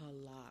out to her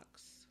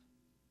locks.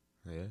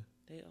 Yeah?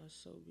 They are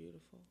so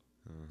beautiful.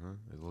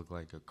 It looked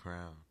like a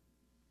crown.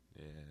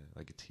 Yeah,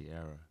 like a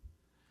tiara.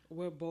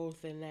 We're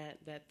both in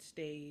that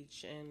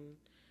stage, and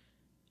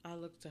I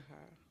look to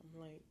her. I'm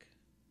like...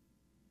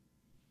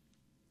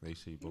 They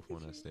see both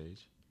on that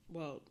stage?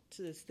 Well,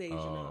 to the stage in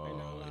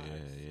our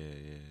lives.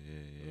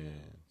 Yeah.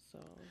 So...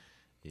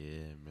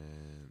 Yeah,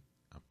 man.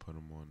 I put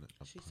them on.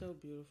 She's so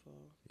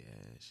beautiful.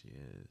 Yeah, she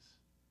is.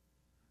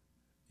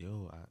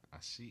 Yo, I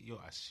see.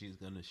 She's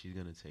gonna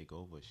take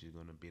over. She's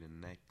gonna be the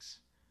next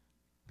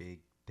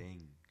big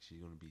thing. She's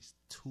gonna be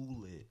too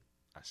lit.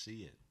 I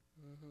see it.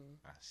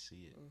 I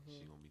see it.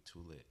 She's gonna be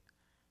too lit,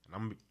 and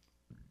I'm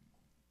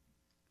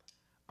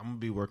gonna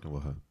be working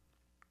with her.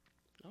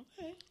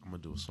 Okay. I'm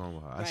gonna do a song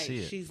with her. Right. I see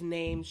it. She's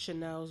named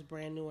Chanel's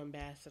brand new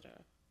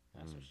ambassador.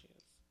 That's what she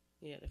is.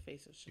 Yeah, the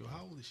face of Chanel. Yo,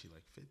 how old is she?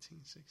 Like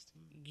 15,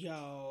 16?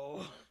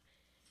 Yo.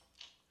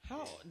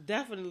 How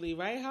definitely,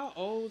 right? How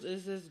old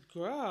is this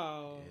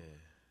girl?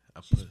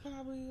 Yeah. She's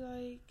probably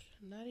like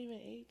not even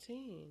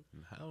 18.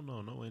 Hell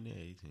no, nowhere near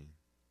 18.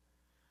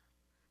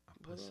 I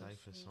put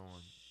Cyphus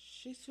on.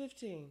 She's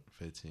 15.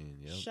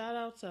 15, yep. Shout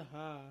out to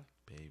her.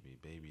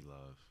 Baby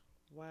love.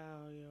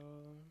 Wow,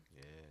 yo.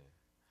 Yeah.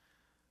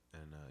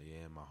 And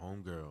yeah, my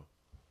homegirl.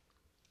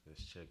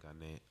 This chick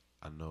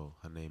I know.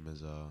 Her name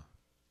is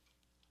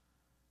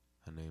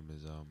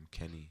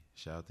Kenny.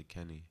 Shout out to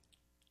Kenny.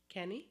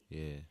 Kenny?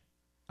 Yeah.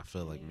 I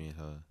feel like me and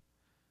her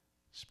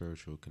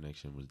spiritual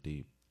connection was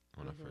deep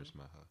when I first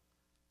met her.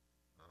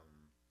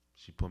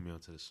 She put me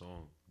onto the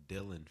song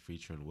Dylan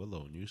featuring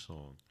Willow, new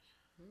song.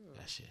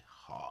 That shit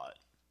hard.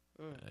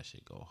 That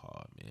shit go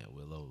hard, man.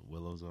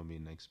 Willow's gonna be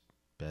the next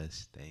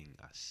best thing.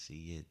 I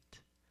see it.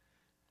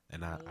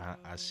 And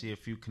I see a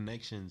few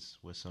connections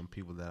with some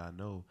people that I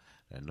know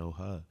that know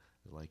her.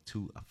 Like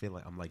I feel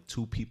like I'm like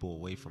 2 people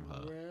away from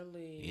her.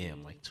 Really? Yeah,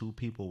 I'm like 2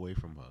 people away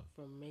from her.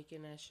 From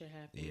making that shit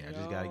happen. Yeah, I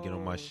just gotta get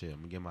on my shit. I'm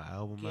gonna get my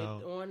album out.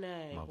 Get on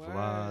that. My Word.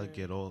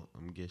 vlog.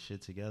 I'm gonna get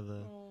shit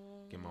together.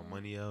 Get my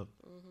money up.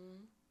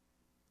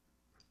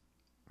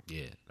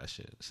 Yeah, that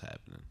shit is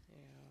happening.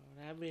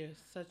 Yeah, that'd be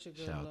such a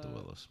good Shout out to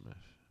Willow Smith.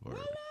 Word.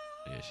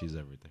 Yeah, she's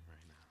everything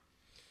right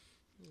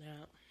now.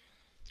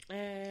 Yeah.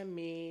 And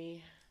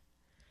me.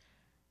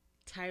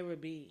 Tyra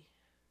B.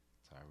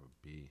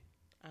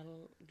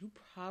 You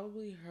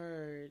probably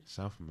heard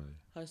Sound familiar?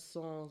 her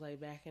songs like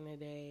back in the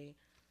day.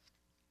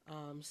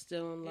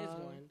 Still in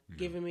Love. One. No.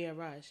 Giving Me a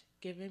Rush.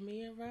 Giving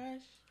me a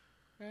rush.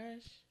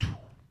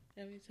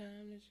 Every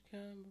time that you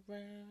come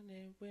around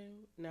and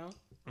when... No?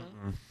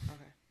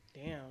 Okay.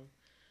 Damn.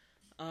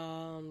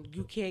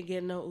 You Can't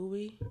Get No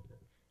Ooey.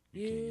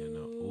 You Can't Get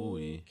No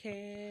Ooey.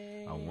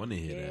 Can't I want to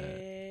hear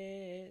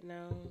that.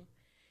 No.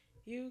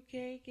 You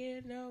can't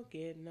get no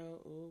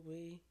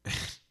ooey.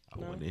 I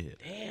want to hear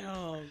that.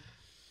 Damn.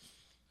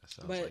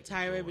 But like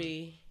Tyra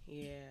B,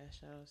 yeah,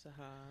 shout out to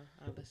her.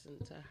 I listen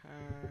to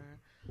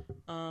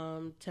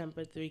her.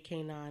 Temper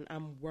 3K9.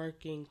 I'm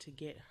working to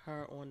get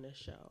her on the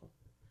show.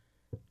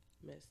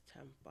 Miss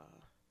Temper.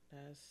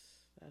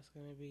 That's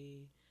gonna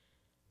be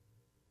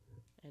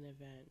an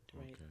event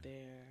right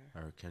there. I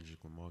heard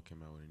Kendrick Lamar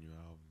came out with a new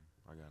album.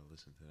 I gotta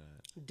listen to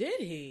that. Did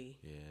he?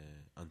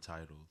 Yeah,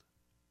 Untitled.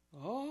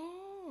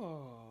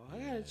 Oh, I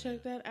gotta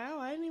check that out.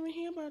 I didn't even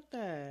hear about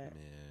that.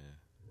 Yeah.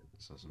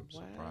 So some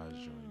surprise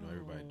joint. You know,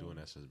 everybody doing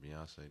that since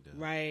Beyonce did.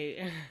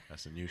 Right.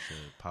 That's a new shit.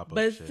 Pop-up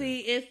but shit. See,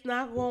 it's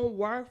not going to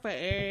work for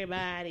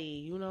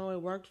everybody. You know,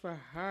 it worked for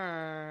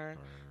her.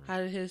 How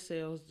did his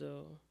sales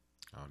do?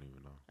 I don't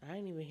even know. I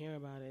didn't even hear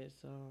about it,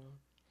 so...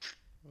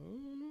 I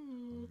don't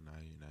know. Now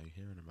you're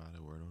hearing about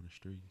it. Word on the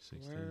street.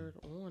 16. Word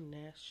on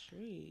that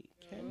street.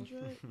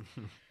 Kendrick.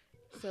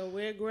 So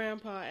where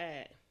Grandpa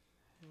at?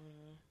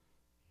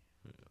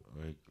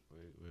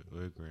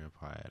 Where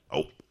Grandpa at?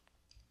 Oh.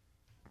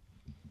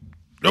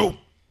 No.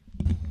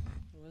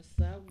 What's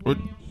up,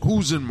 Grandpa?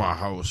 Who's in my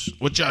house?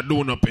 What y'all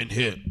doing up in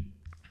here?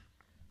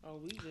 Oh,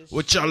 we just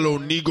What y'all little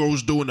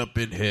Negroes doing up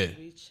in here?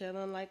 We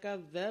chilling like a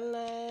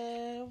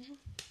villain.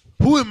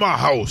 Who in my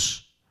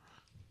house?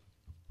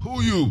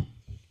 Who you?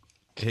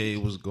 Hey,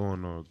 what's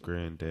going on,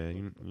 Granddad?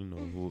 You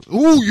know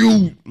who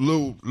you,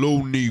 little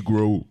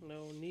Negro?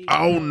 No Negro.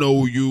 I don't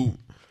know you.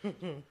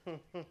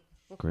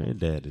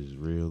 Granddad is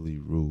really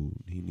rude.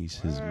 He needs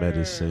his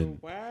medicine.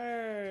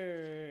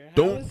 Word. How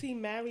Don't- is he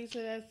married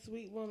to that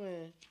sweet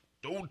woman?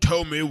 Don't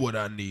tell me what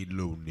I need,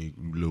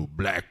 little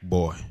black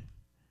boy.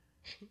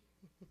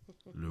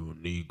 Little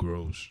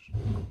Negroes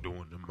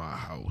doing in my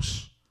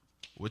house.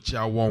 What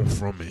y'all want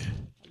from me?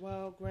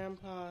 Well,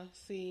 Grandpa,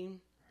 see,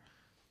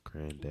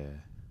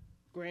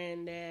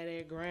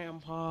 Granddaddy,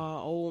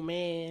 Grandpa, old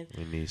man.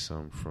 We need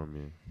something from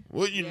you.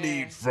 What you Yeah.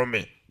 need from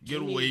me?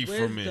 Get We away need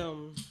from me.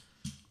 wisdom.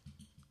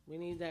 We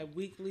need that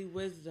weekly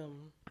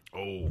wisdom.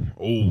 What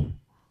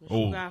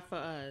you got for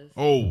us?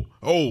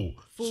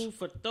 Food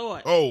for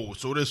thought.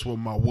 So this what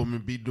my woman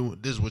be doing.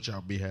 This what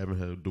y'all be having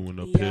her doing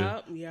up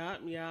here.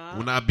 Yup.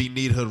 When I be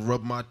need her to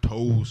rub my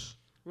toes.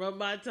 Rub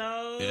my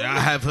toes. Yeah, I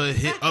have her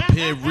hit up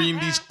here reading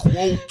these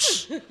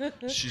quotes.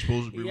 She's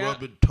supposed to be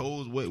rubbing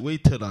toes.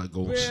 Wait till I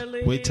go.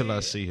 Really? Wait till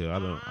I see her.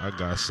 I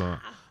got some.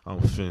 I'm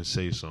finna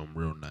say something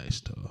real nice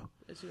to her.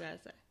 What you gotta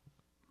say?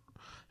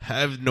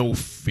 Have no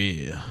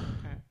fear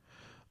Okay.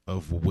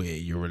 of where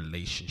your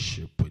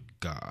relationship with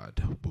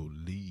God will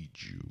lead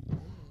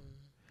you.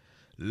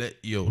 Let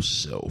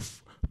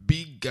yourself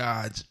be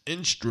God's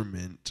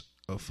instrument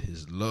of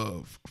his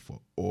love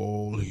for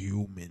all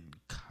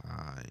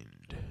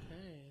humankind.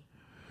 Hey,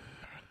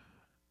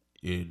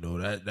 You know,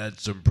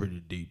 that's some pretty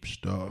deep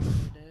stuff.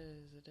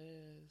 it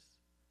is.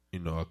 You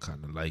know, I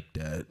kind of like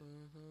that.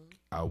 Mm-hmm.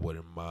 I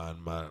wouldn't mind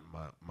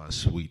my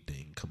sweet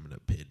thing coming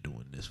up here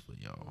doing this for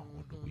y'all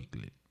on the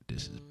weekly.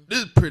 This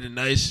is pretty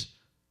nice.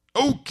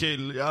 Okay,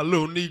 y'all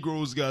little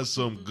Negroes got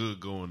something good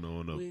going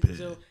on up We here.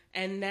 do.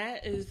 And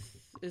that is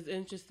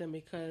interesting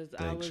because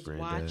I Thanks, was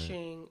Granddad.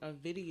 watching a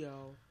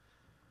video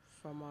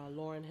from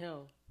Lauryn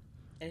Hill,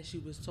 and she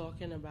was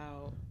talking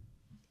about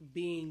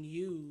being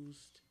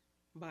used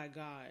by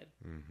God,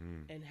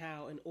 and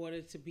how in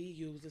order to be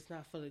used, it's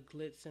not for the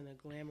glitz and the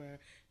glamour,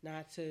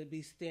 not to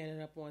be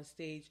standing up on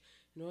stage.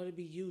 In order to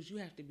be used, you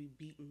have to be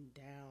beaten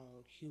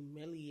down,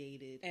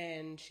 humiliated.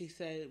 And she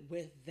said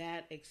with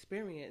that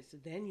experience,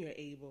 then you're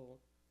able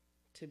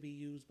to be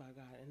used by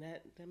God. And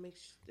that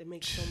makes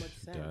so much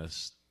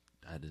sense.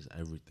 That is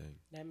everything.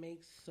 That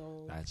makes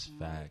so That's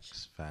much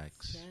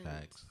facts,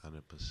 sense.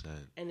 100%.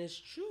 And it's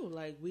true.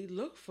 Like, we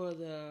look for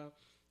the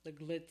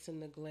glitz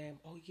and the glam.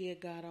 Oh, yeah,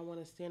 God, I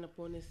want to stand up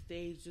on this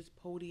stage, this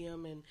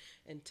podium,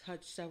 and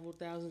touch several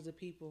thousands of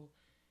people.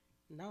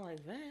 Not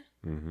like that.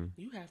 Mm-hmm.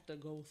 You have to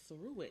go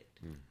through it.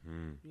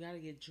 Mm-hmm. You got to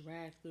get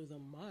dragged through the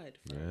mud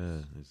first.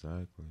 Yeah,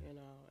 exactly. You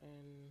know,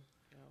 and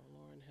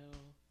Lauryn Hill.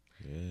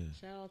 Yeah.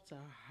 Shout out to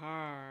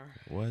her.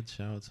 What?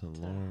 Shout out to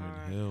Lauryn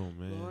her. Hill,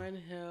 man.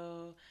 Lauryn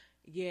Hill.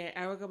 Yeah,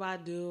 Erykah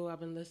Badu. I've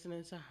been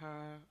listening to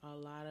her. A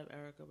lot of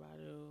Erykah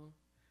Badu.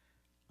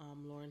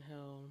 Lauryn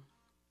Hill.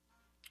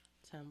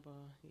 Tempa.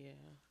 Yeah.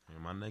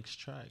 And my next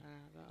track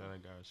that I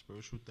got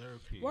spiritual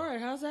therapy. Word,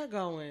 how's that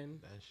going?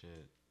 That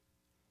shit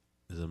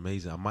is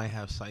amazing. I might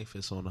have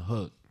Cyphers on the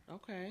hook.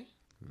 Okay.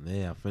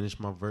 Yeah, I finished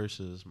my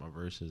verses. My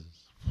verses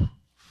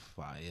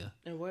fire.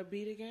 And what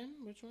beat again?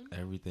 Which one?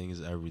 Everything is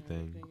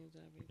everything. Everything is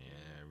everything.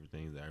 Yeah,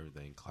 everything is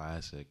everything.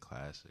 Classic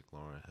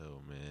Lauryn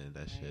Hill, man.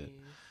 That shit.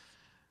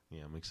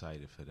 Yeah, I'm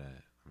excited for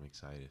that.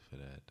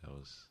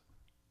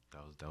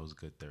 That was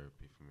good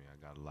therapy for me. I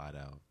got a lot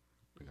out.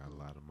 I got a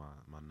lot of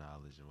my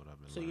knowledge and what I've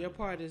been So learning. your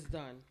part is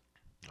done.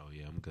 Oh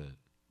yeah, I'm good.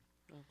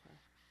 Okay.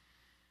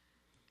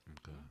 I'm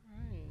good.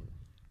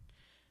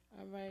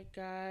 All right,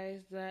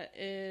 guys. That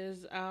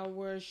is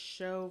our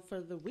show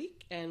for the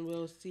week, and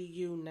we'll see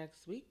you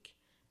next week,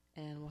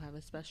 and we'll have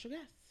a special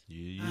guest.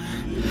 Yeah.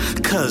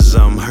 'Cause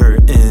I'm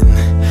hurting,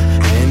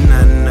 and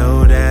I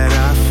know that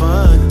I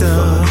fucked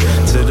up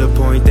to the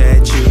point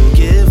that you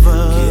give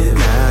up.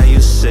 Now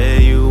you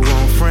say you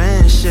want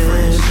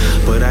friendship,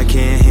 but I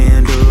can't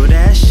handle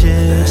that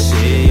shit.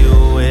 See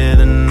you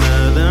with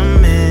another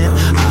man,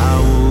 I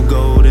will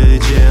go to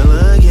jail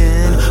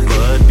again.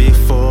 But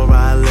before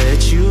I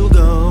let you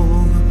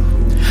go,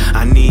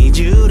 I need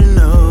you to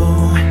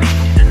know.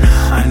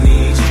 I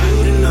need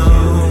you to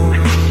know.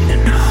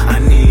 I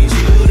need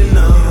you to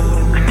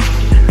know.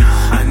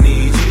 I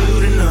need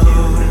you to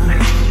know.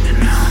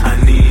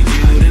 I need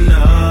you to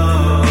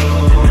know.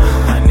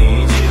 I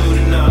need you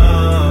to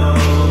know.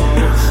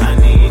 I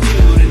need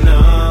you to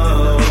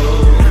know.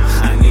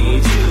 I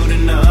need you to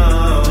know.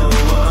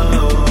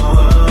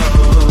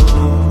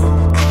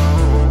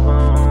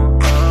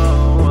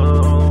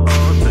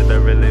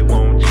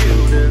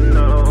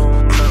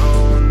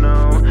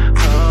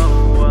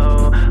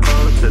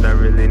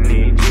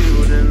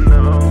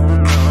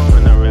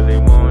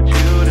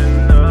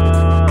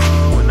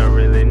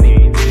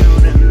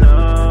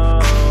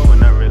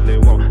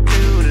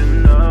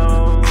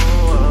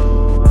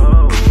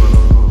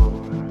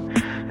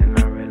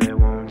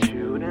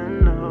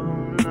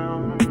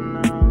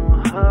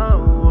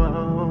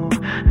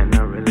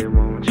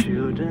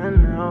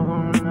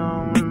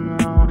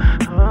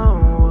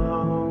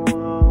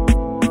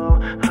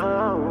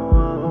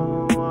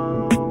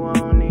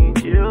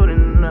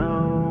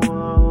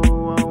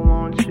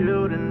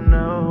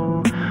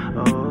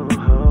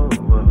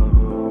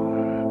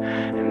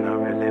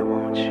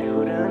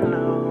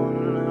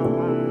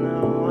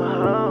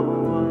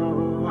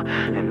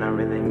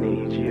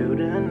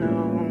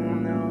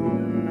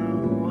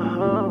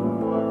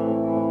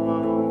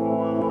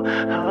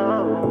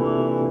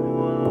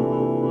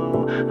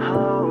 And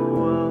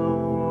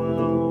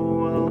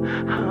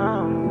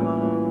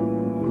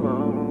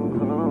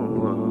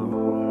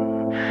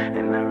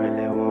I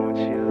really want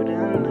you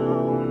to know,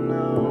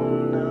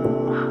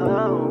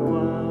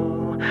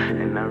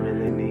 and I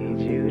really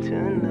need you to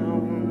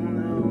know.